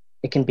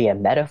 It can be a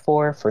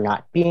metaphor for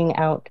not being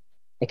out.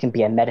 It can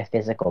be a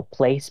metaphysical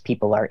place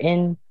people are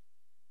in.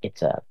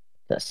 It's a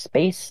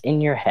space in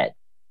your head.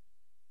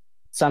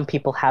 Some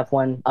people have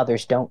one,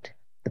 others don't.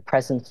 The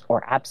presence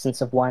or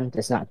absence of one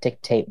does not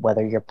dictate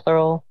whether you're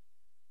plural.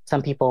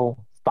 Some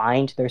people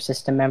find their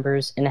system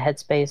members in a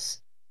headspace.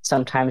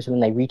 Sometimes when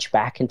they reach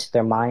back into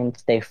their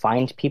mind, they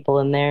find people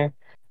in there,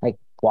 like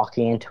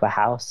walking into a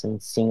house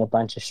and seeing a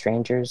bunch of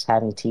strangers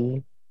having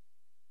tea.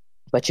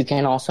 But you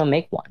can also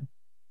make one.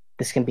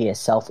 This can be a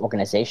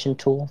self-organization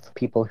tool for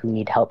people who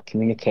need help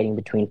communicating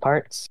between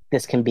parts.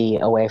 This can be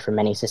a way for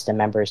many system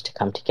members to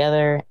come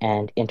together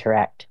and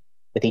interact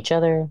with each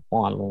other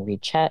on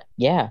WeChat.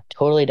 Yeah,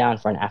 totally down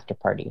for an after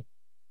party.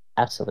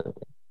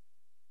 Absolutely.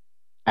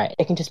 All right,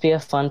 it can just be a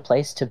fun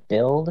place to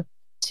build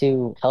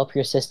to help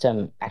your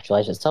system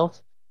actualize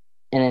itself.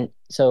 And then,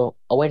 so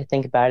a way to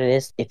think about it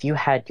is if you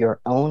had your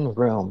own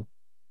room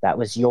that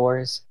was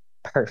yours,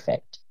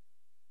 perfect,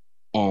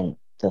 and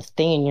the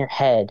thing in your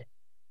head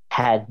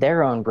had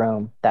their own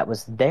room that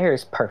was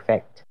theirs,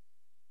 perfect,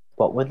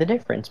 what would the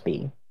difference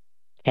be?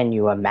 Can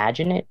you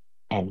imagine it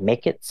and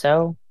make it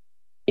so?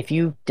 If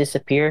you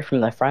disappear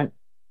from the front,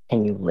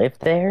 can you live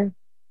there?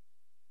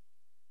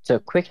 So,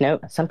 quick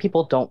note, some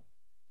people don't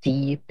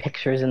see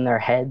pictures in their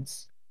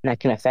heads, and that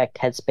can affect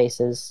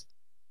headspaces.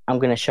 I'm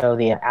going to show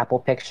the Apple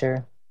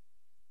picture.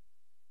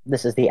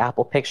 This is the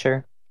Apple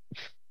picture.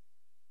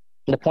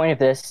 The point of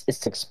this is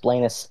to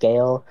explain a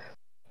scale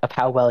of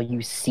how well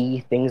you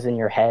see things in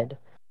your head.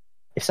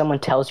 If someone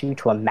tells you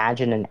to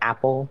imagine an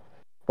apple,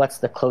 what's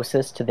the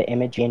closest to the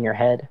image in your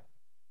head?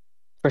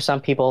 For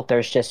some people,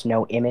 there's just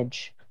no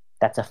image.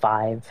 That's a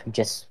 5. You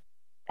just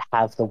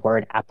have the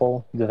word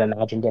apple. You've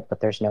imagined it,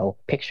 but there's no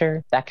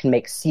picture. That can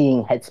make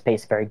seeing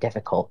headspace very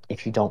difficult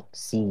if you don't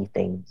see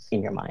things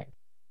in your mind.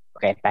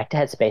 Okay, back to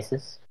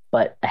headspaces.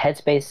 But a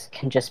headspace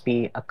can just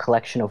be a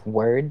collection of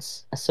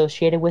words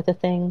associated with a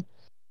thing.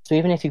 So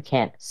even if you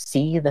can't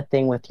see the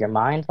thing with your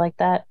mind like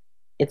that,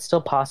 it's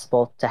still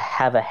possible to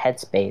have a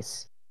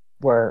headspace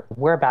where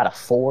we're about a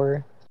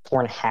 4,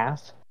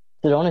 4.5.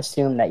 So don't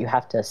assume that you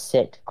have to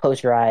sit,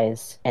 close your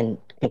eyes, and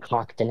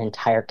concoct an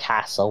entire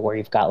castle where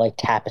you've got like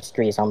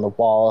tapestries on the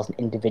walls and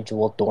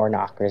individual door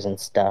knockers and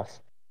stuff.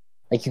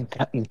 Like you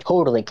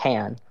totally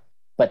can,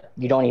 but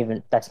you don't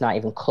even that's not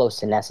even close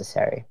to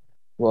necessary.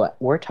 What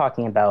we're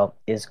talking about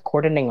is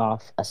cordoning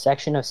off a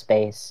section of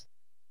space,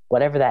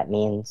 whatever that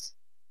means,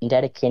 and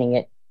dedicating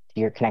it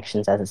to your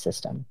connections as a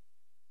system.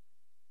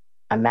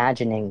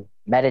 Imagining,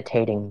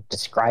 meditating,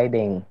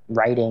 describing,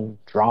 writing,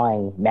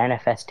 drawing,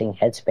 manifesting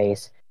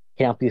headspace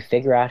can help you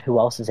figure out who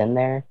else is in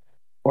there,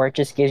 or it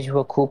just gives you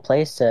a cool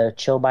place to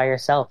chill by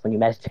yourself when you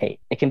meditate.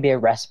 It can be a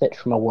respite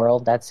from a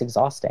world that's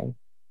exhausting.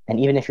 And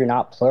even if you're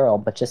not plural,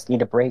 but just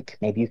need a break,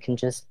 maybe you can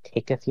just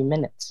take a few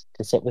minutes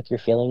to sit with your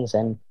feelings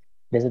and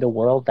visit a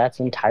world that's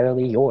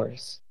entirely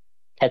yours.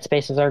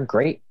 Headspaces are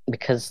great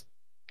because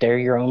they're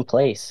your own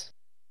place,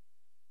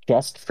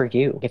 just for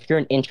you. If you're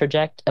an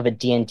introject of a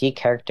D&D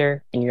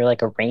character and you're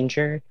like a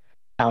ranger,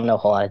 I don't know a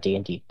whole lot of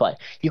D&D, but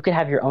you could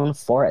have your own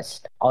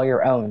forest, all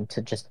your own,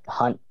 to just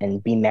hunt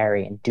and be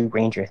merry and do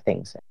ranger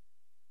things.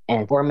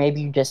 And or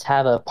maybe you just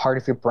have a part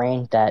of your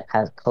brain that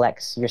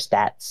collects your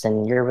stats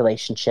and your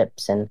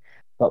relationships and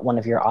what one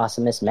of your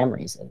awesomest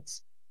memories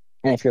is.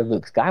 And if you're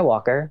Luke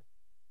Skywalker,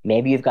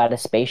 maybe you've got a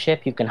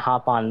spaceship you can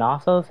hop on and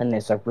off of, and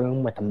there's a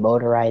room with a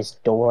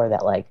motorized door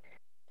that like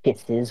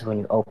hisses when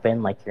you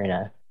open, like you're in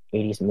a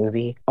 80s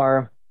movie.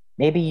 Or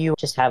maybe you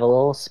just have a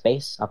little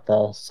space up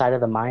the side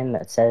of the mine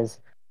that says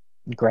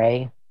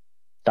gray,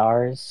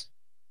 stars,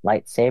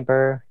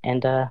 lightsaber,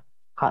 and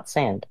hot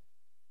sand.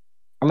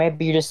 Or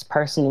maybe you're just a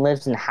person who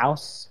lives in a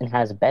house and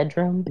has a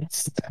bedroom.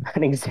 It's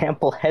an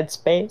example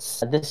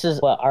headspace. This is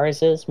what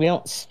ours is. We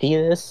don't see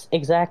this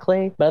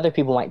exactly, but other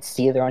people might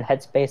see their own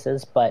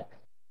headspaces, but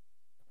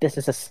this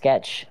is a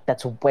sketch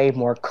that's way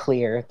more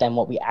clear than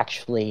what we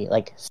actually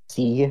like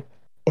see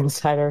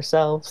inside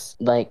ourselves.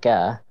 Like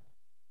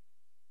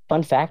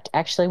fun fact,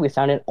 actually, we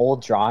found an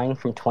old drawing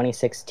from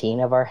 2016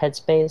 of our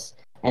headspace,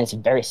 and it's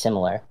very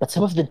similar. But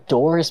some of the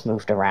doors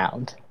moved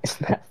around.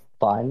 Isn't that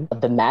fun?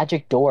 The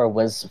magic door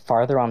was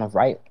farther on the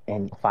right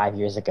in 5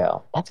 years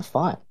ago. That's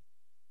fun.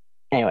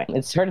 Anyway,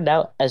 it started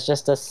out as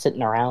just us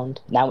sitting around.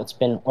 Now it's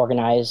been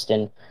organized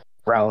and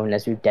grown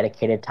as we've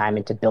dedicated time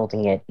into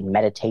building it, and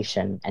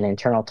meditation and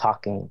internal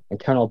talking,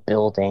 internal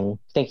building,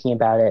 thinking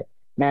about it,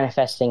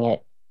 manifesting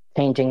it,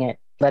 changing it,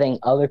 letting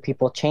other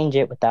people change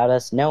it without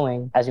us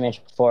knowing. As you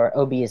mentioned before,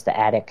 OB is the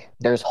attic.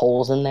 There's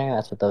holes in there.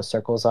 That's what those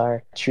circles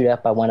are. Chewed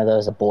up by one of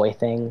those boy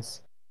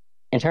things.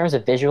 In terms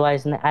of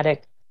visualizing the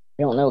attic,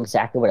 we don't know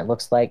exactly what it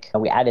looks like.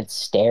 We added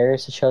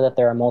stairs to show that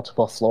there are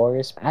multiple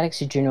floors.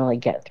 Attics you generally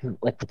get through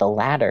like with a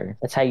ladder.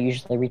 That's how you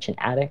usually reach an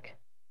attic.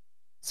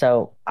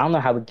 So I don't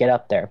know how we get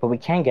up there, but we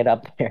can get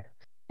up there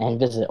and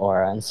visit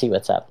Aura and see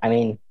what's up. I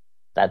mean,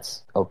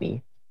 that's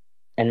OB.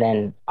 And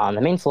then on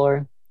the main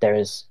floor,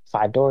 there's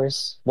 5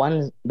 doors.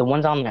 The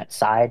ones on that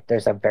side,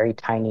 there's a very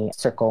tiny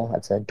circle.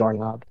 That's a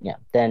doorknob. Yeah.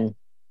 Then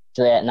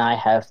Jyliet and I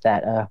have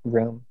that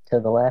room to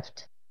the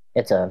left.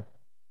 It's a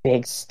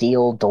big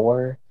steel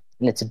door.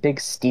 And it's a big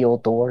steel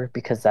door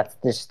because that's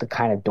just the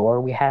kind of door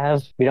we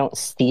have. We don't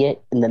see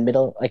it in the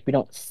middle. Like, we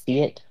don't see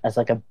it as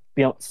like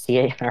we don't see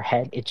it in our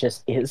head. It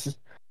just is.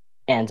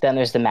 And then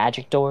there's the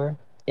magic door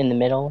in the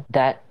middle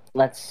that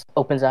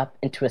opens up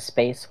into a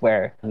space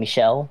where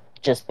Michelle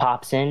just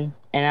pops in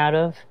and out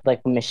of.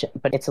 Like Michelle,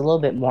 but it's a little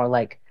bit more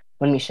like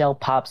when Michelle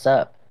pops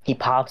up, he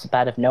pops up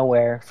out of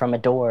nowhere from a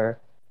door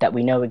that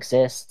we know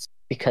exists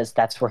because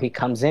that's where he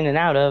comes in and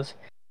out of,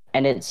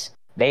 and it's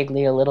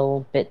vaguely a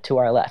little bit to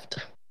our left.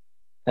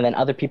 And then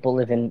other people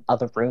live in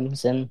other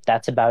rooms, and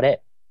that's about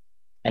it.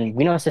 And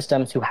we know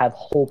systems who have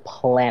whole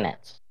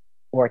planets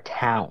or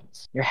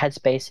towns. Your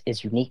headspace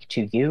is unique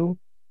to you,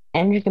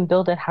 and you can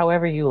build it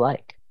however you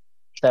like.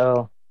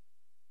 So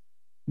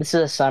this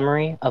is a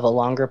summary of a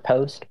longer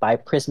post by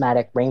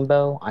Prismatic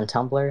Rainbow on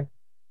Tumblr.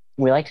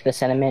 We liked the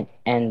sentiment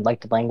and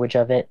liked the language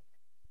of it,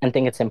 and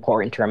think it's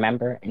important to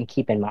remember and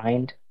keep in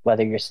mind,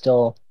 whether you're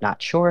still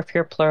not sure if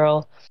you're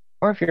plural,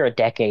 or if you're a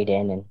decade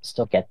in and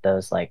still get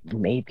those like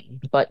maybe.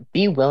 But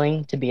be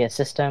willing to be a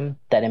system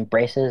that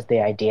embraces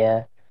the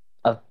idea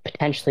of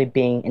potentially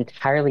being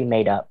entirely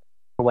made up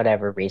for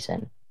whatever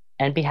reason,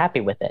 and be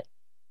happy with it,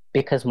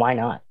 because why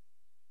not?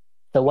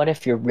 So what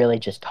if you're really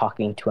just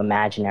talking to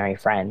imaginary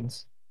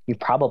friends? You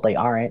probably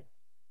aren't,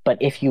 but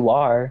if you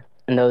are,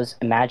 and those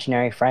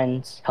imaginary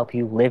friends help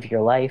you live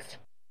your life,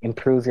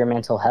 improve your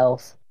mental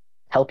health,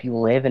 help you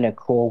live in a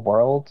cool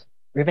world,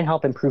 or even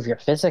help improve your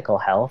physical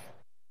health,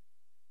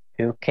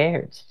 who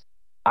cares?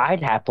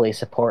 I'd happily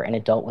support an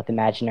adult with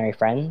imaginary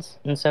friends,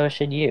 and so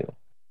should you.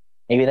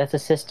 Maybe that's a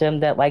system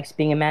that likes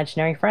being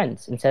imaginary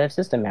friends instead of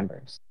system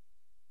members.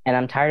 And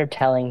I'm tired of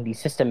telling these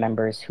system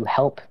members who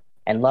help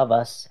and love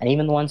us, and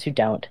even the ones who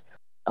don't,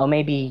 oh,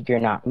 maybe you're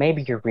not,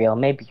 maybe you're real,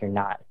 maybe you're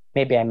not,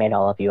 maybe I made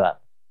all of you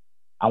up.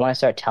 I want to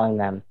start telling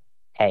them,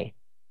 hey,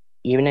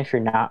 even if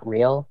you're not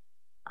real,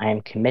 I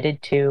am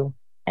committed to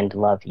and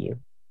love you.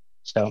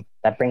 So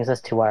that brings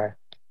us to our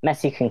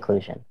messy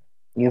conclusion.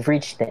 You've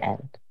reached the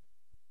end.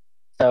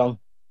 So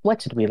what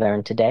did we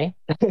learn today?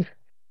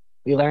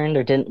 We learned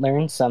or didn't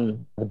learn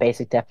the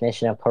basic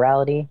definition of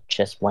plurality,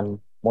 just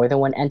more than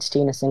one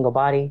entity in a single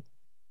body.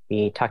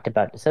 We talked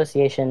about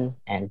dissociation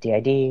and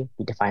DID.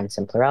 We defined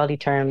some plurality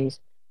terms.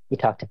 We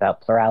talked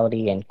about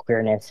plurality and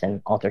queerness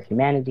and altered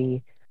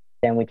humanity.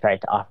 Then we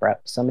tried to offer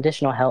up some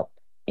additional help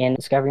in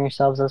discovering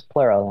yourselves as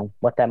plural and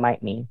what that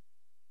might mean.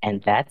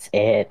 And that's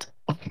it.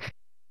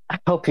 I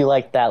hope you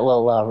liked that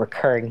little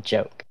recurring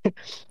joke.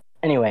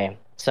 Anyway,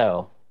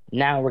 so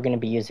now we're going to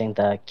be using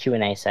the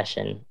Q&A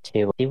session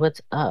to see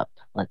what's up.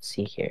 Let's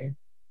see here.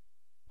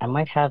 I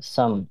might have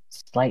some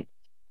slight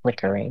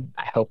flickering.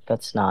 I hope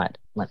that's not.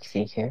 Let's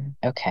see here.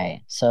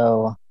 Okay,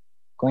 so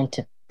going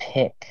to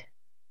pick.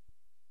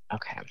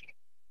 Okay,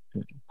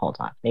 hold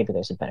on. Maybe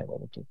there's a better way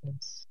to do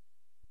this.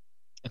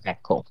 Okay,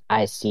 cool.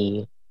 I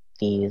see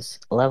these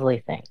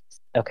lovely things.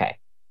 Okay,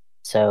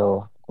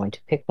 so I'm going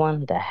to pick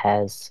one that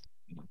has.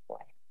 Oh boy,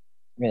 I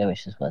really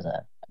wish this was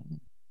a.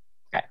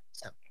 Okay,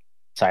 so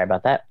sorry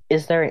about that.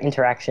 Is there an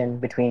interaction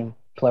between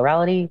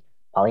plurality,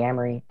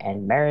 polyamory,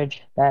 and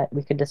marriage that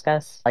we could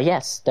discuss?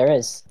 Yes, there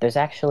is. There's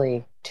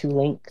actually two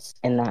links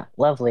in that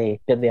lovely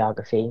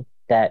bibliography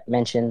that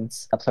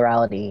mentions a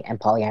plurality and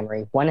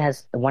polyamory. One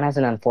has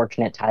an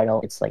unfortunate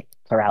title. It's like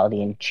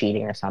plurality and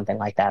cheating or something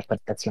like that, but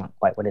that's not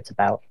quite what it's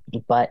about.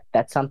 But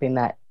that's something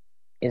that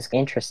is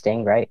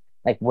interesting, right?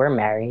 Like we're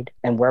married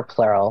and we're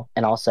plural,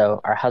 and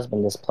also our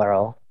husband is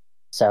plural.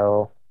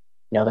 So,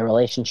 the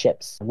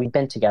relationships, we've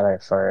been together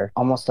for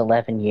almost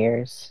 11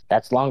 years.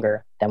 That's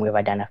longer than we've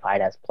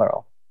identified as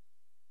plural.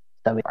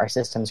 So our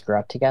systems grew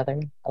up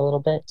together a little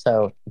bit.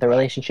 So the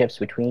relationships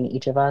between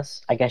each of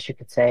us, I guess you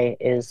could say,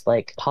 is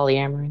like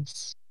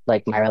polyamorous.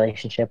 Like my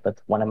relationship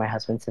with one of my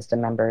husband's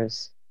system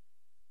members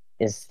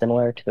is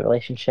similar to the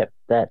relationship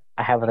that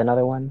I have with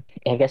another one.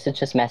 I guess it's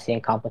just messy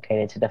and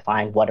complicated to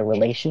define what a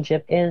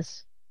relationship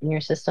is in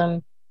your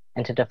system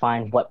and to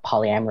define what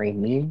polyamory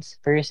means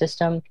for your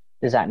system.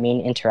 Does that mean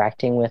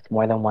interacting with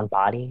more than one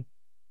body?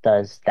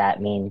 Does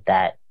that mean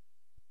that,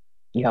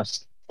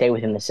 stay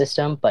within the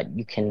system, but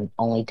you can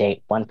only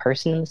date one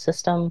person in the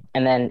system?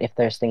 And then if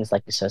there's things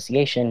like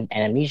dissociation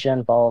and amnesia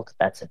involved,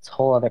 that's its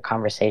whole other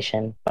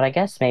conversation. But I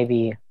guess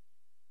maybe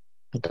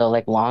the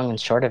like long and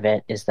short of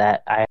it is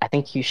that I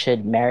think you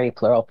should marry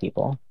plural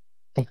people.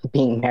 I think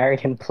being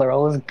married in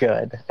plural is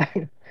good.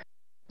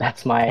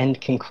 That's my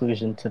end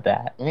conclusion to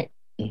that. All right.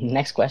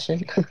 Next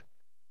question.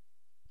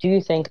 Do you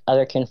think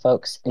other kin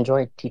folks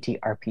enjoy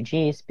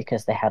TTRPGs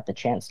because they have the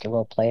chance to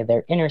role play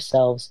their inner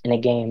selves in a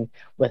game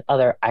with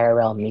other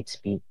IRL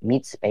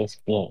meet space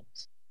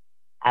beings?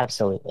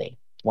 Absolutely.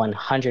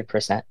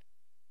 100%.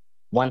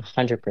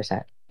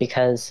 100%.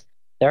 Because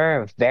there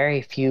are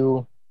very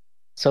few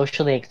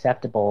socially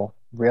acceptable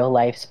real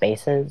life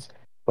spaces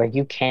where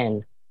you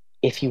can,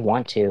 if you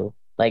want to,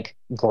 like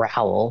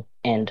growl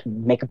and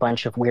make a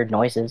bunch of weird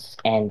noises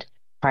and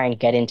try and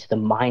get into the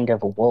mind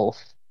of a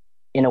wolf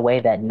in a way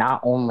that not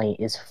only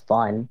is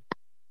fun,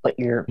 but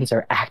your friends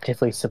are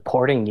actively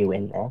supporting you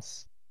in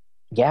this.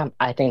 Yeah,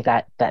 I think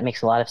that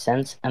makes a lot of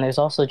sense. And there's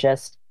also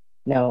just,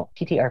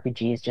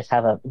 TTRPGs just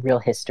have a real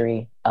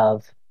history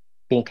of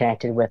being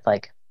connected with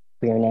like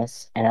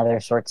queerness and other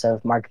sorts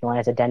of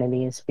marginalized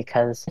identities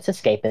because it's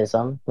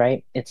escapism,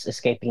 right? It's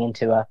escaping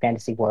into a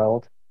fantasy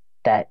world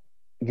that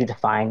you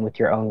define with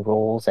your own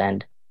rules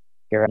and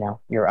your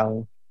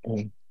own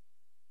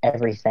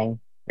everything,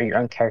 or your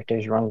own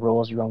characters, your own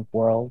rules, your own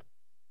world.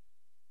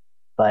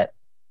 But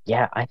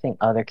yeah, I think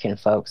other kin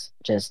folks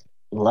just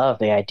love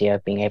the idea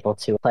of being able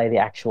to play the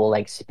actual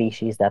like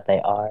species that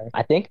they are.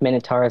 I think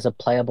Minotaur is a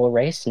playable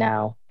race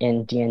now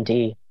in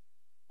D&D.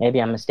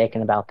 Maybe I'm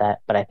mistaken about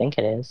that, but I think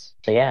it is.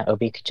 So yeah, OB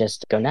could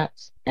just go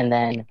nuts. And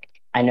then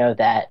I know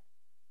that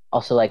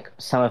also like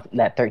some of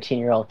that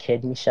 13-year-old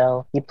kid,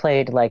 Michelle, he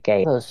played like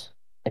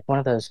one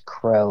of those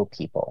crow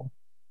people.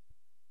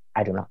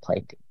 I do not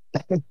play D.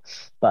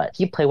 But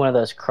he played one of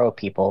those crow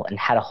people and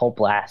had a whole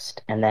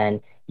blast. And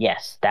then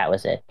yes, that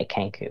was it, a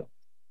Kenku.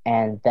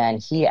 And then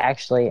he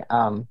actually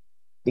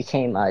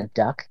became a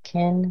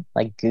duckkin,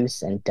 like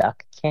goose and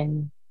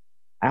duckkin.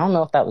 I don't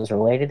know if that was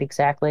related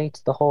exactly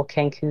to the whole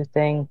Kenku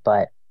thing,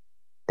 but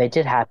they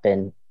did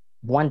happen.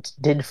 One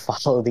did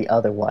follow the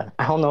other one.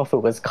 I don't know if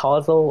it was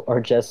causal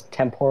or just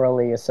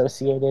temporally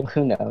associated.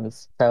 Who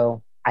knows?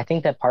 So I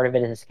think that part of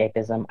it is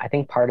escapism. I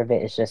think part of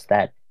it is just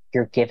that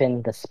you're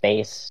given the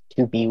space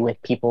to be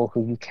with people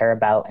who you care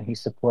about and who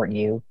support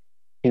you,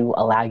 to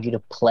allow you to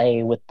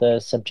play with the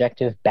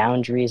subjective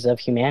boundaries of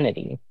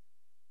humanity.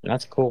 And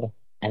that's cool.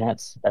 And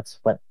that's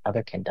what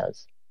Otherkin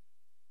does.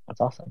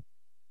 That's awesome.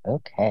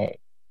 Okay.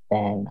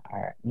 Then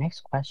our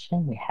next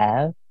question we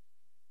have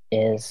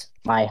is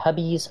my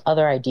hubby's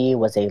other ID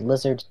was a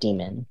lizard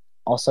demon.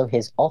 Also,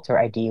 his alter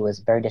ID was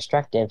very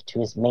destructive to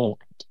his main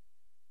ID.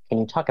 Can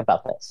you talk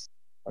about this?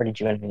 Or did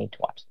you only need to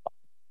watch the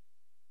podcast?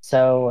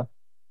 So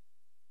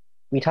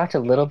we talked a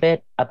little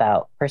bit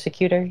about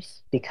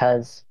persecutors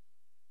because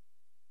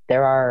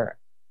there are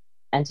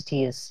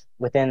entities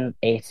within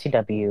a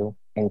CW,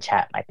 and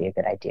chat might be a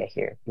good idea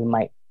here. We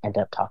might end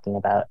up talking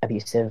about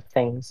abusive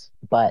things,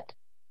 but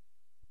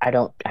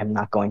I'm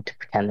not going to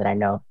pretend that I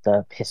know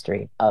the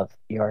history of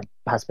your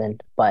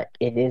husband, but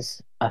it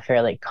is a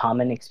fairly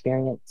common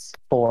experience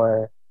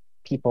for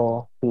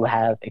people who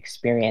have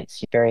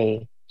experienced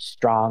very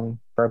strong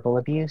verbal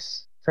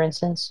abuse, for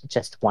instance.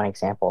 Just one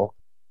example.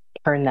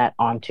 Turn that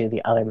onto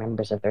the other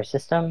members of their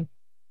system.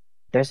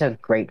 There's a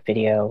great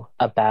video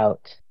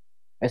about,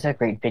 there's a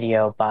great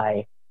video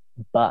by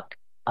Buck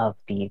of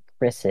the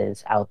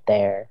Chris's out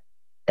there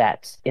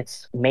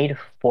it's made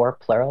for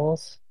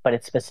plurals, but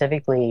it's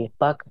specifically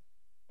Buck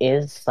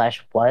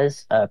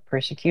is/was a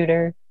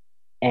persecutor,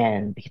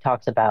 And he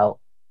talks about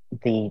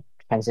the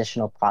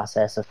transitional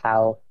process of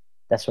how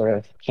that sort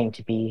of came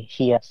to be.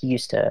 He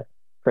used to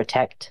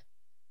protect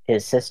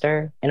his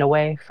sister in a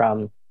way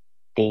from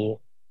the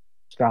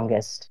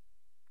strongest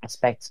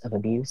aspects of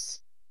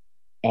abuse,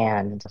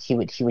 and he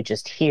would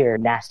just hear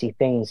nasty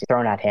things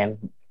thrown at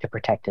him to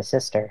protect his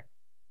sister.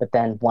 But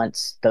then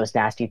once those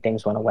nasty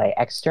things went away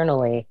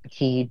externally,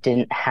 he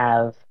didn't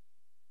have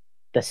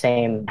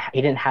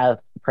a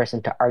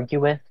person to argue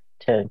with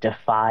to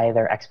defy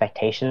their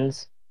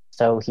expectations.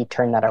 So he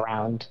turned that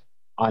around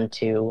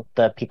onto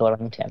the people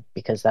around him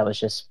because that was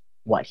just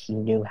what he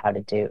knew how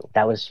to do.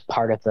 That was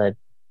part of the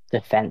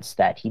defense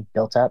that he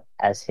built up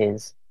as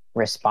his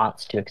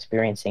response to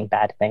experiencing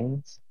bad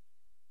things.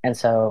 And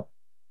so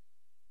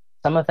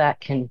some of that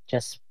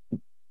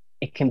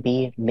it can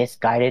be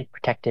misguided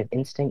protective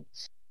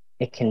instincts.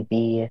 It can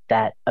be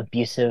that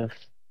abusive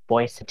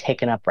voice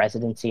taken up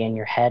residency in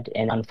your head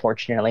in an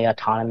unfortunately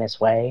autonomous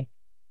way.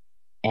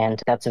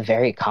 And that's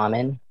very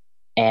common.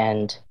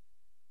 And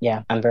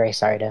yeah, I'm very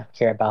sorry to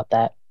hear about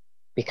that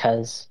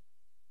because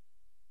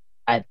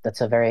I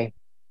that's a very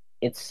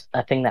it's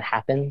a thing that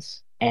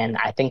happens. And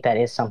I think that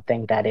is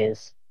something that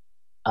is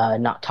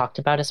not talked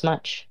about as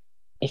much.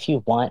 If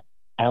you want,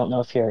 I don't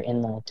know if you're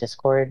in the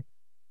Discord,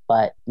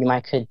 but you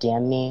might could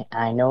DM me.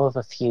 I know of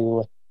a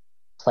few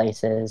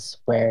places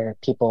where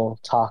people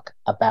talk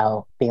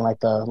about being like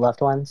the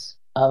loved ones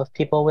of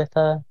people with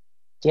a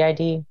DID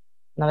and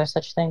other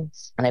such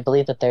things. And I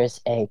believe that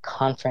there's a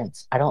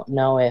conference. I don't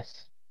know if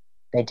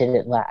they did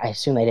it. I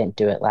assume they didn't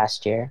do it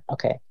last year.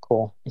 Okay,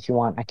 cool. If you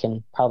want, I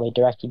can probably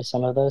direct you to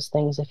some of those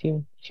things if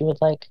you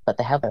would like. But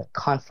they have a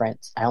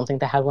conference. I don't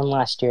think they had one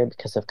last year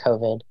because of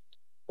COVID,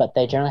 but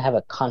they generally have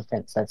a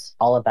conference that's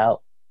all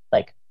about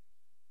like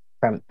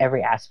from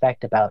every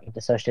aspect about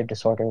dissociative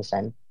disorders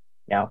and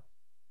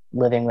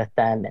living with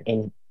them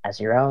in as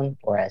your own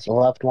or as your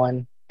loved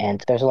one.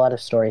 And there's a lot of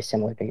stories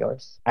similar to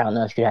yours. I don't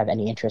know if you have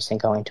any interest in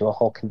going to a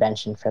whole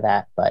convention for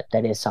that, but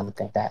that is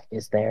something that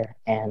is there.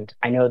 And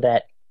I know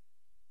that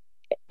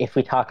if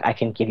we talk, I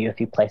can give you a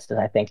few places,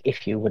 I think,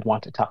 if you would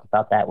want to talk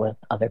about that with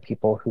other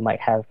people who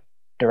might have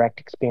direct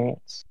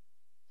experience.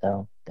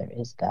 So there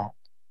is that.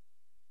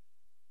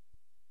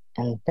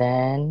 And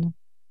then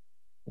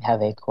we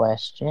have a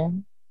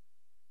question.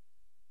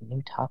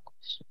 New talk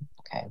question.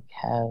 Okay, we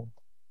have.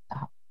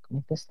 Oh,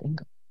 make this thing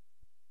go.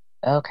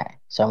 Okay,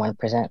 so I'm going to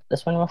present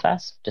this one real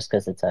fast, just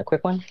because it's a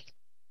quick one.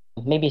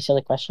 Maybe a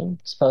silly question.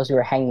 Suppose we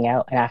were hanging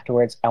out and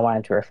afterwards I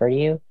wanted to refer to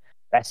you.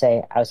 I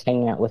say I was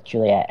hanging out with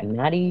Jyliet and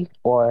Maddie,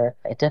 or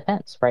it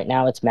depends. Right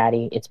now it's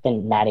Maddie. It's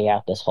been Maddie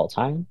out this whole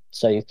time.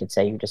 So you could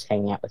say you're just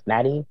hanging out with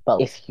Maddie.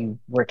 But if you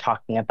were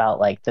talking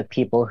about like the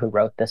people who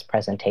wrote this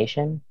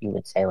presentation, you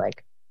would say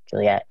like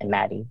Jyliet and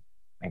Maddie.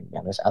 And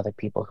there's other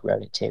people who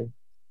wrote it too.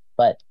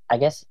 But I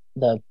guess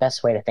the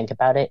best way to think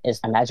about it is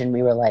imagine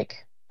we were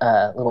like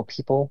little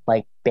people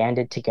like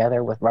banded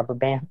together with rubber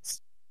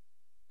bands.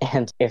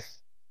 And if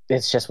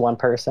it's just one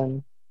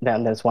person,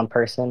 then there's one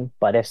person.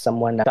 But if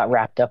someone got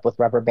wrapped up with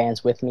rubber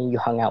bands with me, you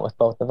hung out with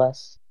both of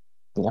us.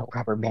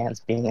 Rubber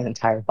bands being an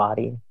entire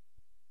body.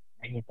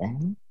 Ready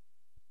then?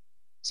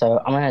 So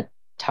I'm going to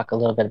talk a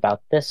little bit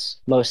about this,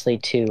 mostly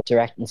to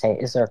direct and say,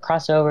 is there a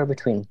crossover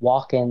between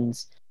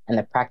walk-ins and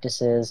the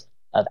practices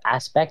of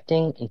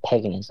aspecting and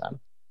paganism?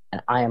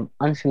 And I am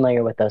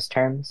unfamiliar with those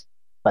terms,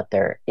 but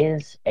there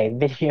is a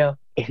video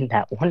in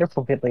that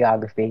wonderful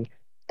bibliography.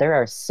 There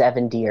are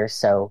 70 or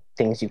so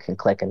things you can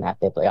click in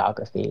that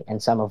bibliography,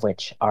 and some of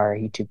which are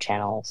YouTube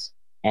channels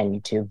and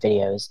YouTube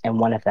videos. And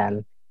one of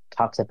them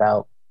talks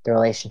about the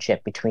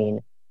relationship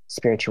between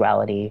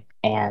spirituality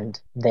and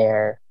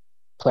their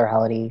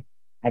plurality.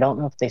 I don't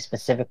know if they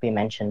specifically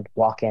mentioned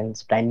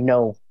walk-ins, but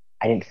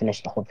I didn't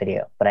finish the whole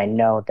video, but I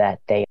know that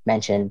they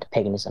mentioned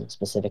paganism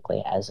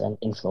specifically as an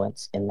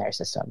influence in their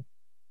system.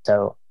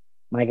 So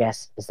my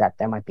guess is that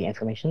there might be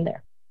information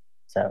there.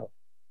 So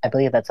I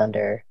believe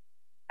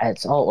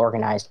it's all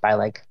organized by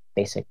like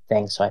basic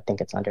things. So I think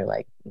it's under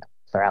like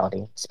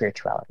plurality,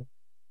 spirituality.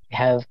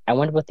 I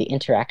wonder what the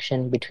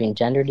interaction between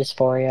gender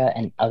dysphoria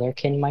and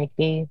otherkin might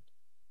be.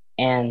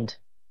 And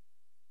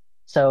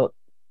so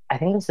I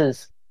think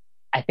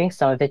I think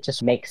some of it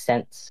just makes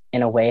sense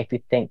in a way if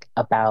you think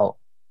about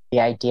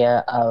if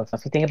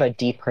you think about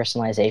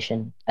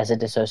depersonalization as a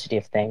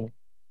dissociative thing,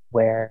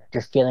 where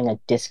you're feeling a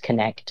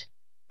disconnect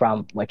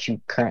from what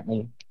you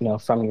currently,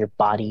 from your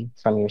body,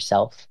 from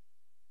yourself.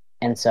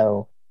 And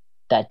so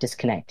that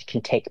disconnect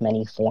can take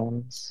many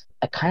forms.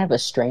 A kind of a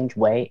strange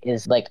way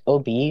is like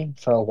OB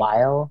for a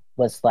while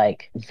was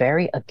like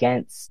very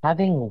against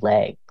having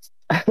legs.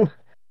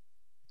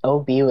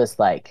 OB was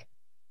like,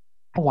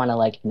 I want to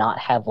like not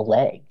have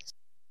legs.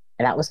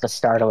 And that was the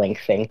startling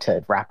thing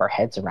to wrap our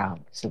heads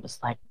around. Because it was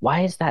like,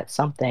 why is that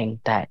something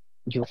that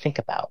you think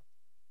about?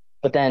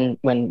 But then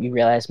when you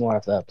realize more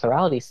of the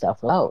plurality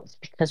stuff, oh, it's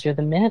because you're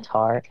the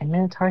Minotaur, and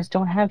Minotaurs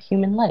don't have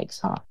human legs,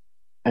 huh?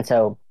 And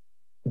so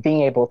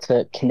being able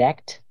to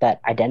connect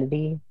that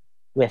identity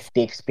with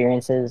the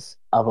experiences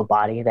of a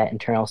body, that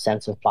internal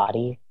sense of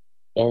body,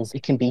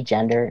 it can be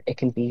gender, it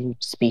can be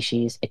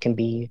species, it can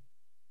be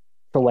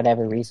for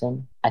whatever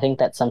reason. I think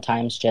that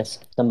sometimes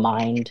just the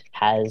mind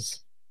has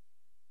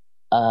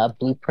a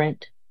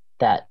blueprint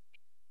that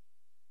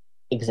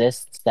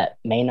exists that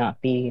may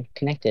not be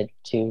connected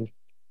to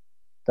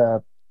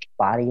the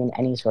body in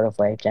any sort of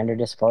way. Gender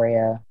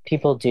dysphoria.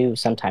 People do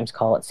sometimes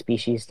call it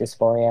species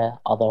dysphoria,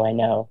 although I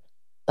know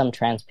some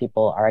trans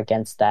people are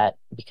against that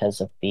because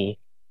of the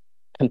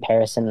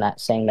comparison that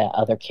saying that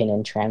other kin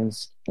in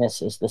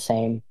transness is the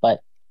same,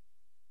 but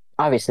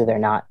obviously they're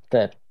not.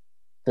 The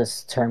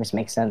terms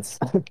make sense.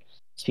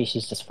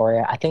 Species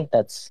dysphoria. I think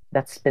that's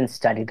been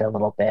studied a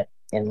little bit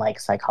in like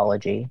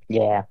psychology.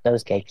 Yeah,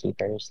 those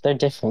gatekeepers. They're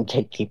different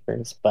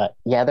gatekeepers, but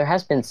yeah, there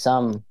has been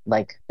some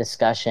like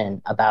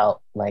discussion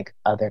about like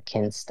other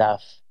kin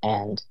stuff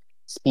and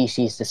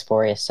species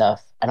dysphoria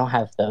stuff. I don't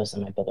have those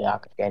in my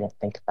bibliography. I didn't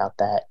think about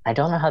that. I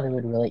don't know how they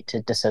would relate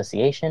to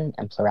dissociation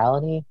and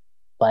plurality,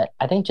 but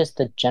I think just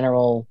the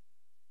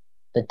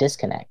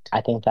disconnect. I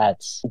think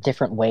that's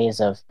different ways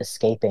of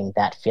escaping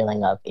that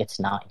feeling of it's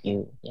not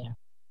you. Yeah.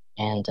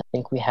 And I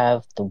think we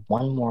have the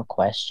one more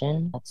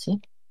question. Let's see.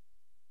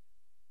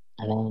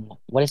 And then,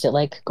 what is it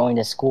like going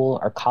to school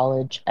or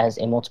college as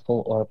a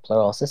multiple or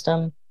plural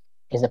system?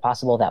 Is it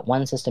possible that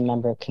one system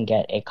member can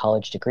get a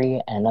college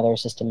degree and another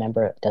system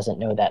member doesn't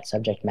know that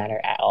subject matter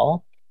at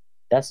all?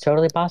 That's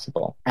totally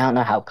possible. I don't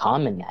know how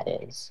common that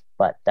is,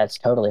 but that's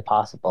totally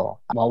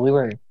possible.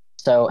 Well,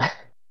 so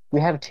we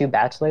have two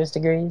bachelor's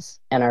degrees,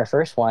 and our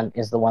first one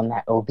is the one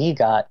that OB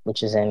got,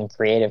 which is in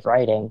creative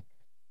writing.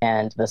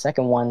 And the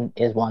second one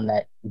is one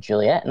that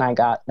Jyliet and I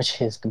got,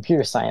 which is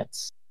computer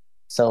science.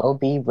 So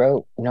OB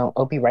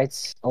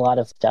writes a lot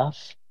of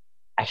stuff.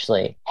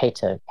 Actually, hate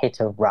to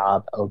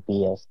rob OB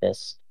of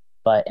this,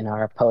 but in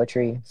our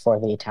poetry for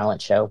the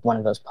talent show, one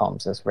of those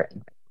poems is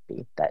written by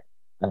OB that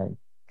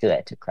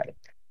Jyliet took credit.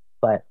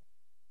 But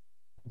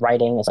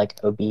writing is like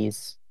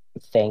OB's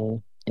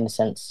thing in a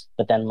sense,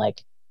 but then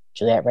like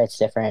Jyliet writes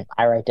different,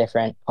 I write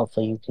different.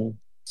 Hopefully you can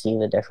see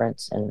the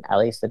difference and at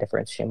least the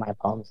difference between my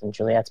poems and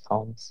Juliet's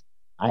poems.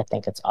 I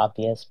think it's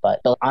obvious, but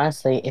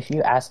honestly, if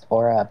you asked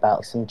Aura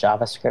about some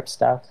JavaScript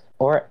stuff,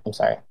 or I'm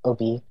sorry, OB,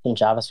 some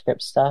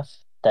JavaScript stuff,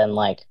 then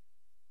like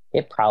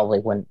it probably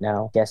wouldn't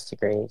know. Guess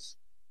degrees.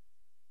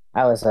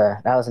 That was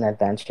an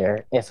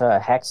adventure. If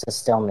Hex is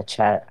still in the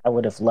chat, I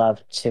would have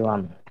loved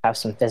to have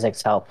some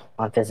physics help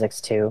on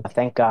physics 2.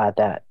 Thank God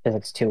that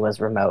physics 2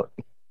 was remote.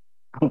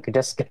 I'm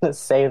just gonna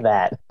say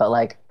that. But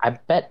like I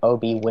bet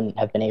Obi wouldn't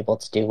have been able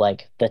to do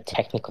like the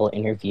technical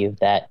interview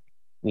that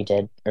we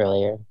did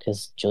earlier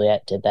because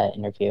Jyliet did that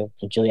interview.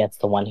 And Juliet's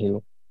the one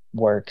who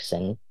works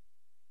and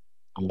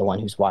I'm the one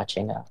who's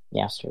watching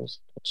Yaster's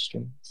Twitch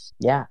streams.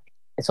 Yeah.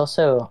 It's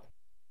also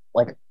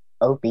like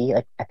OB,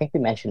 like I think we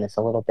mentioned this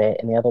a little bit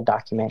in the other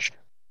document.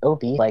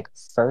 OB like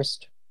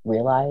first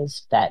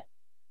realized that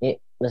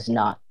it was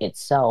not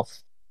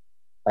itself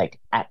like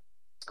at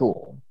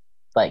school.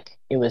 Like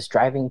it was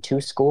driving to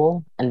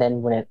school, and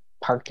then when it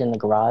parked in the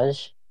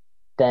garage,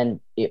 then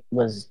it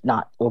was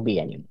not OB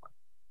anymore.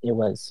 It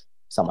was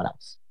someone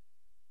else.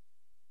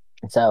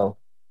 And so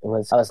I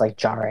was like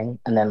jarring,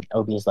 and then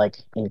OB's like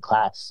in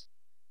class,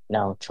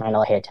 trying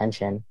to pay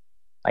attention.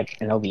 Like,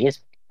 and OB is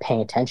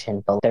paying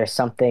attention, but there's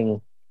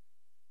something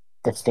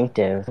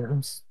distinctive.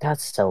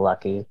 That's so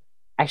lucky.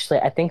 Actually,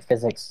 I think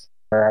physics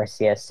for our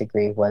CS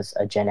degree was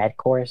a gen ed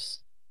course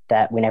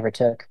that we never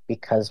took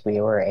because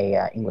we were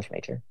a English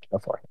major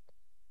before.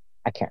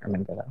 I can't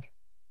remember though.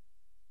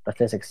 But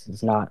physics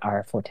is not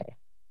our forte.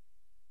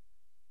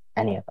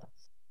 Any of us.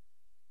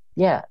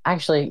 Yeah,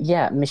 actually,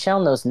 yeah, Michelle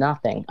knows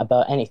nothing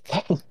about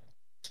anything.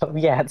 So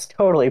yeah, it's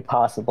totally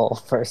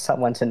possible for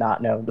someone to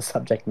not know the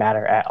subject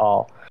matter at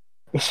all.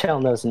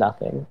 Michelle knows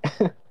nothing.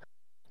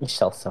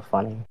 Michelle's so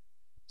funny.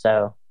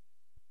 So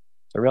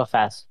real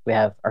fast, we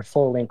have our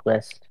full link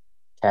list,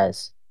 which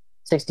has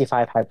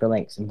 65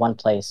 hyperlinks in one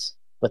place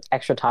with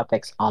extra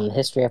topics on the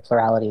history of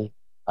plurality,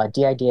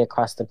 DID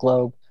across the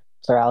globe,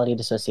 plurality,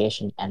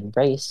 dissociation, and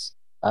race,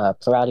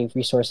 plurality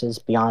resources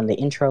beyond the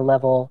intro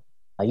level,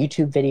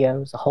 YouTube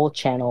videos, a whole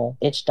channel,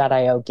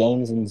 itch.io,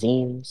 games and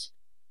zines.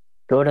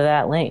 Go to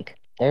that link.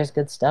 There's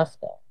good stuff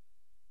there.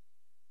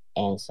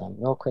 And some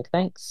real quick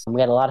thanks. We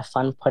had a lot of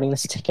fun putting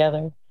this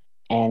together.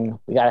 And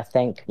we got to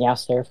thank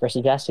Meowster for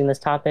suggesting this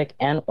topic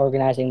and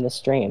organizing this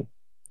stream.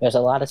 There's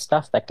a lot of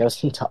stuff that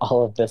goes into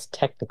all of this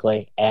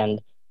technically,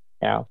 and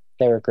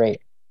they were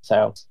great.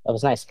 So it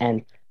was nice.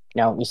 And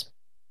we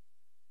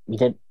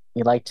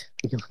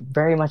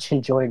very much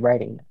enjoyed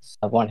writing this.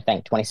 I want to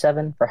thank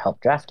 27 for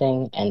help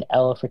drafting and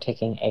Ella for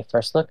taking a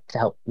first look to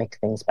help make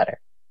things better.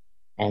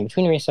 And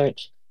between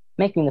research,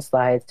 making the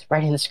slides,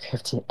 writing the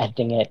script, and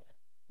editing it,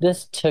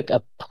 this took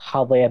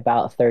probably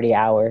about 30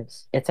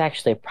 hours. It's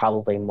actually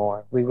probably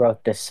more. We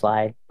wrote this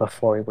slide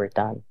before we were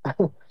done.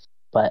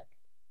 But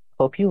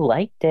hope you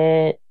liked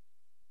it.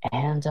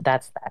 And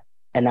that's that.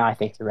 And now I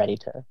think you're ready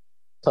to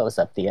close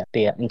up the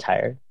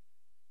entire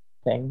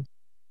thing.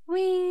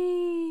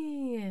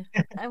 Whee!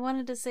 I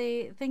wanted to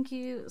say thank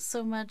you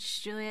so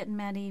much, Jyliet and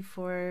Maddie,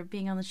 for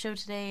being on the show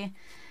today.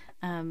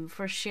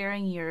 for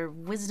sharing your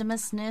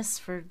wisdomousness,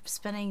 for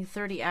spending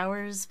 30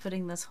 hours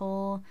putting this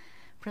whole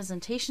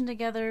presentation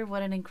together.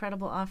 What an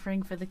incredible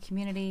offering for the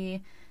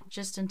community,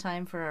 just in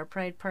time for our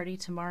Pride Party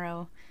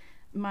tomorrow.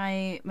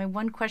 My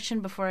one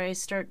question before I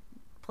start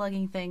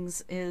plugging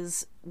things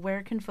is,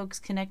 where can folks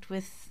connect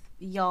with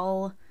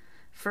y'all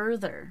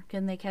further?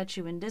 Can they catch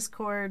you in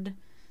Discord?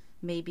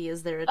 Maybe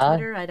is there a Uh,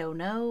 Twitter? I don't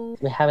know.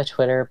 we have a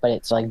Twitter, but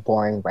it's like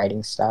boring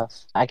writing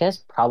stuff. I guess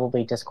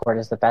probably Discord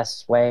is the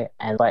best way,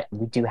 and but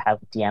we do have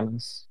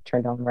DMs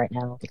turned on right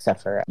now,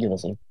 except for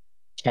using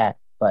chat.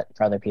 But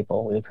for other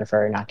people, we would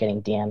prefer not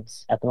getting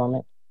DMs at the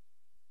moment.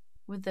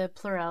 Would the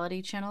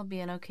Plurality channel be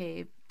an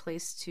okay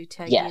place to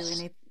tag you in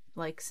Yes, a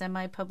like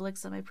semi-public,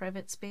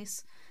 semi-private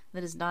space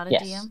that is not a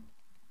yes, DM?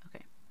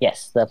 Okay.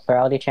 yes. The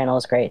Plurality channel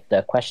is great.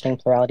 The Questioning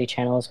Plurality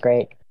channel is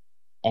great,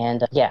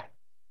 and yeah.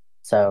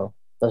 So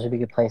those would be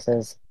good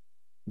places.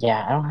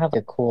 Yeah, I don't have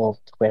a cool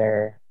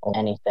Twitter or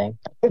anything.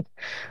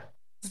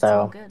 It's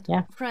all So good.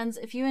 yeah, Friends,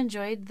 if you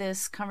enjoyed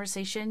this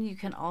conversation, you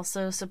can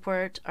also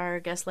support our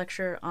guest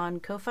lecture on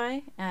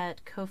Ko-Fi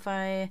at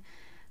Ko-Fi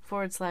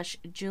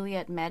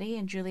 /Jyliet Maddie,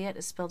 and Juliet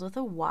is spelled with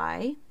a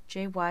Y,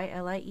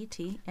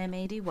 JYLIET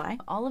MADY.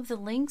 All of the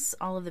links,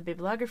 all of the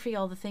bibliography,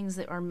 all the things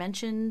that are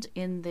mentioned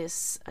in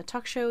this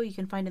talk show, you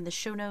can find in the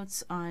show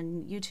notes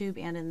on YouTube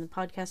and in the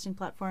podcasting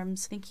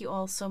platforms. Thank you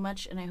all so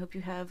much, and I hope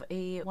you have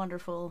a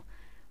wonderful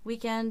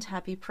weekend.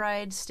 Happy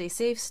Pride. Stay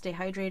safe, stay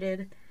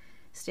hydrated,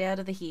 stay out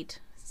of the heat.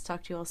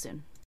 Talk to you all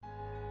soon.